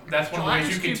 no, that's one of the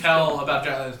ways you can tell about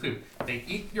Gelatinous Cube. They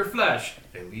eat your flesh,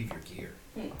 they leave your gear.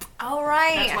 All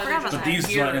right. That's why I they forgot just about But that. these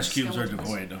Gear gelatinous and cubes are skeletons.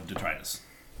 devoid of detritus.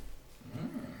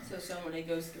 So somebody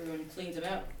goes through and cleans them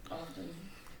out often.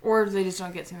 Or they just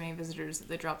don't get too many visitors that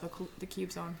they drop the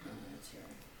cubes on. That's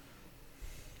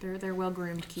right. They're well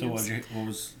groomed cubes. So what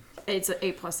was? It's an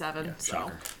 8 + 7. Yeah, so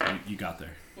shocker. You got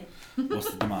there.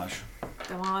 What's the damage?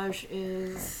 damage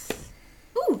is.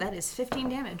 Ooh, that is 15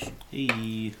 damage.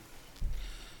 Hey.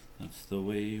 That's the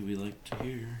way we like to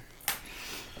hear.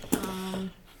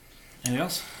 Anything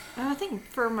else? I think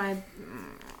for my.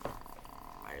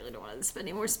 I really don't want to spend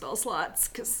any more spell slots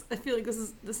because I feel like this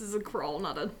is a crawl,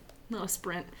 not a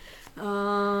sprint. Yeah,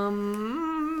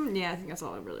 I think that's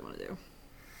all I really want to do.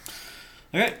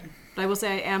 Okay. But I will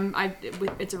say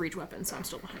it's a reach weapon, so I'm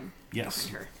still behind. Yes.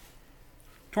 Behind her.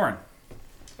 Torin.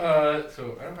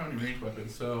 So I don't have any ranged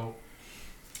weapons, so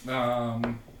I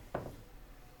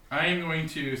am going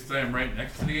to, since I am right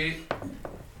next to the gate,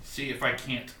 see if I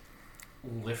can't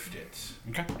lift it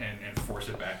Okay. and force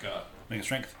it back up. Make a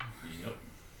strength. Yep.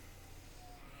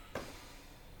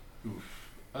 Oof.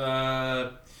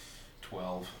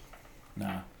 12.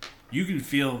 Nah. You can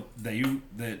feel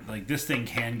that like this thing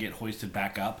can get hoisted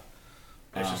back up.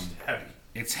 It's just heavy.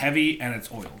 It's heavy and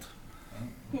it's oiled.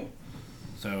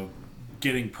 So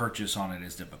getting purchase on it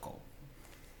is difficult.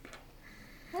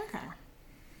 Okay.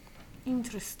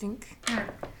 Interesting.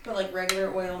 But like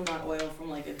regular oil, not oil from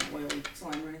like an oily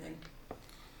slime or anything.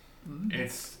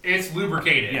 It's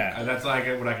lubricated. Yeah. That's like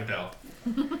what I can tell.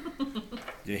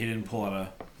 Yeah, he didn't pull out a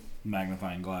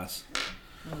magnifying glass.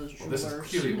 This is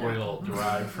clearly oil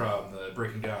derived from the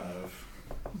breaking down of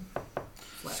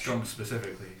skunk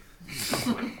specifically.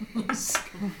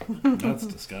 That's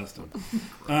disgusting.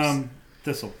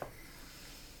 Thistle.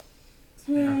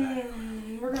 We're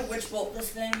gonna witch bolt this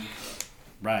thing.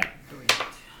 Right.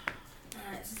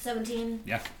 Alright, so 17.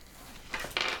 Yeah.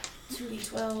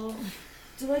 2d12.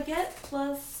 Do I get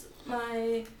plus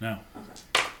my... No. Okay.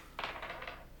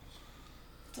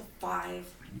 It's a 5. Okay.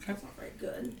 That's not very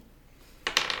good.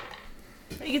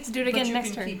 You get to do it But again you next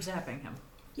can turn. keep zapping him.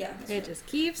 Yeah. That's It right. just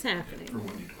keeps For happening.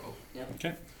 1d12.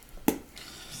 Okay.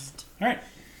 All right.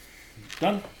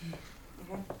 Done.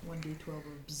 1d12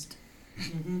 of bzd.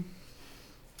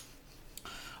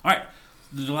 All right.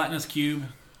 The gelatinous cube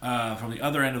from the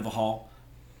other end of the hall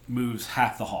moves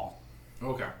half the hall.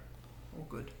 Okay. Oh,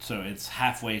 good. So it's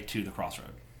halfway to the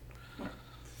crossroad. The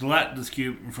gelatinous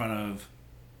cube in front of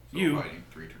So you I need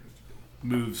 3 turns to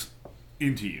moves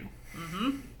into you.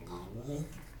 go.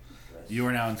 You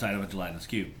are now inside of a gelatinous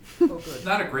cube. Oh, good.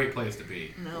 Not a great place to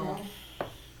be. No.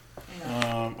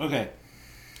 Okay.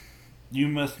 You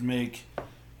must make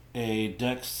a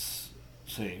dex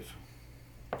save.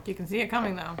 You can see it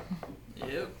coming though.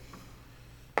 Yep.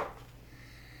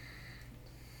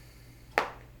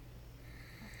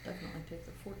 Definitely take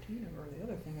the 14 over the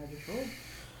other thing I just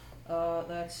rolled.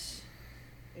 That's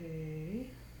a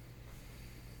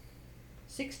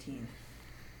 16.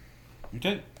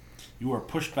 Okay. You are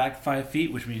pushed back 5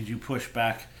 feet, which means you push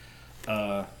back.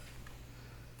 Into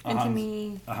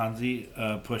me.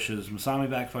 Ahanzi pushes Masami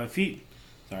back 5 feet.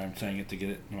 Sorry, I'm saying it to get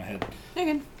it in my head. You're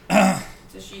good.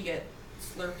 Does she get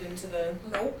slurped into the...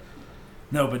 Nope.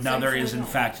 No, but now there is, Thankfully in not.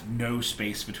 fact, no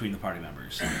space between the party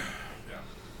members. Yeah.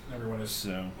 Everyone is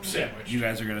So sandwiched. you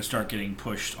guys are going to start getting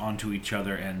pushed onto each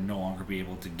other and no longer be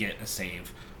able to get a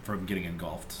save from getting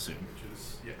engulfed soon.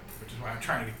 Which is why I'm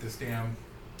trying to get this damn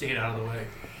gate out of the way.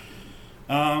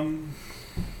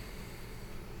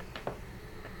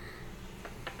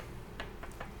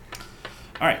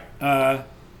 Alright,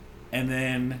 and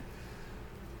then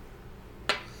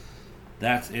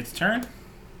that's its turn.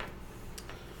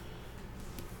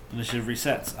 Initiative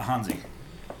resets. Hansi.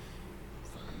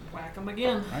 Whack him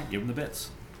again. Alright, give him the bits.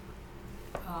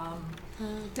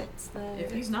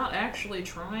 If he's not actually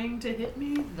trying to hit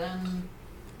me, then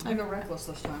I go reckless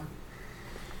this time.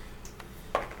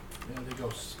 Yeah, they go.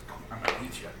 I'm gonna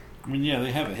eat you. I mean, yeah,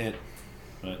 they have a hit,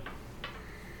 but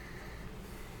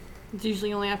It's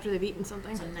usually only after they've eaten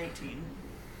something. It's a 19.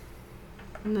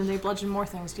 And then they bludgeon more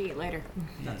things to eat later.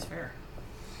 That's fair.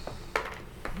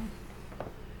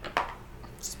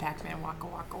 Just Pac-Man waka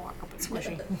waka waka, but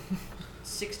squishy.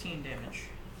 16 damage.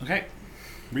 okay.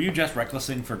 Were you just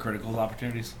recklessing for critical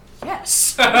opportunities?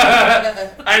 Yes!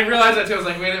 I realized that too. I was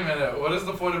like, wait a minute. What is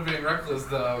the point of being reckless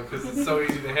though? Because it's so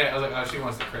easy to hit. I was like, oh, she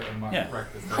wants to crit and Yeah.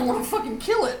 wreck this I thing. want to fucking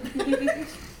kill it!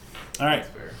 Alright, That's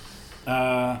fair.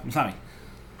 Masami.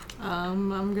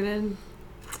 I'm gonna.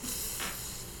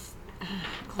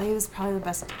 Glaive is probably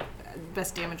the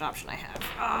best damage option I have.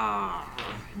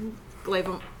 Glaive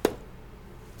him.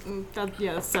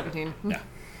 That's 17. Yeah.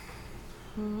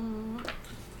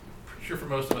 Sure, for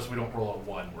most of us, we don't roll a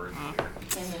 1. We're in here.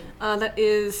 That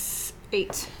is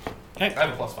 8. I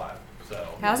have a +5, so.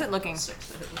 How's it looking? 6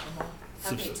 to hit with them all. How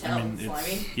can you tell?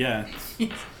 Slimy? Yeah.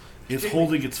 It's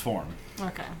holding its form.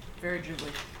 Okay. Very jiggly.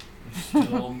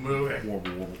 Still moving.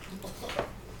 Wobble, wobble.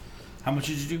 How much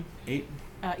did you do? 8?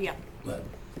 Yeah.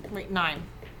 Wait, 9.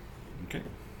 Okay.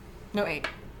 No, 8.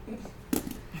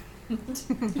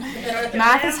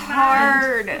 Math is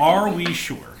hard. Are we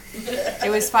sure?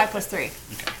 It was 5 plus 3. Okay.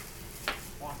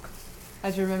 I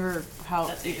just remember how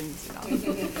That's even.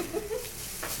 Okay.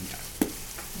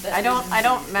 I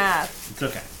don't math It's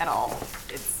okay. at all.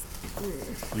 It's.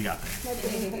 We got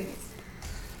there.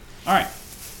 Alright.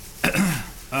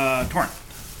 Torn.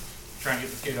 Trying to get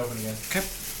this gate open again. Okay.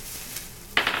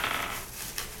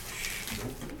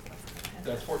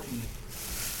 That's 14.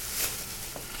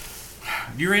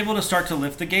 You're able to start to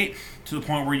lift the gate to the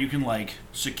point where you can, like,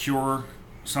 secure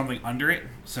something under it.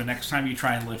 So next time you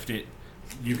try and lift it,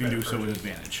 you can do so with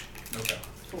advantage. Okay.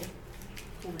 Cool.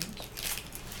 Cool names.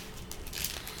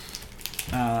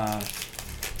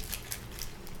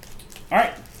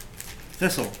 Alright.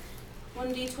 Thistle.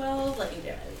 1d12 lightning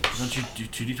damage. Don't you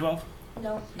do 2d12?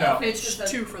 No. No. It's just a-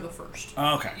 2 for the first.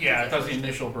 Oh, okay. Yeah, it does the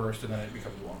initial burst and then it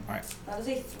becomes 1. Alright. That was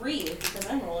a 3 because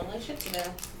I'm rolling like shit today.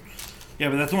 Yeah,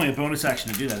 but that's only a bonus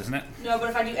action to do that, isn't it? No, but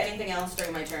if I do anything else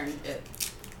during my turn, it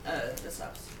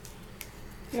stops.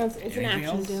 Yeah, it's an Anything action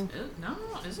else? to do. No,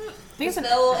 is it? I think it's The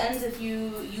spell ends if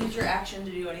you use your action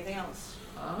to do anything else.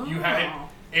 Oh. You have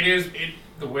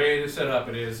the way it is set up.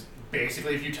 It is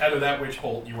basically if you tether that witch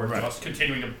bolt, you are Right. just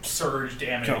continuing to surge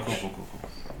damage Cool.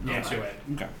 into it.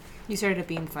 Okay. You started a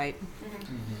beam fight.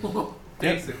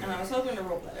 Basically. And I was hoping to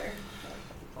roll better.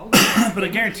 But a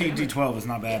guaranteed d12 is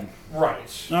not bad.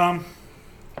 Right.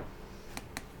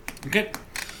 Okay.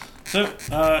 So,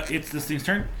 it's this thing's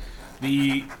turn.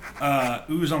 The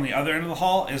ooze on the other end of the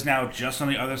hall is now just on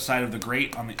the other side of the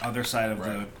grate, on the other side of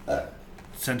the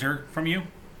center from you.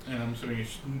 And I'm assuming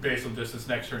based on distance,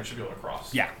 next turn it should go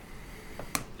across. Yeah.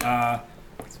 So I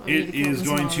need It to kill is this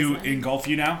going one to also. engulf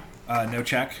you now. No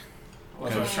check.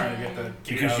 Well, so I was trying to get the gate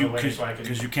Because out you of the way so I can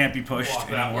because you can't be pushed block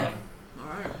that anymore. one.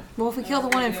 Alright. Well, if we kill the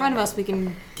one in front of us, we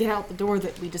can get out the door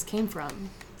that we just came from.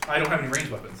 I don't have any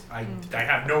ranged weapons. I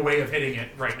have no way of hitting it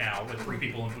right now with 3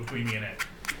 people in between me and it.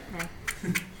 Okay.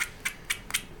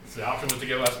 So the option was to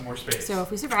give us more space. So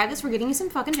if we survive this, we're getting you some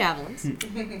fucking javelins.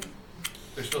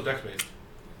 They're still dex based.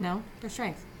 No, they're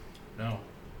strength. No.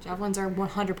 Javelins are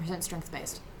 100% strength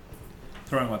based.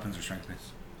 Throwing weapons are strength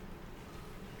based.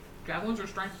 Javelins are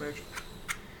strength based.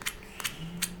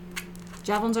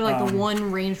 Javelins are like the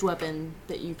one ranged weapon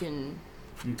that you can.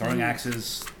 And throwing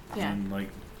axes Yeah. and like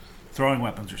throwing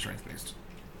weapons are strength based.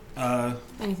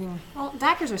 Anything. Well,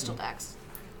 daggers are still dags.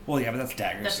 Well, yeah, but that's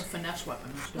daggers. That's a finesse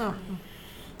weapon. That's Oh. different.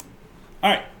 All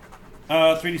right.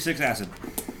 3d6 acid.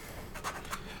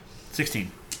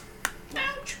 16.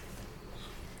 Ouch!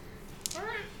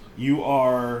 Alright. You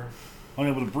are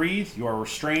unable to breathe. You are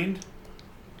restrained.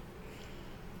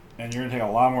 And you're going to take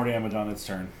a lot more damage on its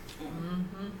turn.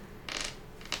 Mm-hmm.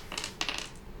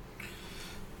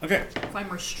 Okay. If I'm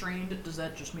restrained, does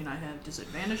that just mean I have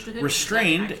disadvantage to hit?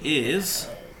 Restrained is...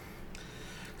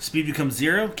 Speed becomes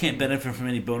 0. Can't benefit from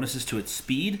any bonuses to its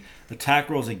speed. Attack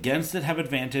rolls against it have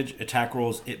advantage. Attack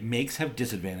rolls it makes have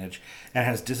disadvantage. And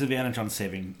has disadvantage on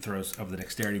saving throws of the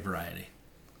dexterity variety.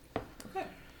 Okay.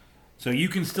 So you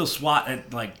can still swat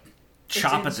at, like,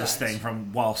 chop at this inside. thing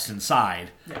from whilst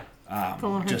inside. Yeah.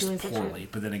 Full on Just Hercules, that's poorly.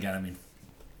 But then again, I mean,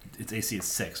 its AC is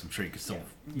 6. I'm sure you can still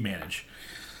manage.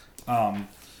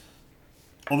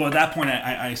 Although at that point,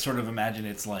 I sort of imagine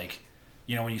it's like,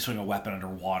 when you swing a weapon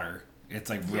underwater, it's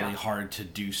like really hard to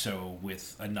do so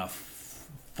with enough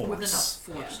force.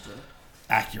 To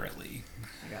accurately.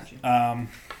 I got you.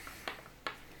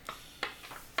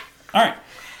 All right.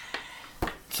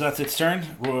 So that's its turn.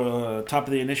 Top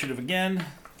of the initiative again.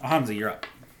 Hamza, you're up.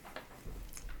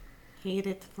 Hate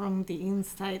it from the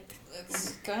inside.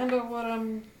 That's kind of what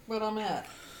I'm at.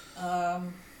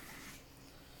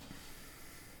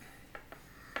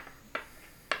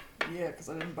 Yeah, because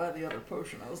I didn't buy the other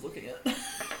potion I was looking at.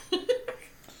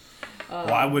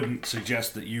 Well, I wouldn't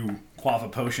suggest that you quaff a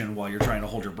potion while you're trying to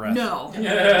hold your breath. No.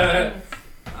 Yeah.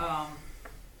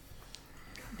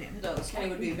 Damn, it does. Kenny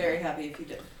would be very happy if you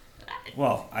did.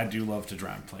 Well, I do love to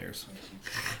drown players.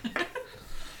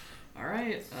 All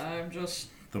right, I'm just.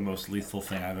 The most lethal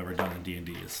thing I've ever done in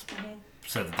D&D is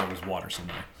said that there was water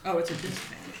somewhere. Oh, it's a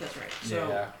disadvantage. That's right.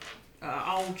 So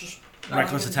I'll just.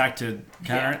 Reckless attack to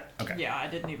counter it? Okay. Yeah, I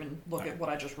didn't even look at what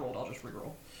I just rolled. I'll just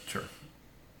reroll. Sure.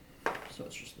 So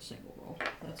it's just a single roll.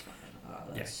 That's fine.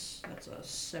 That's a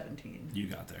 17. You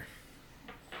got there.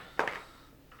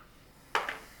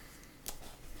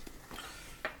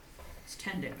 It's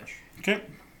 10 damage. Okay.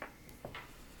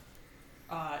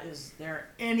 Is there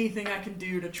anything I can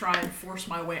do to try and force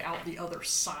my way out the other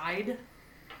side?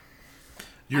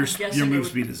 Your guessing move it would-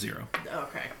 speed is 0.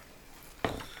 Okay.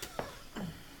 Got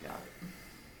it.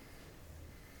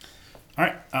 All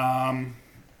right.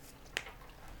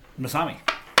 Masami.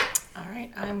 All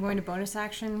right, I'm going to bonus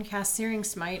action cast Searing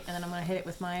Smite, and then I'm going to hit it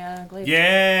with my glaive.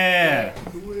 Yeah!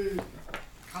 Do it.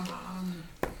 Come on.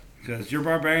 Because your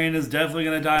barbarian is definitely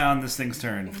going to die on this thing's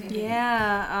turn.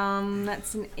 Yeah,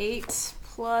 that's an 8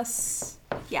 plus.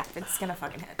 Yeah, it's going to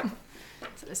fucking hit.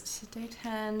 So it's day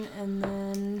 10, and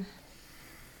then.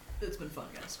 It's been fun,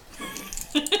 guys.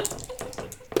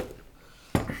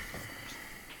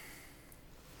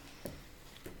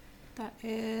 That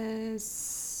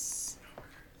is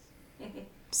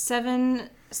 7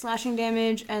 slashing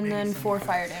damage and then 4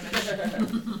 fire damage.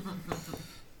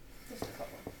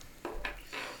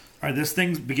 All right, this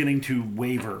thing's beginning to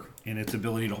waver in its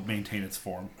ability to maintain its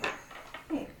form.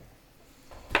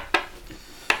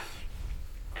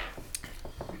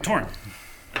 Torn.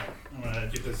 I'm gonna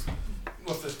get this.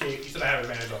 What's this gate? You said I have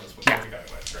advantage on this one. Yeah. I got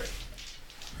it. Great.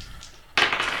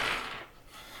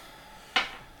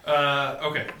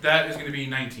 Okay, that is going to be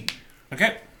 19.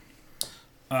 Okay.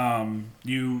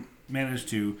 You manage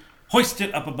to hoist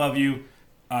it up above you,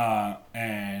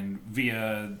 and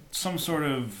via some sort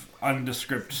of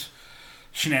undescript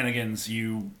shenanigans,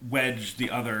 you wedge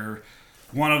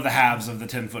one of the halves of the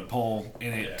 10-foot pole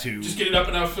in it to. Just get it up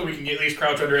enough so we can at least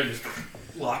crouch under it and just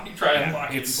try and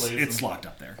lock it in it's place. it's locked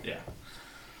up there. Yeah.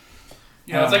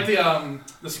 It's like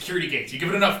the security gates. You give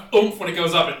it enough oomph when it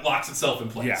goes up, it locks itself in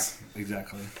place. Yeah,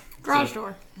 exactly. Garage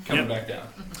door. Coming back down.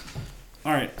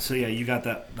 All right, so yeah, you got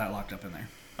that locked up in there.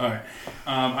 All right.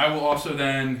 I will also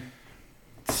then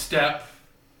step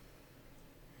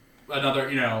another,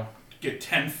 get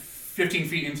 10, 15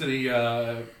 feet into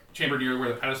the chamber near where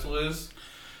the pedestal is.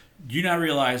 You now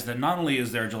realize that not only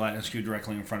is there a gelatinous cube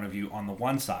directly in front of you on the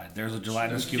one side, there's a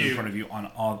gelatinous cube in front of you on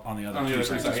the other two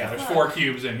sides. Yeah, there's 4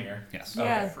 cubes in here. Yes.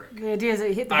 Yeah, Okay. the idea is that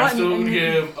you hit the I'm button. still going and to you-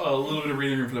 give a little bit of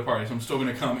breathing room for the party, so I'm still going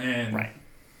to come in Right.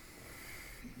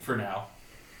 for now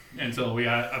until we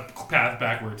got a path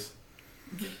backwards.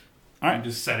 All I'm right.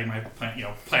 just setting my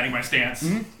planning my stance.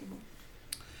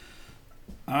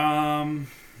 Mm-hmm.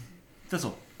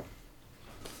 Thistle.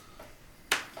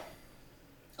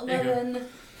 11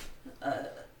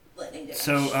 lightning damage.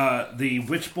 So the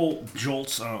witch bolt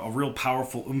jolts a real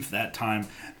powerful oomph that time,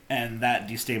 and that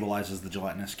destabilizes the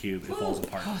gelatinous cube. It falls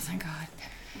apart. Oh, thank God.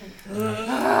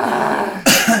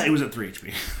 It was at 3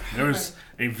 HP. There was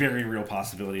a very real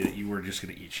possibility that you were just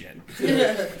going to eat shit.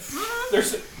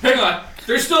 Hang on.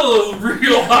 There's still a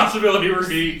real possibility we're going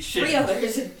to eat shit. 3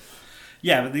 others.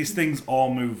 Yeah, but these things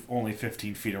all move only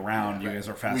 15 feet around. Yeah, You guys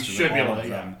are We faster should than be all able of to,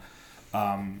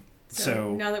 them.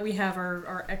 So now that we have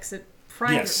our exit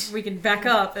private, Yes. we can back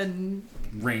up and.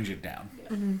 range it down.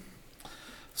 Mm-hmm.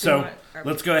 So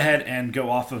let's go ahead and go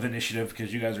off of initiative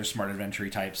because you guys are smart adventure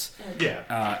types,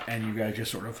 Yeah. and you guys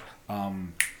just sort of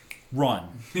run.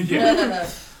 Yeah.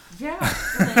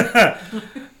 Yeah.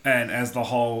 And as the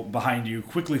hall behind you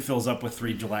quickly fills up with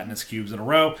 3 gelatinous cubes in a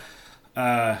row,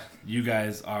 you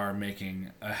guys are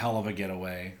making a hell of a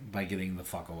getaway by getting the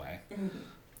fuck away.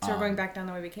 So we're going back down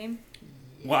the way we came?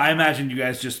 Well, I imagine you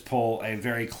guys just pull a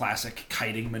very classic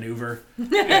kiting maneuver.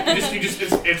 Yeah,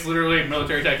 it's literally a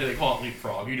military tactic. They call it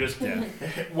leapfrog. You just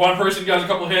one person does a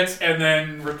couple hits and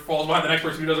then falls behind the next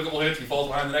person who does a couple hits. He falls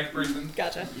behind the next person.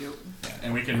 Gotcha.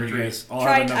 And we can You retreat. guys all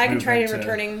have enough I can try movement to-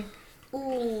 returning.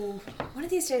 Ooh, one of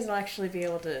these days I'll actually be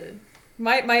able to.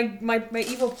 My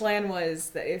evil plan was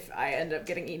that if I end up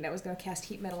getting eaten, I was going to cast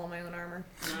heat metal on my own armor.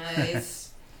 Nice.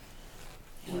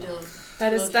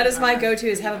 That is my go-to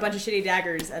is have a bunch of shitty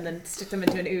daggers and then stick them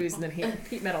into an ooze and then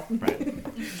heat metal. Right.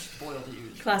 Spoil the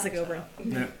use. Classic Oberon.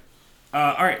 Yeah.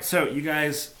 All right, so you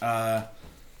guys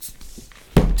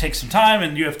take some time,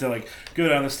 and you have to like go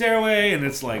down the stairway, and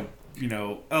it's like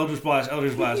Eldritch Blast,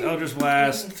 Eldritch Blast, Eldritch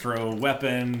Blast, throw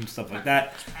weapon, stuff like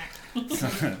that.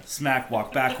 Smack,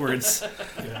 walk backwards.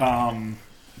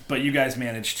 But you guys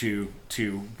manage to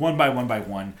one by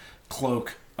one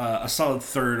cloak a solid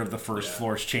third of the first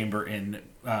floor's chamber in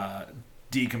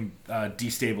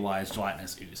destabilized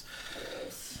gelatinous ooze.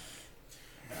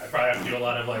 I probably have to do a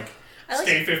lot of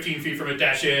stay 15 feet from it,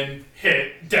 dash in,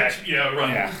 hit, dash,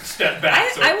 run, step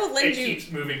back. I will lend it you-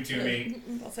 keeps moving to me.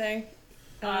 I'll say.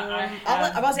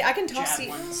 I'll say I can toss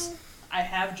javelins. I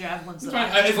have javelins. It's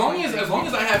That fine. As long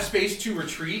as I have space to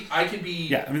retreat, I can be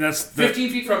Yeah, I mean that's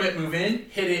 15 feet from it, move in,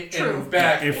 hit it, True. and move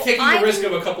back, If- taking I the risk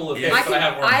can- of a couple of hits. I But I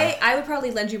have one. I would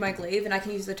probably lend you my glaive, and I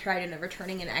can use the trident of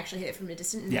returning and actually hit it from a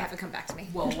distance and have it come back to me.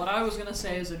 Well, what I was gonna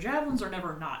say is the javelins are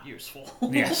never not useful.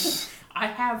 yes. I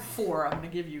have 4. I'm gonna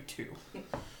give you 2.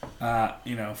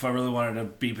 If I really wanted to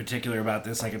be particular about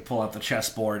this, I could pull out the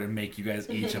chessboard and make you guys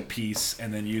each a piece,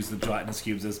 and then use the gelatinous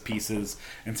cubes as pieces,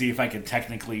 and see if I could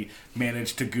technically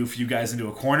manage to goof you guys into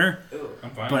a corner.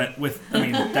 I'm fine. But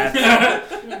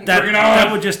that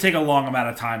would just take a long amount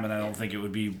of time, and I don't think it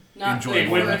would be Not enjoyable. it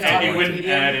wouldn't, enough to it warrant wouldn't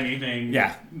add anything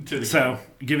to the So,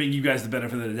 giving you guys the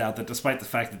benefit of the doubt that despite the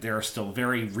fact that there are still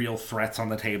very real threats on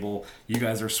the table, you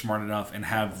guys are smart enough and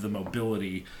have the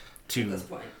mobility to this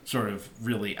point. sort of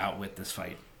really outwit this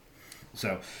fight.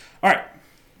 So, all right.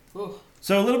 Ooh.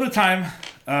 So a little bit of time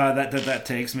that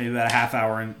takes, maybe about a half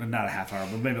hour, and not a half hour,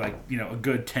 but maybe a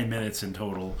good 10 minutes in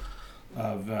total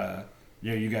of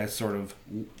you guys sort of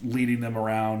leading them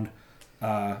around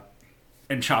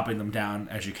and chopping them down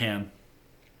as you can.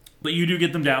 But you do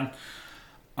get them down.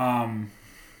 You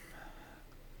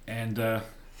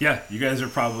guys are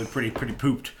probably pretty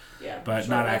pooped, but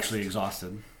not actually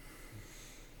exhausted.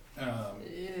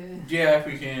 if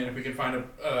we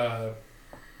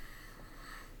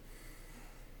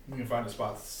can find a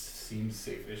spot that seems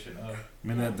safe-ish enough. I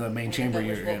mean, the main chamber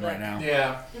you're in right now.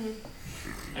 Yeah.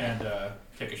 And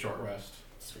take a short rest.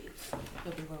 Sweet.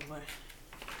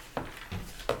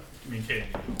 Maintaining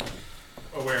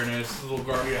awareness, a little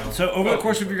guard. So over the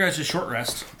course of your guys' short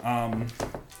rest,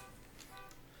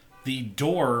 the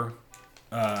door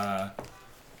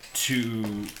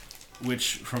to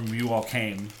which from you all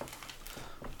came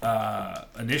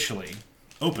initially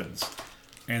opens,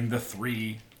 and the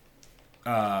 3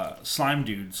 slime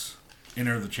dudes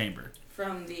enter the chamber.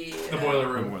 From the boiler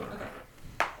room. The boiler room. Okay.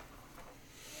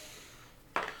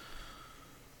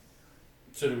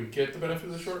 So do we get the benefit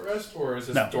of the short rest, or is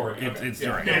this No, during? it's Yeah,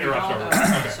 during. interrupt our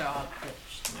rest.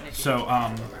 Okay. So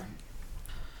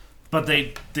but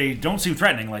they don't seem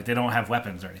threatening, like they don't have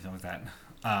weapons or anything like that.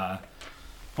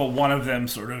 But one of them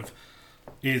sort of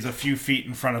is a few feet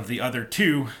in front of the other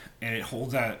 2, and it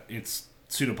holds out its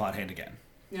pseudopod hand again.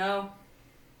 No.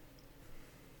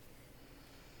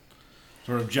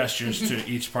 Sort of gestures to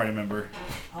each party member.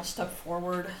 I'll step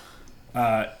forward.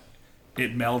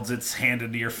 It melds its hand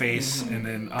into your face, and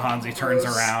then Hansi turns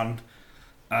around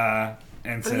and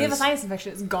But if you have a says, sinus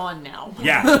infection, it's gone now.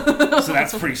 "Yeah." So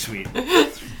that's pretty sweet.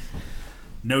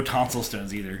 No tonsil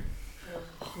stones either,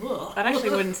 That actually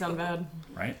wouldn't sound bad.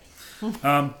 right? I don't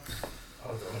know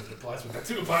if it applies with that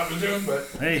too, was doing, but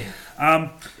Hey.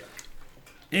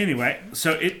 Anyway,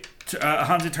 so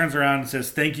Hansi turns around and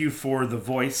says, "Thank you for the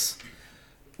voice.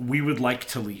 We would like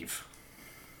to leave.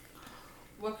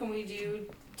 What can we do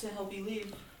to help you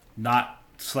leave? Not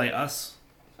slay us."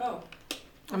 Oh.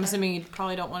 I'm assuming you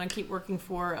probably don't want to keep working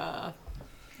for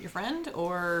your friend,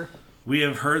 or We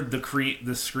have heard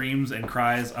the screams and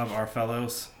cries of our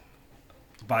fellows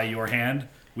by your hand.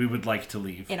 We would like to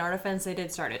leave. in our defense, they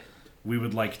did start it. We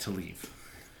would like to leave.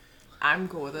 I'm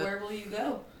cool with it. Where will you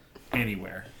go?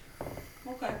 Anywhere.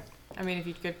 Okay. I mean, if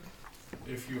you could.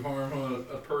 if you harm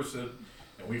a person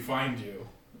and we find you,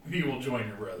 you will join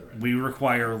your brethren. We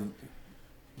require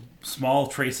small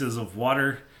traces of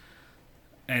water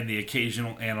and the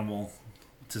occasional animal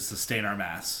to sustain our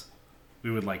mass.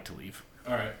 We would like to leave.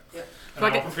 All right. Yep. And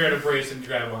I'll prepare to brace and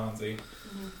grab Hansi.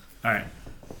 All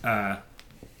right.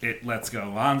 It lets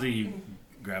go. Hansi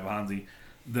grab Hansi.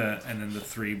 And then the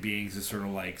three beings just sort of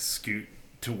like scoot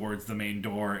towards the main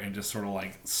door and just sort of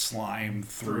like slime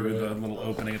through the little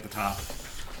opening at the top.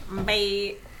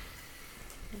 Bye.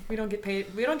 We don't get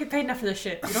paid. We don't get paid enough for this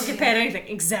shit. We don't get paid anything.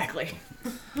 Exactly.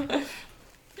 There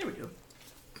we go.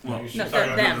 Well, No, She was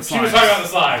talking them. about the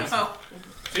slimes. Oh.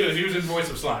 She was using voice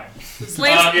of slime.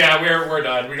 Slaves. Yeah, we're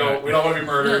done. We don't want to be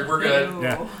murdered. We're good.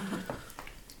 Yeah.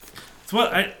 It's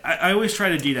what I always try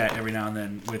to do that every now and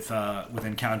then with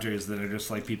encounters that are just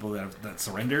like people that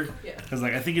surrender. Yeah. Because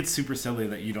like I think it's super silly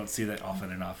that you don't see that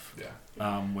often enough.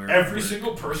 Yeah. Where Every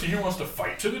single person here wants to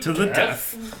fight to the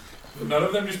death. None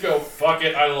of them just go, fuck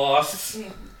it, I lost.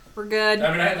 We're good. I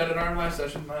mean, I had that in our last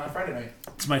session Friday night.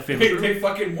 It's my favorite. They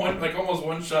fucking almost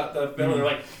one shot the middle. They're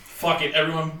like, fuck it,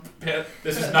 everyone,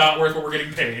 this is not worth what we're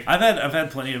getting paid. I've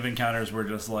had plenty of encounters where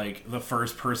just like the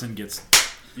first person gets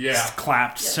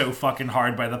clapped so fucking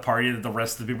hard by the party that the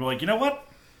rest of the people are like, you know what?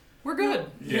 We're good.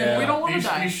 Yeah. We don't want to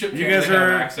die. These ship You cannons guys they have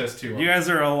are access to. You guys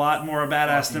are a lot more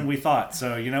badass than we thought.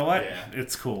 So you know what? Yeah.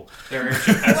 It's cool. Their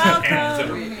airship has Welcome. cannons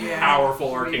that are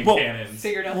powerful arcane cannons.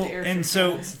 Figured out the airship. And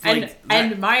so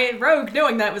And my rogue,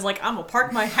 knowing that, was like, I'm gonna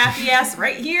park my happy ass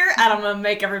right here, and I'm gonna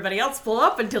make everybody else pull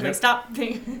up until they stop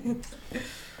being.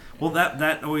 Well,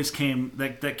 that always came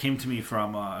that came to me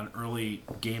from an early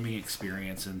gaming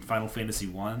experience in Final Fantasy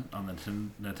 1 on the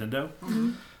Nintendo.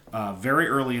 Mm-hmm. Very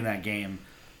early in that game,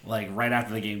 like right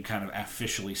after the game kind of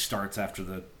officially starts after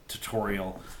the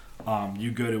tutorial,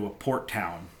 you go to a port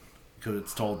town because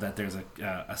it's told that there's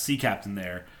a sea captain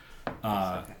there,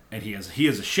 and he has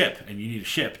a ship, and you need a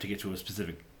ship to get to a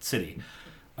specific city,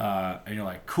 and you're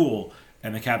like, cool.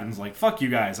 And the captain's like, fuck you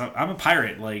guys, I'm a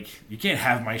pirate, like you can't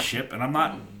have my ship, and I'm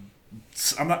not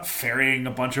ferrying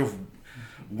a bunch of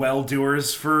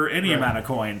well-doers for any amount of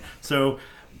coin. So,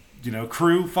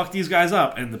 crew, fuck these guys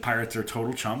up. And the pirates are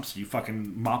total chumps. You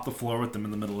fucking mop the floor with them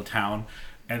in the middle of town.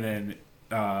 And then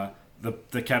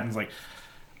the captain's like,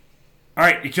 all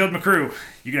right, you killed my crew.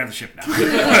 You can have the ship now.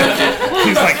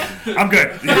 He's like, I'm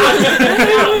good. You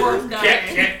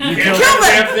killed the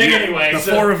damn thing anyway. The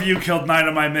four of you killed 9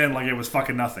 of my men like it was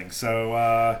fucking nothing.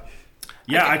 So,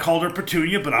 yeah, I called her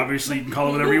Petunia, but obviously you can call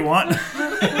her whatever you want.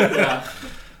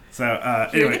 So, Here are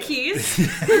anyway. the keys.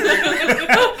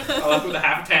 I left with a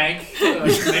half tank.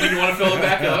 Maybe you want to fill it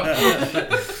back up.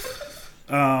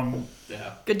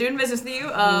 Yeah. Good doing business with you.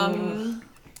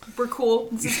 We're cool.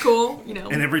 This is cool.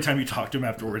 And every time you talk to him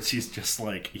afterwards, he's just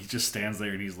like, he just stands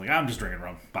there and he's like, I'm just drinking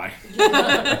rum. Bye.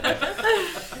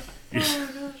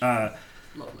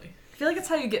 Lovely. I feel like it's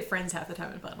how you get friends half the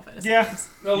time in Final Fantasy. Yeah.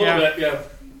 A little bit, yeah.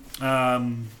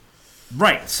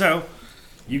 Right, so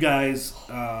you guys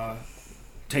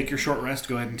take your short rest.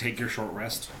 Go ahead and take your short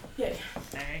rest. Yay.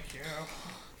 Thank you.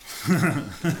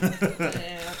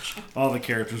 All the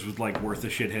characters with like worth a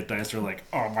shit hit dice are like,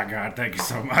 oh my god, thank you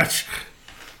so much.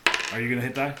 Are you gonna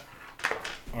hit die?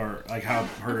 Or like how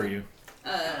hurt are you?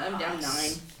 I'm down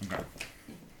 9. Okay.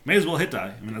 May as well hit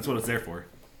die. I mean that's what it's there for.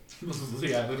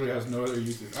 Yeah, literally has no other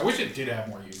uses. I wish it did have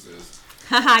more uses.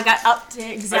 I got up to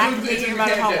exactly it's the a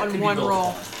amount of mechanic health that on can one be built roll.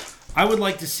 upon. I would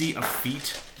like to see a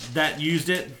feat that used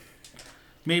it.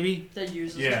 Maybe. That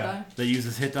uses Yeah. die. That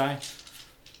uses hit die.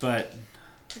 But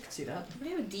I can see that. Do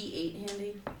you have a D8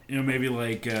 handy? maybe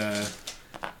like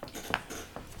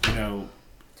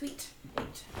Sweet.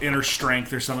 8. inner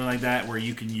strength or something like that where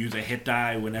you can use a hit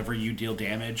die whenever you deal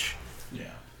damage. Yeah.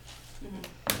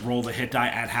 Roll the hit die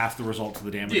at half the result to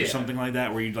the damage or Yeah. something like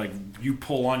that where you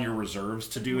pull on your reserves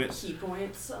to do it. Key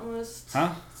points, almost.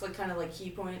 Huh? It's like kind of like key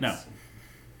points. No.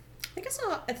 I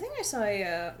think I saw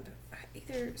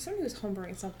either somebody was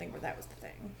homebrewing something where that was the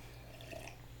thing.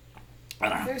 I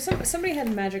don't know. There's somebody had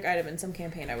a magic item in some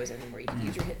campaign I was in where you could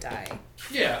use your hit die.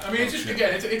 Yeah, I mean, it's just,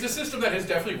 again, it's a system that is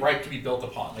definitely right to be built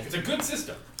upon. Like, it's a good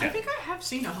system. I think I have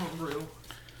seen a homebrew.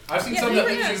 I've seen Yeah, some but that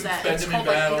even you Has that? spend It's them in called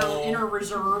like battle. inner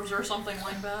reserves or something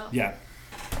like that. Yeah.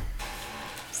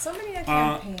 Somebody in a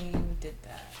campaign did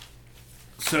that.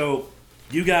 So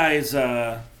you guys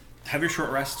have your short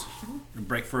rest,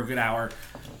 break for a good hour.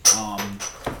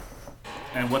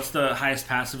 And what's the highest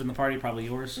passive in the party? Probably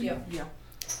yours? Yep. Yeah.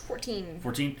 14.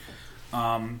 14.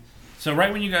 So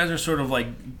right when you guys are sort of like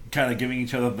kind of giving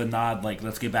each other the nod, like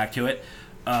let's get back to it.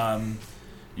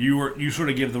 You sort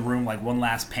of give the room like one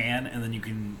last pan, and then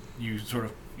you sort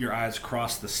of your eyes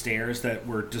cross the stairs that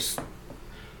were just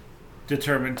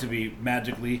determined to be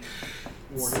magically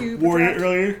warded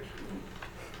earlier.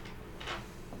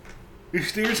 Your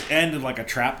stairs end in like a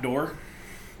trap door,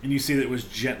 and you see that it was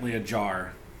gently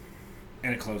ajar,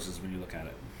 and it closes when you look at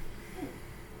it.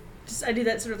 I do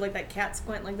that sort of like that cat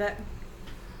squint like that.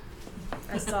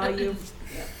 I saw you.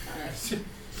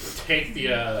 Take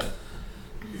the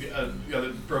the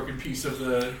other broken piece of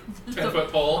the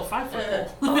 10-foot pole.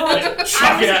 5-foot pole.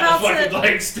 Chuck it at the about fucking to-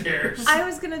 like stairs. I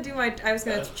was gonna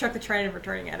chuck the trident of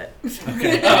returning at it.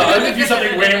 Okay. I think do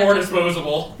something way more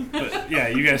disposable. But, yeah,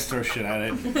 you guys throw shit at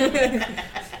it.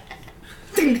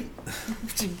 Do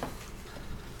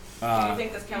you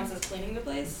think this counts as cleaning the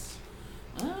place?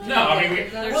 No, I mean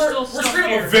There's we're still stuff straight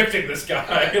here. up evicting this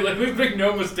guy. Like make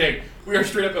no mistake, we are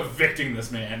straight up evicting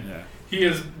this man. Yeah. He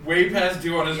is way past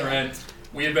due on his rent.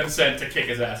 We have been sent to kick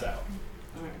his ass out.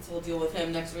 Alright, so we'll deal with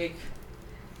him next week.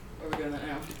 Or are we doing that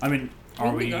now? I mean,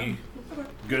 are we Okay.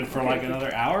 good for like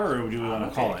another hour, or do we want to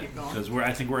Okay, call it? keep going. Because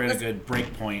I think we're at a good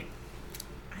break point.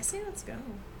 I say let's go.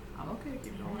 I'm okay.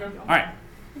 Keep going. Okay. All right.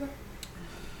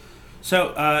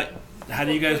 So, how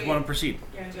do you guys want to proceed?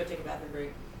 You're going to go take a bathroom break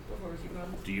before we keep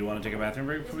going. Do you want to take a bathroom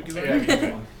break before we do that? Yeah, keep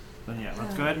going. Then yeah,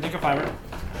 let's go ahead and take a 5-er.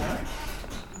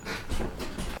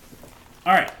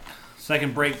 All right,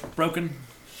 second break broken.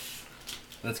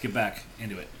 Let's get back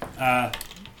into it.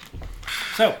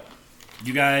 So,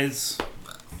 you guys,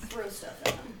 Throw stuff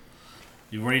at him.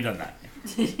 you've already done that.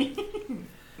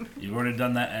 You've already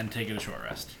done that and taken a short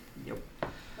rest.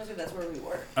 I think that's where we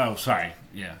were. Oh, sorry.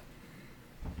 Yeah.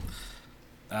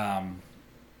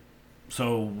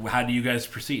 So how do you guys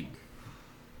proceed?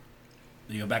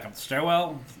 Do you go back up the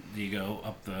stairwell? Do you go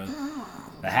up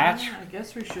the hatch? I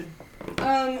guess we should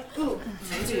Ooh.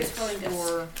 maybe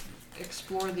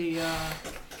explore the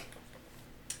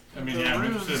I mean, the yeah, I'm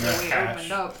rooms interested in that that we hatch.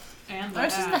 opened up and the I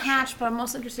was just in the hatch. hatch, but I'm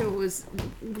most interested.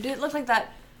 Did it look like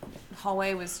that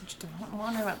hallway was? Just, I'm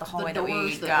wondering about the hallway The that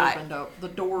doors we that got. opened up. The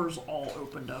doors all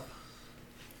opened up.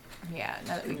 Yeah,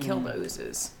 now that we killed the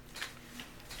oozes.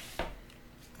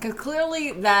 Because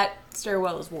clearly that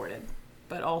stairwell is warded,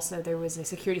 but also there was a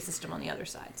security system on the other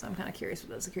side. So I'm kind of curious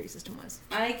what the security system was.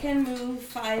 I can move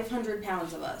 500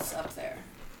 pounds of us up there.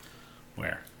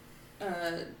 Where?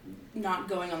 Not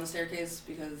going on the staircase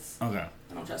because Okay.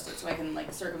 I don't trust it, so I can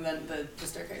like circumvent the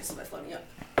staircase by floating up.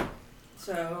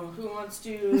 So who wants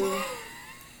to?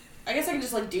 I guess I can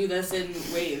just like do this in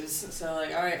waves. So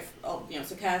like, all right,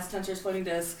 so cast Tensor's floating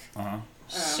disc. Uh-huh.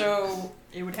 So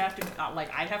it would have to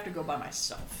I'd have to go by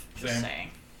myself. Just Same.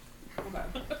 saying.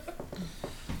 Okay.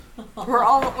 We're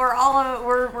all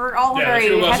Yeah, very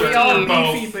the two of us heavy. are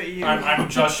beefy, both. but you- I'm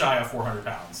just shy of 400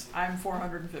 pounds. I'm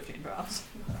 415 pounds.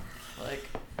 Like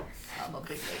I'm a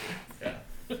big lady.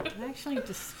 Yeah. Actually,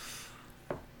 just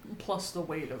Plus the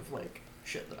weight of like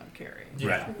shit that I'm carrying.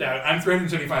 Yeah. Right. Yeah, I'm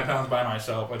 375 pounds by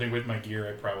myself. I think with my gear,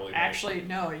 I probably. Actually,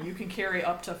 no. You can carry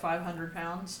up to 500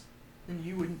 pounds, and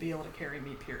you wouldn't be able to carry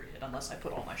me. Period, unless I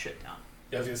put all my shit down.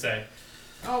 Yeah, I was gonna say.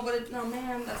 Oh, but no,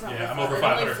 man, that's not. Yeah, worth I'm it. over It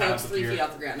 500 only floats pounds with 3 gear. feet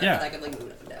off the ground. Yeah. I could like move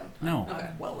it up and down. No. Okay.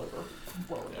 I'm well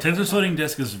over. Tensor's floating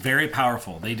disc is very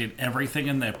powerful. They did everything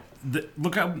in the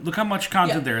look how much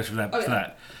content Yeah. there is for that. Oh, yeah. For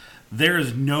that. There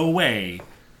is no way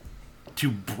to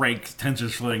break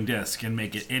Tensor's floating disc and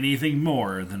make it anything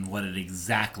more than what it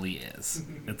exactly is.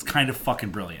 It's kind of fucking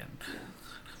brilliant.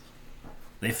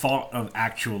 They thought of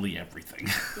actually everything.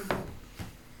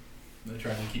 They're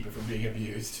trying to keep it from being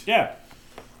abused. Yeah.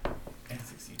 And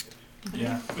succeeded.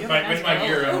 Yeah. With Yeah, my, but with my that's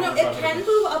gear, Oh I'm no, over it 500 can pounds.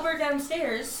 move up or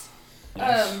downstairs.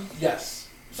 Yes.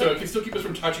 So it can still keep us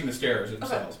from touching the stairs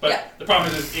themselves. But yeah. the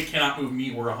problem is it cannot move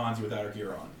me or a Hanzi without our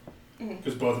gear on. Mhm.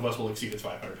 Because both of us will exceed its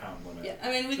 500-pound limit. Yeah, I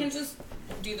mean, we can just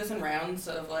do this in rounds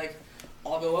of like,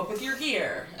 I'll go up with your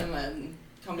gear and then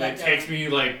come And back it down. takes me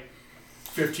like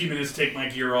 15 minutes to take my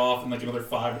gear off and like another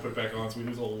 5 to put it back on, so we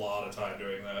lose a lot of time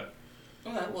doing that.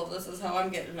 Okay, well, this is how I'm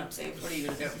getting up safe. What are you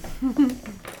gonna do?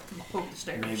 Hope the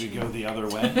stairs. Maybe go the other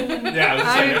way. Yeah, I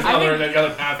was saying, there's I other, the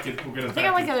other path will get us I think I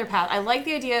back like to- the other path. I like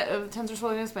the idea of Tensor's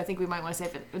floating disc, but I think we might want to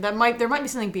save it. There might be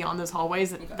something beyond those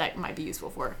hallways that, Okay. that might be useful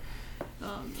for.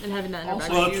 And having that Also-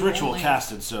 interaction. Well, it's You ritual only-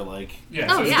 casted, so like. Yeah,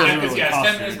 Oh, so yeah. It's, Doesn't yeah, it's really 10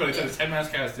 cost minutes, but it anything. says 10 minutes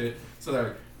cast it, so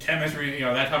they're 10 minutes,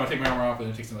 that time I take my armor off, and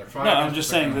then it takes another 5 No, minutes. I'm just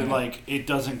to put it saying on. that like it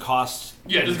doesn't cost.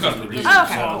 Yeah, it doesn't cost anything the to resource. do, Oh,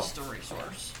 okay. so Just a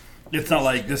resource. it's not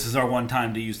like this is our one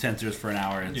time to use tensors for an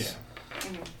hour. It's,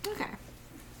 Yeah. Okay.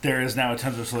 There is now a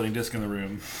tensor floating disc in the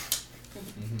room,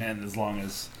 and as long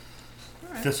as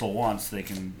Alright. Thistle wants, they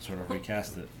can sort of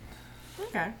recast it.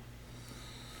 Okay.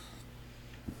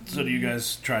 So do you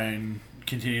guys try and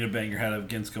continue to bang your head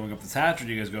against going up this hatch, or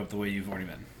do you guys go up the way you've already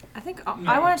been? I think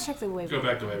I want to check the way Go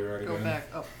back the way we already Go went. back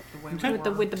up the way Okay. we with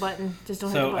the were. with the button. Just don't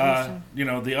hit So the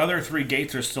button. the other 3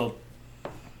 gates are still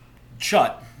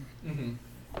shut, Mm-hmm.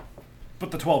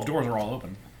 but the 12 doors are all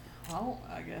open. Well,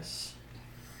 I guess.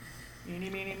 Eeny,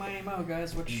 meeny, miny, mo,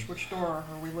 guys. Which door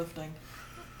are we lifting?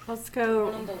 Let's One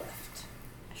go. on the left.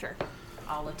 Sure.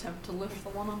 I'll attempt to lift the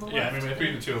one on the left. Yeah, I mean,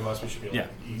 between the two of us, we should be able Yeah.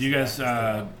 to Do you guys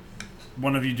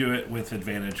one of you do it with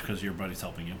advantage because your buddy's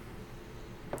helping you.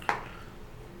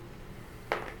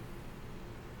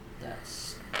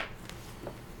 That's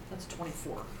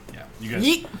 24. Yeah, you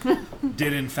guys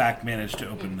did in fact manage to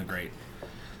open the grate.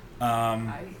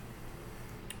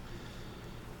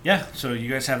 Yeah, so you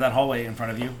guys have that hallway in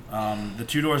front of you. The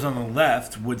two doors on the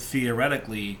left would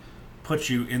theoretically put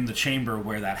you in the chamber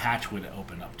where that hatch would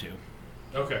open up to.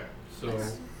 Okay, so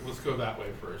let's go that way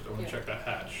first. I want to check that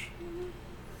hatch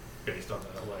based on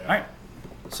that layout. All right.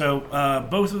 So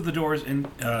both of the doors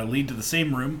lead to the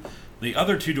same room. The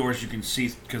other two doors you can see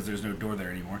because there's no door there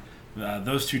anymore.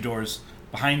 Those two doors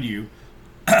behind you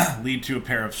lead to a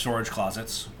pair of storage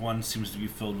closets. One seems to be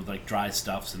filled with like dry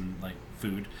stuffs and like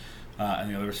food, and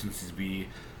the other seems to be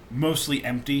mostly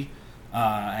empty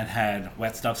and had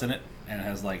wet stuffs in it, and it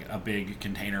has like a big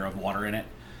container of water in it.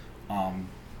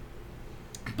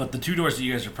 But the two doors that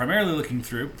you guys are primarily looking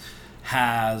through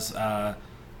has a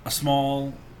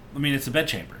small. I mean, it's a bed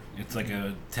chamber. It's like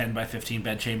a 10 by 15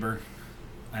 bed chamber,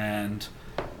 and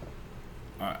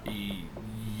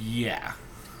yeah.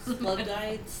 Slug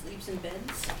guy sleeps in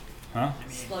beds. Huh?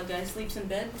 Slug guy sleeps in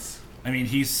beds. I mean,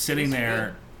 he's sitting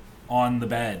there on the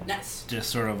bed, Nice. just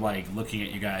sort of like looking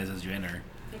at you guys as you enter.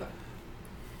 Okay.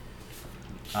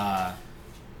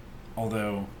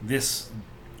 Although this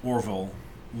Orville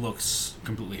looks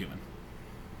completely human.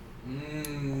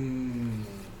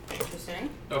 Interesting.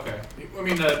 Okay. I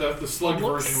mean, the slug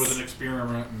version was an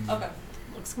experiment. And, Okay.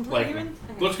 Looks completely human.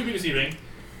 Looks could be deceiving.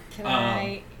 Can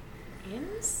I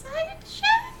insight check?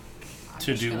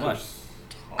 To do what?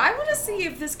 I want to see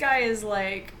if this guy is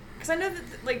like, because I know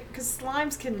that because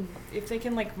slimes can, if they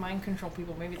can like mind control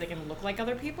people, maybe they can look like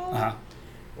other people, Uh-huh.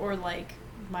 or like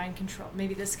mind control.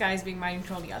 Maybe this guy's being mind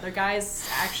controlled. The other guy's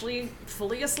actually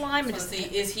fully a slime. And So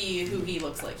is he who he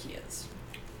looks like he is?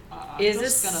 Is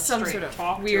this some sort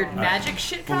of weird magic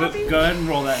shit Well, copy? go ahead and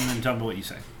roll that and then tell me what you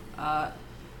say.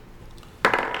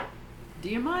 Do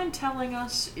you mind telling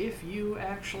us if you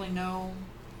actually know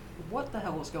what the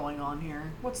hell is going on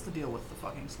here? What's the deal with the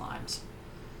fucking slimes?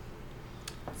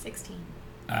 16.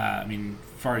 I mean,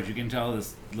 as far as you can tell,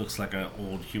 this looks like an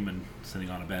old human sitting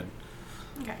on a bed.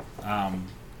 Okay.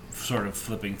 Sort of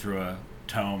flipping through a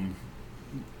tome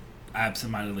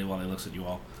absentmindedly while he looks at you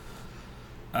all.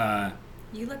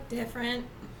 You look different.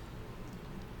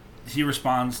 He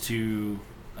responds to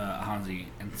Hansi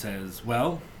and says,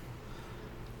 "Well,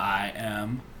 I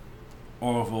am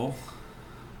Orville.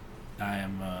 I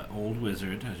am an old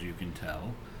wizard, as you can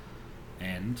tell.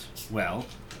 And, well,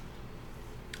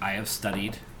 I have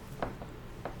studied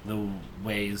the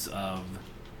ways of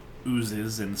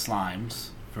oozes and slimes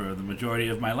for the majority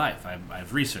of my life.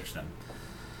 I've researched them.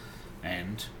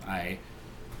 And I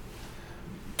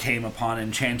came upon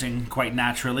enchanting quite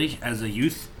naturally as a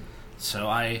youth. So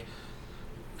I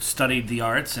studied the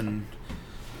arts and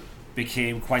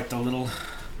became quite the little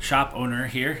shop owner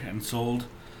here and sold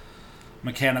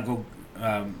magical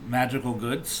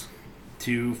goods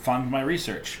to fund my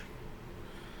research.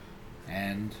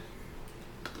 And,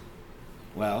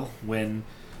 well, when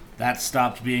that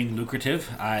stopped being lucrative,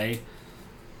 I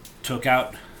took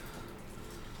out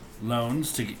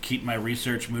loans to keep my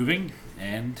research moving,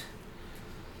 and,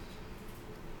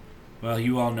 well,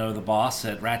 you all know the boss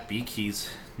at Ratbeak. He's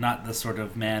not the sort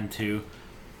of man to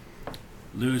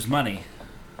lose money.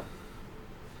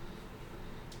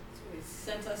 So he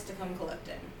sent us to come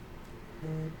collecting.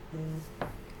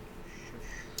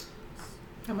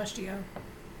 How much do you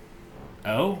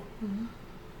owe?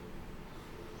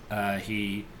 Oh?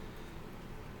 He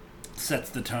sets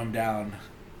the tome down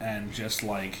and just,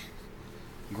 like,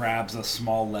 grabs a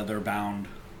small leather-bound,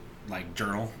 like,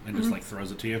 journal and just, like,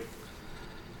 throws it to you.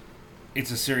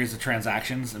 It's a series of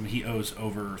transactions. I mean, he owes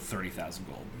over 30,000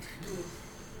 gold.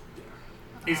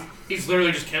 He's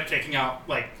literally just kept taking out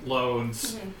like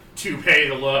loans to pay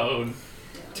the loan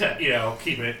to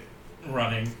keep it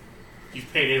running. He's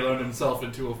payday loaned himself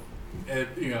into a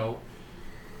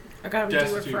Oh god, we do work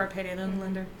Destitute. for our payday loan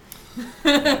lender.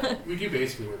 we do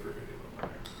basically work for a payday loan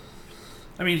lender.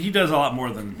 I mean, he does a lot more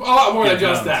than... A lot more than Yeah,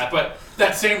 just loans. that, but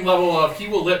that same level of he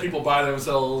will let people buy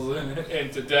themselves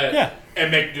into debt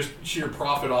and make just sheer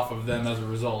profit off of them as a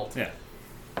result. Yeah.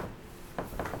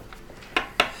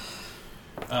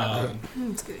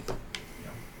 It's good.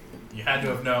 You had to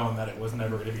have known that it was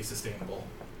never going to be sustainable.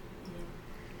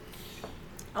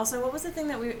 Also, what was the thing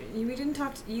that we didn't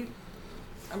talk to you?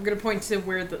 I'm gonna point to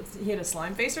where he had a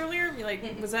slime face earlier. You like,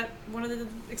 was that one of the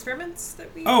experiments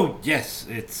that we? Oh, yes.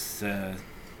 It's a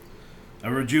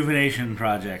rejuvenation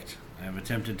project. I've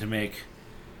attempted to make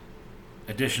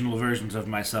additional versions of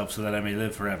myself so that I may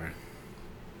live forever.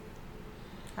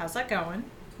 How's that going?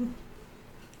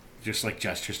 just like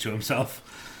gestures to himself.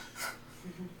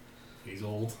 He's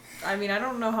old. I mean, I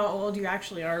don't know how old you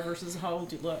actually are versus how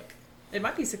old you look. It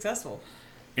might be successful.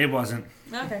 It wasn't.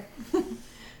 Okay.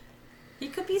 He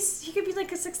could be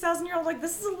like a 6,000-year-old. Like,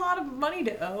 this is a lot of money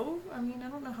to owe. I mean, I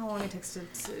don't know how long it takes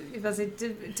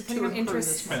depending on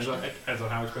interest. Depends on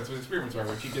how expensive his experiments are,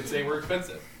 which he did say were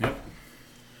expensive. Yep.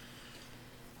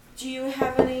 Do you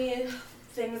have any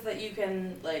things that you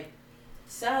can like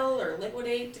sell or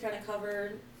liquidate to kind of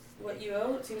cover what you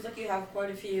owe? It seems like you have quite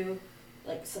a few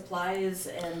like supplies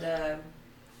and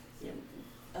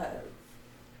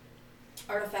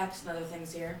artifacts and other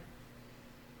things here.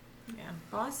 Yeah,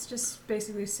 boss just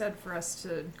basically said for us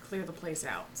to clear the place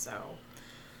out, so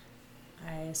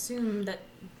I assume that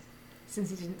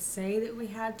since he didn't say that we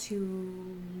had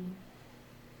to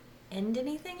end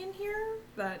anything in here,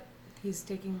 that he's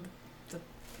taking the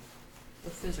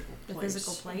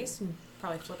physical place and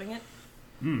probably flipping it.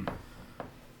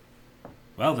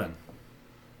 Well then,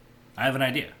 I have an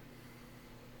idea.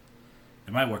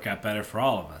 It might work out better for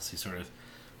all of us. He sort of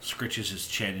scritches his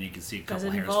chin, and you can see a couple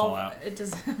hairs fall out. It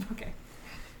does. Okay.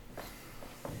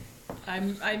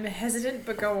 I'm hesitant,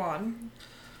 but go on.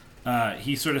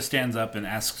 He sort of stands up and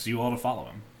asks you all to follow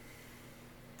him.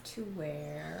 To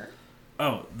where?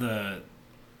 Oh, the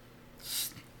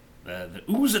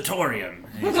oozatorium.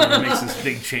 And he sort of makes this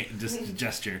big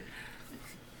gesture.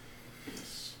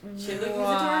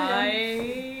 Why?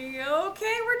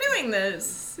 Okay, we're doing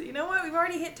this. You know what? We've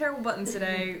already hit terrible buttons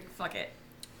today. Fuck it.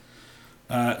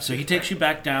 So he takes you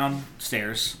back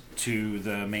downstairs to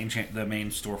the main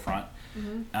storefront,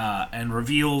 and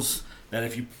reveals that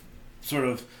if you sort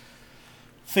of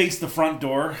face the front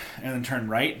door and then turn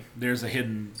right, there's a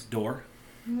hidden door.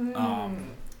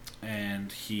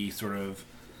 And he sort of,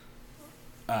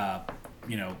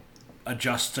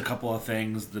 adjusts a couple of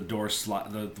things. The door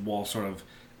the wall sort of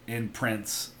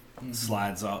imprints,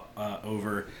 slides up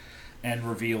over, and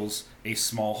reveals a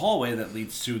small hallway that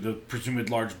leads to the presumed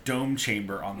large dome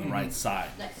chamber on the right side.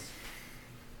 Nice.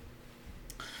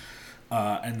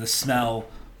 And the smell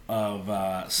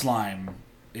of slime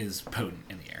is potent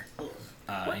in the air.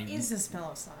 What is the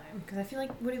smell of slime? Because I feel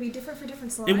like, would it be different for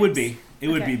different slimes? It would be. It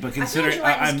would be, but consider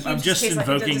I'm just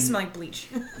invoking. It does smell like bleach.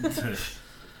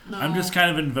 I'm just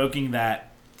kind of invoking that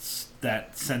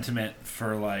sentiment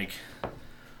for like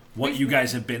what you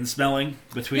guys have been smelling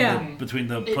between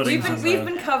the puddings. We've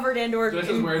been covered and/or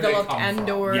enveloped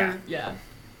and/or yeah.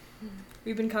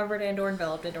 We've been covered and/or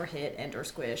enveloped and/or hit and/or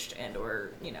squished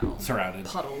and/or surrounded,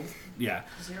 puddled. Yeah.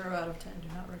 0 out of 10. Do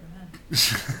not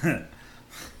recommend.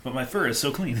 But my fur is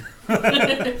so clean.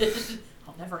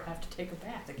 I'll never have to take a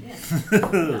bath again.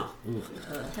 No.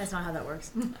 That's not how that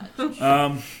works.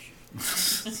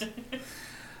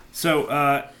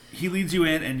 So he leads you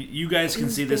in, and you guys can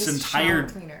see this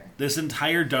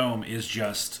entire dome is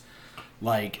just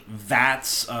like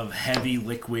vats of heavy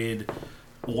liquid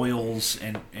oils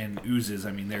and oozes.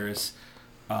 I mean, there is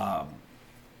a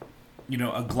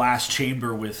glass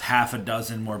chamber with half a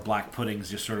dozen more black puddings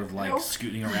just sort of like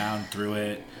scooting around through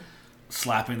it,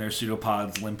 slapping their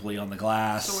pseudopods limply on the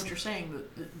glass. So what you're saying,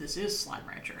 that this is Slime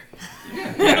Rancher.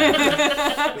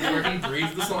 Where he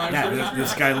breathes the slime. Yeah,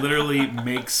 this guy literally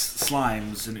makes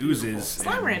slimes and oozes.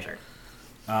 Slime Rancher.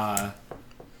 And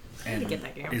get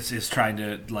that game. is trying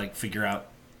to like figure out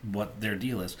what their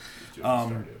deal is.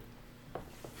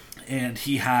 And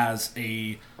he has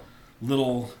a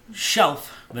little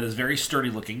shelf that is very sturdy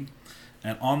looking,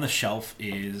 and on the shelf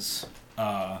is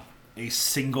a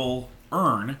single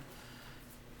urn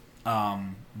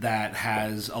that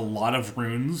has a lot of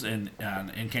runes and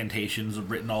incantations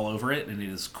written all over it, and it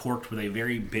is corked with a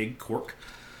very big cork.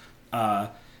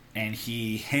 And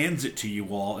he hands it to you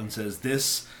all and says,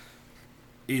 "This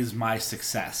is my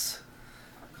success."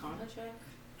 Arcana check?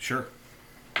 Sure.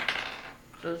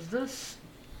 Does this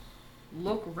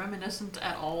look reminiscent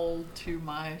at all to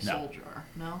my soul jar?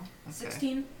 No? Okay.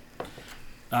 16.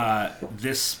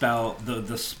 This spell,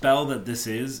 the spell that this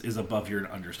is above your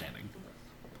understanding.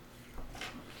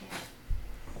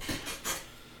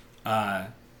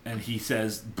 And he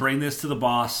says, "Bring this to the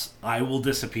boss. I will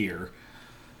disappear,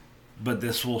 but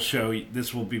this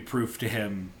will be proof to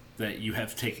him that you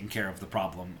have taken care of the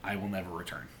problem. I will never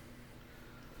return."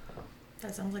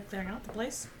 That sounds like clearing out the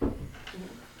place.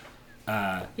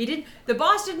 The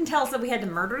boss didn't tell us that we had to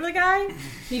murder the guy.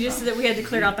 He just said that we had to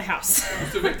clear out the house.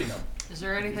 Is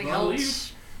there anything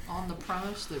else on the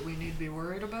premise that we need to be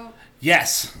worried about?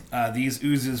 Yes, these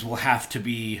oozes will have to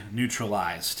be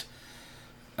neutralized.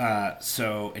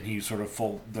 And he sort of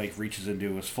reaches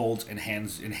into his folds and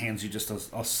hands you just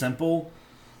a simple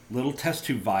little test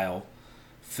tube vial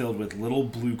filled with little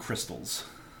blue crystals.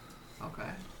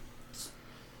 Okay.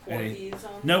 Pour these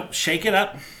on. Nope, shake it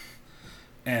up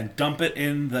and dump it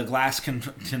in the glass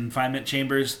confinement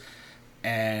chambers,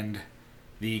 and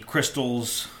the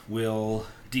crystals will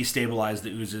destabilize the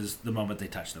oozes the moment they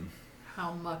touch them.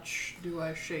 How much do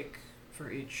I shake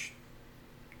for each?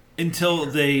 Until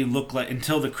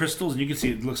the crystals, and you can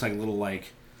see it looks like little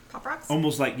like Pop rocks?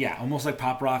 almost like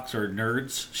pop rocks or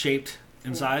nerds shaped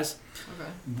in size.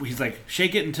 Okay. He's like,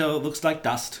 shake it until it looks like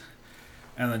dust,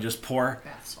 and then just pour.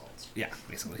 Bath salts. Yeah,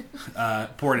 basically,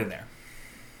 pour it in there.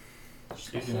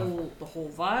 The whole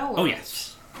vial? Oh or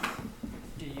yes.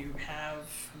 Do you have?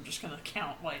 I'm just gonna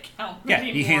count like how Yeah,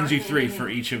 many. he more. hands you 3 for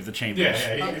each of the chambers.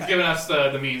 Yeah, he's given us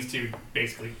the means to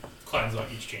basically cleanse on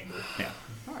each chamber. Yeah,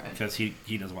 All right. because he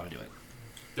doesn't want to do it.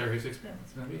 They're his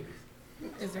experiments, not babies.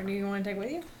 Is there anything you want to take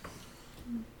with you?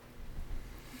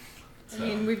 So, I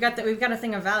mean, we've got a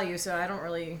thing of value, so I don't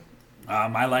really.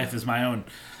 My life is my own,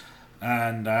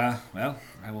 and well,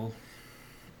 I will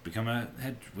become a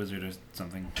head wizard or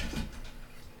something.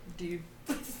 Do you?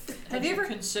 Have you ever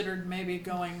considered maybe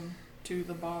going to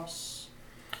the boss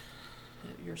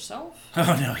yourself?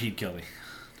 Oh no, he'd kill me.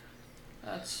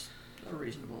 That's a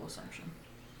reasonable assumption.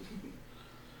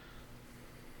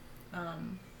 Well,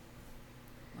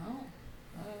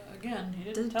 again, he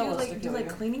didn't tell us to do kill you.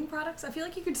 cleaning products? I feel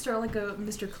like you could start like a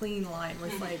Mr. Clean line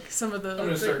with like some of the I'm gonna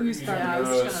the start ooze using products.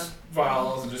 those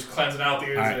vials and just cleansing out the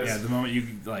oozes. Alright, yeah, the moment you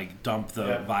like dump the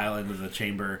Yeah. vial into the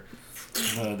chamber,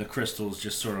 the crystals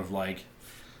just sort of like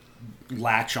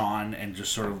latch on and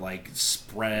just sort of like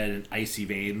spread icy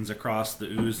veins across the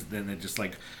ooze. Then it just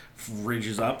like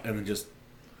ridges up and then just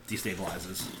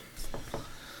destabilizes.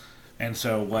 And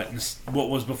so what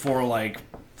was before like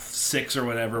 6 or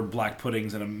whatever black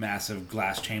puddings in a massive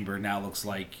glass chamber now looks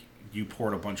like you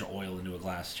poured a bunch of oil into a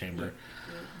glass chamber.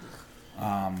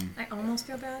 I almost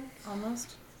feel bad.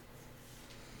 Almost.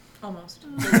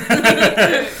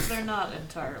 They're not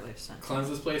entirely sentient. Cleanse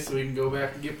this place so we can go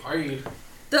back and get partied.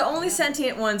 The only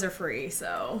sentient ones are free,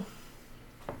 so.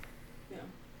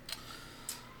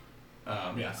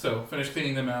 Yeah, so finish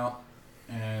cleaning them out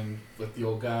and let the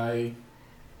old guy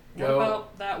What go.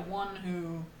 about that one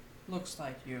who looks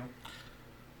like you?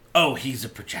 Oh, he's a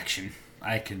projection.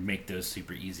 I can make those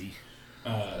super easy.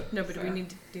 No, but do we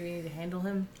need to handle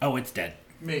him? Oh, it's dead.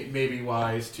 May be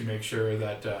wise to make sure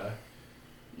that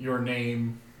your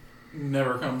name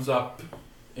never comes up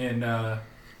in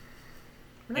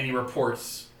any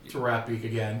reports to Ratbeak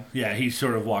again. Yeah, he's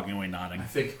sort of walking away nodding. I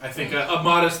think a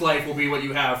modest life will be what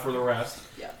you have for the rest.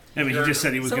 I mean, he just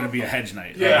said he was going to be a hedge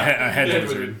knight. Yeah, a hedge yeah,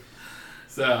 wizard.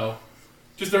 So,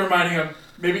 just reminding him,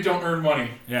 maybe don't earn money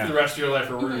Yeah. for the rest of your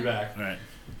life or we'll be back. Right.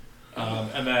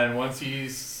 And then once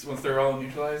they're all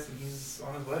neutralized, he's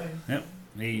on his way. Yep.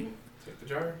 He Take the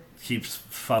jar. keeps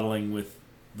fuddling with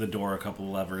the door, a couple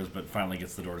of levers, but finally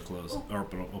gets the door to close or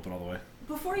open all the way.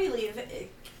 Before you leave,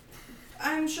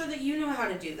 I'm sure that you know how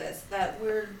to do this. That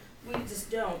we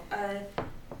just don't.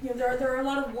 There are a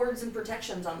lot of wards and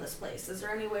protections on this place. Is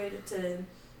there any way to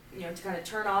kind of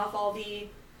turn off all the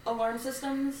alarm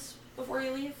systems before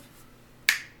you leave?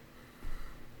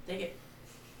 Take it.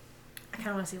 I kind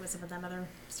of want to see what's up with that other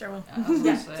stairwell. I was gonna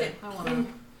Yeah, say, same. I wanna.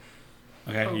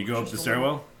 Okay, Oh, you go up just the a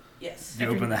stairwell, Yes. you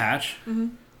open the hatch, Mm-hmm.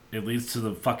 it leads to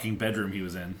the fucking bedroom he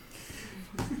was in.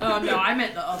 Oh no, I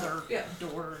meant the other Yeah.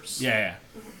 doors. Yeah.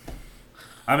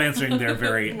 I'm answering their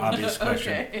very obvious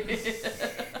question. Okay.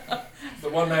 The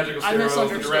one magical I stairwell is the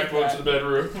misunderstood direct one that. to the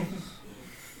bedroom.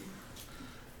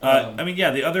 I mean,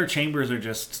 yeah, the other chambers are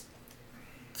just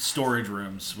storage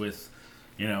rooms with,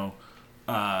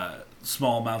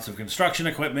 small amounts of construction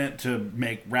equipment to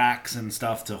make racks and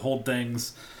stuff to hold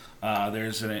things.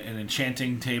 There's an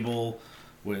enchanting table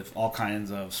with all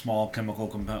kinds of small chemical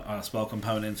spell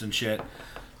components and shit.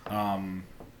 I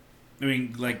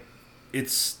mean, like,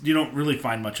 you don't really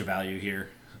find much of value here.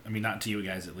 I mean, not to you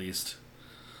guys at least.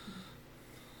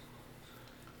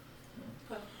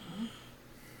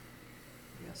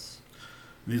 Yes.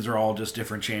 These are all just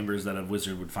different chambers that a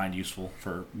wizard would find useful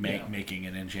for Yeah. making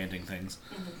and enchanting things.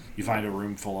 Mm-hmm. You find a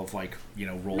room full of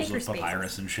rolls Maker of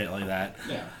papyrus spaces. and shit like that.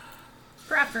 Yeah.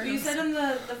 Craft You rooms. said in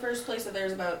the first place that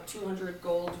there's about 200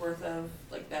 gold worth of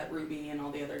like that ruby and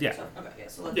all the other Yeah. stuff. Okay, yeah.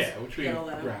 So let's Yeah, which we get all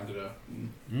that out. rounded up.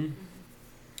 Hmm?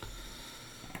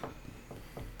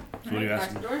 So what are you Back to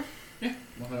asking? the door.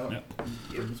 Well, Yep.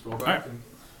 just go back Alright. and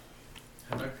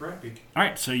head back to Ratbeak. All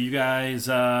right, so you guys.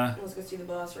 Let's go see the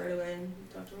boss right away and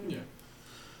talk to him. Yeah.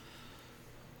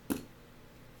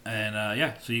 And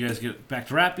so you guys get back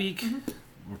to Ratbeak,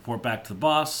 report back to the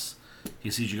boss. He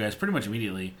sees you guys pretty much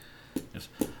immediately. Goes,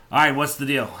 all right, what's the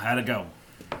deal? How'd it go?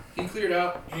 He cleared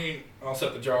out. I'll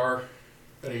set the jar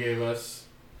that he gave us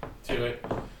to it.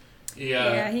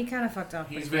 Yeah, he kind of fucked off.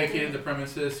 He's vacated the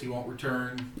premises. He won't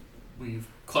return. We've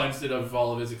cleansed it of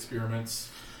all of his experiments.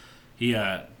 He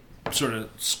sort of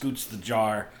scoots the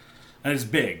jar, and it's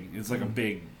big. It's like a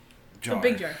big jar. A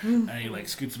big jar. And he like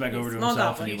scoots it back over to Small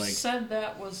himself, goblin. and he He like said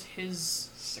that was his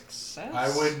success. I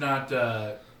would not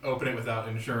open it without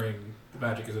ensuring the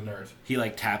magic is inert. he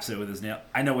like taps it with his nail.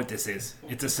 I know what this is.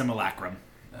 It's a simulacrum.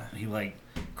 He like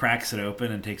cracks it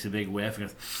open and takes a big whiff and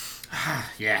goes,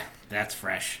 yeah, that's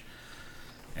fresh.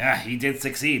 Yeah, he did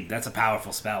succeed. That's a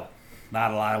powerful spell.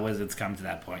 Not a lot of wizards come to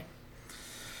that point.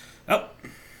 Oh,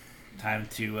 time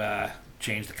to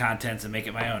change the contents and make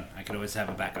it my own. I could always have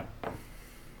a backup.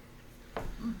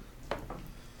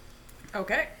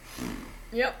 Okay.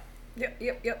 Yep.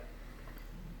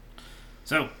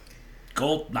 So,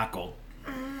 gold, not gold.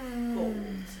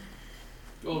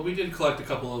 Well, we did collect a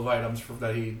couple of items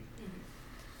that he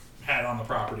had on the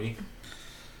property.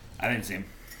 I didn't see him.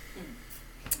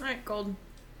 All right, gold.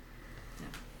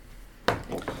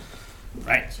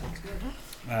 Right.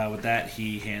 With that,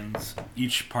 he hands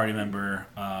each party member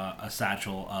a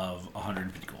satchel of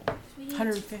 150 gold.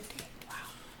 150.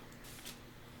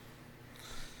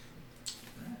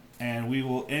 And we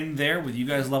will end there with you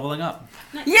guys leveling up.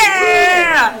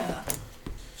 Yeah!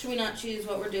 Should we not choose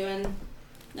what we're doing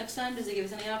next time? Does it give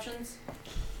us any options?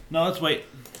 No, let's wait.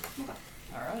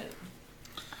 Alright.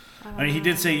 I mean, he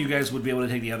did say you guys would be able to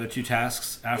take the other two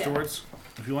tasks afterwards,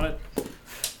 if you wanted.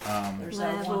 There's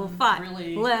that Level one 5.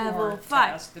 really Level hard 5.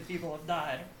 task that people have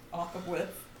died off of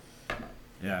with.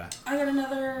 Yeah, I got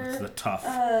another it's the tough.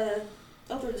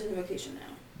 Eldritch Invocation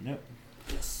now. Yep.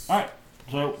 Yes. All right,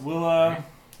 so we'll.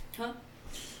 Huh?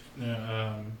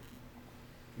 Yeah,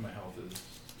 my health is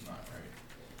not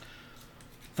right.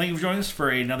 Thank you for joining us for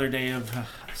another day of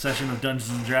session of Dungeons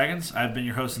and Dragons. I've been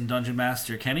your host and dungeon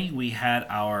master, Kenny. We had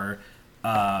our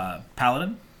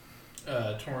paladin,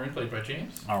 Torin, played by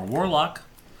James. our warlock,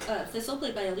 Thistle,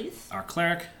 played by Elise. our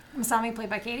cleric, Masami, played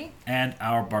by Katie. and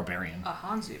our barbarian.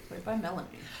 Hanzi, played by Melanie.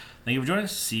 Thank you for joining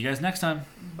us. See you guys next time.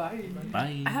 Bye.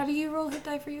 Bye. How do you roll hit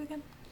die for you again?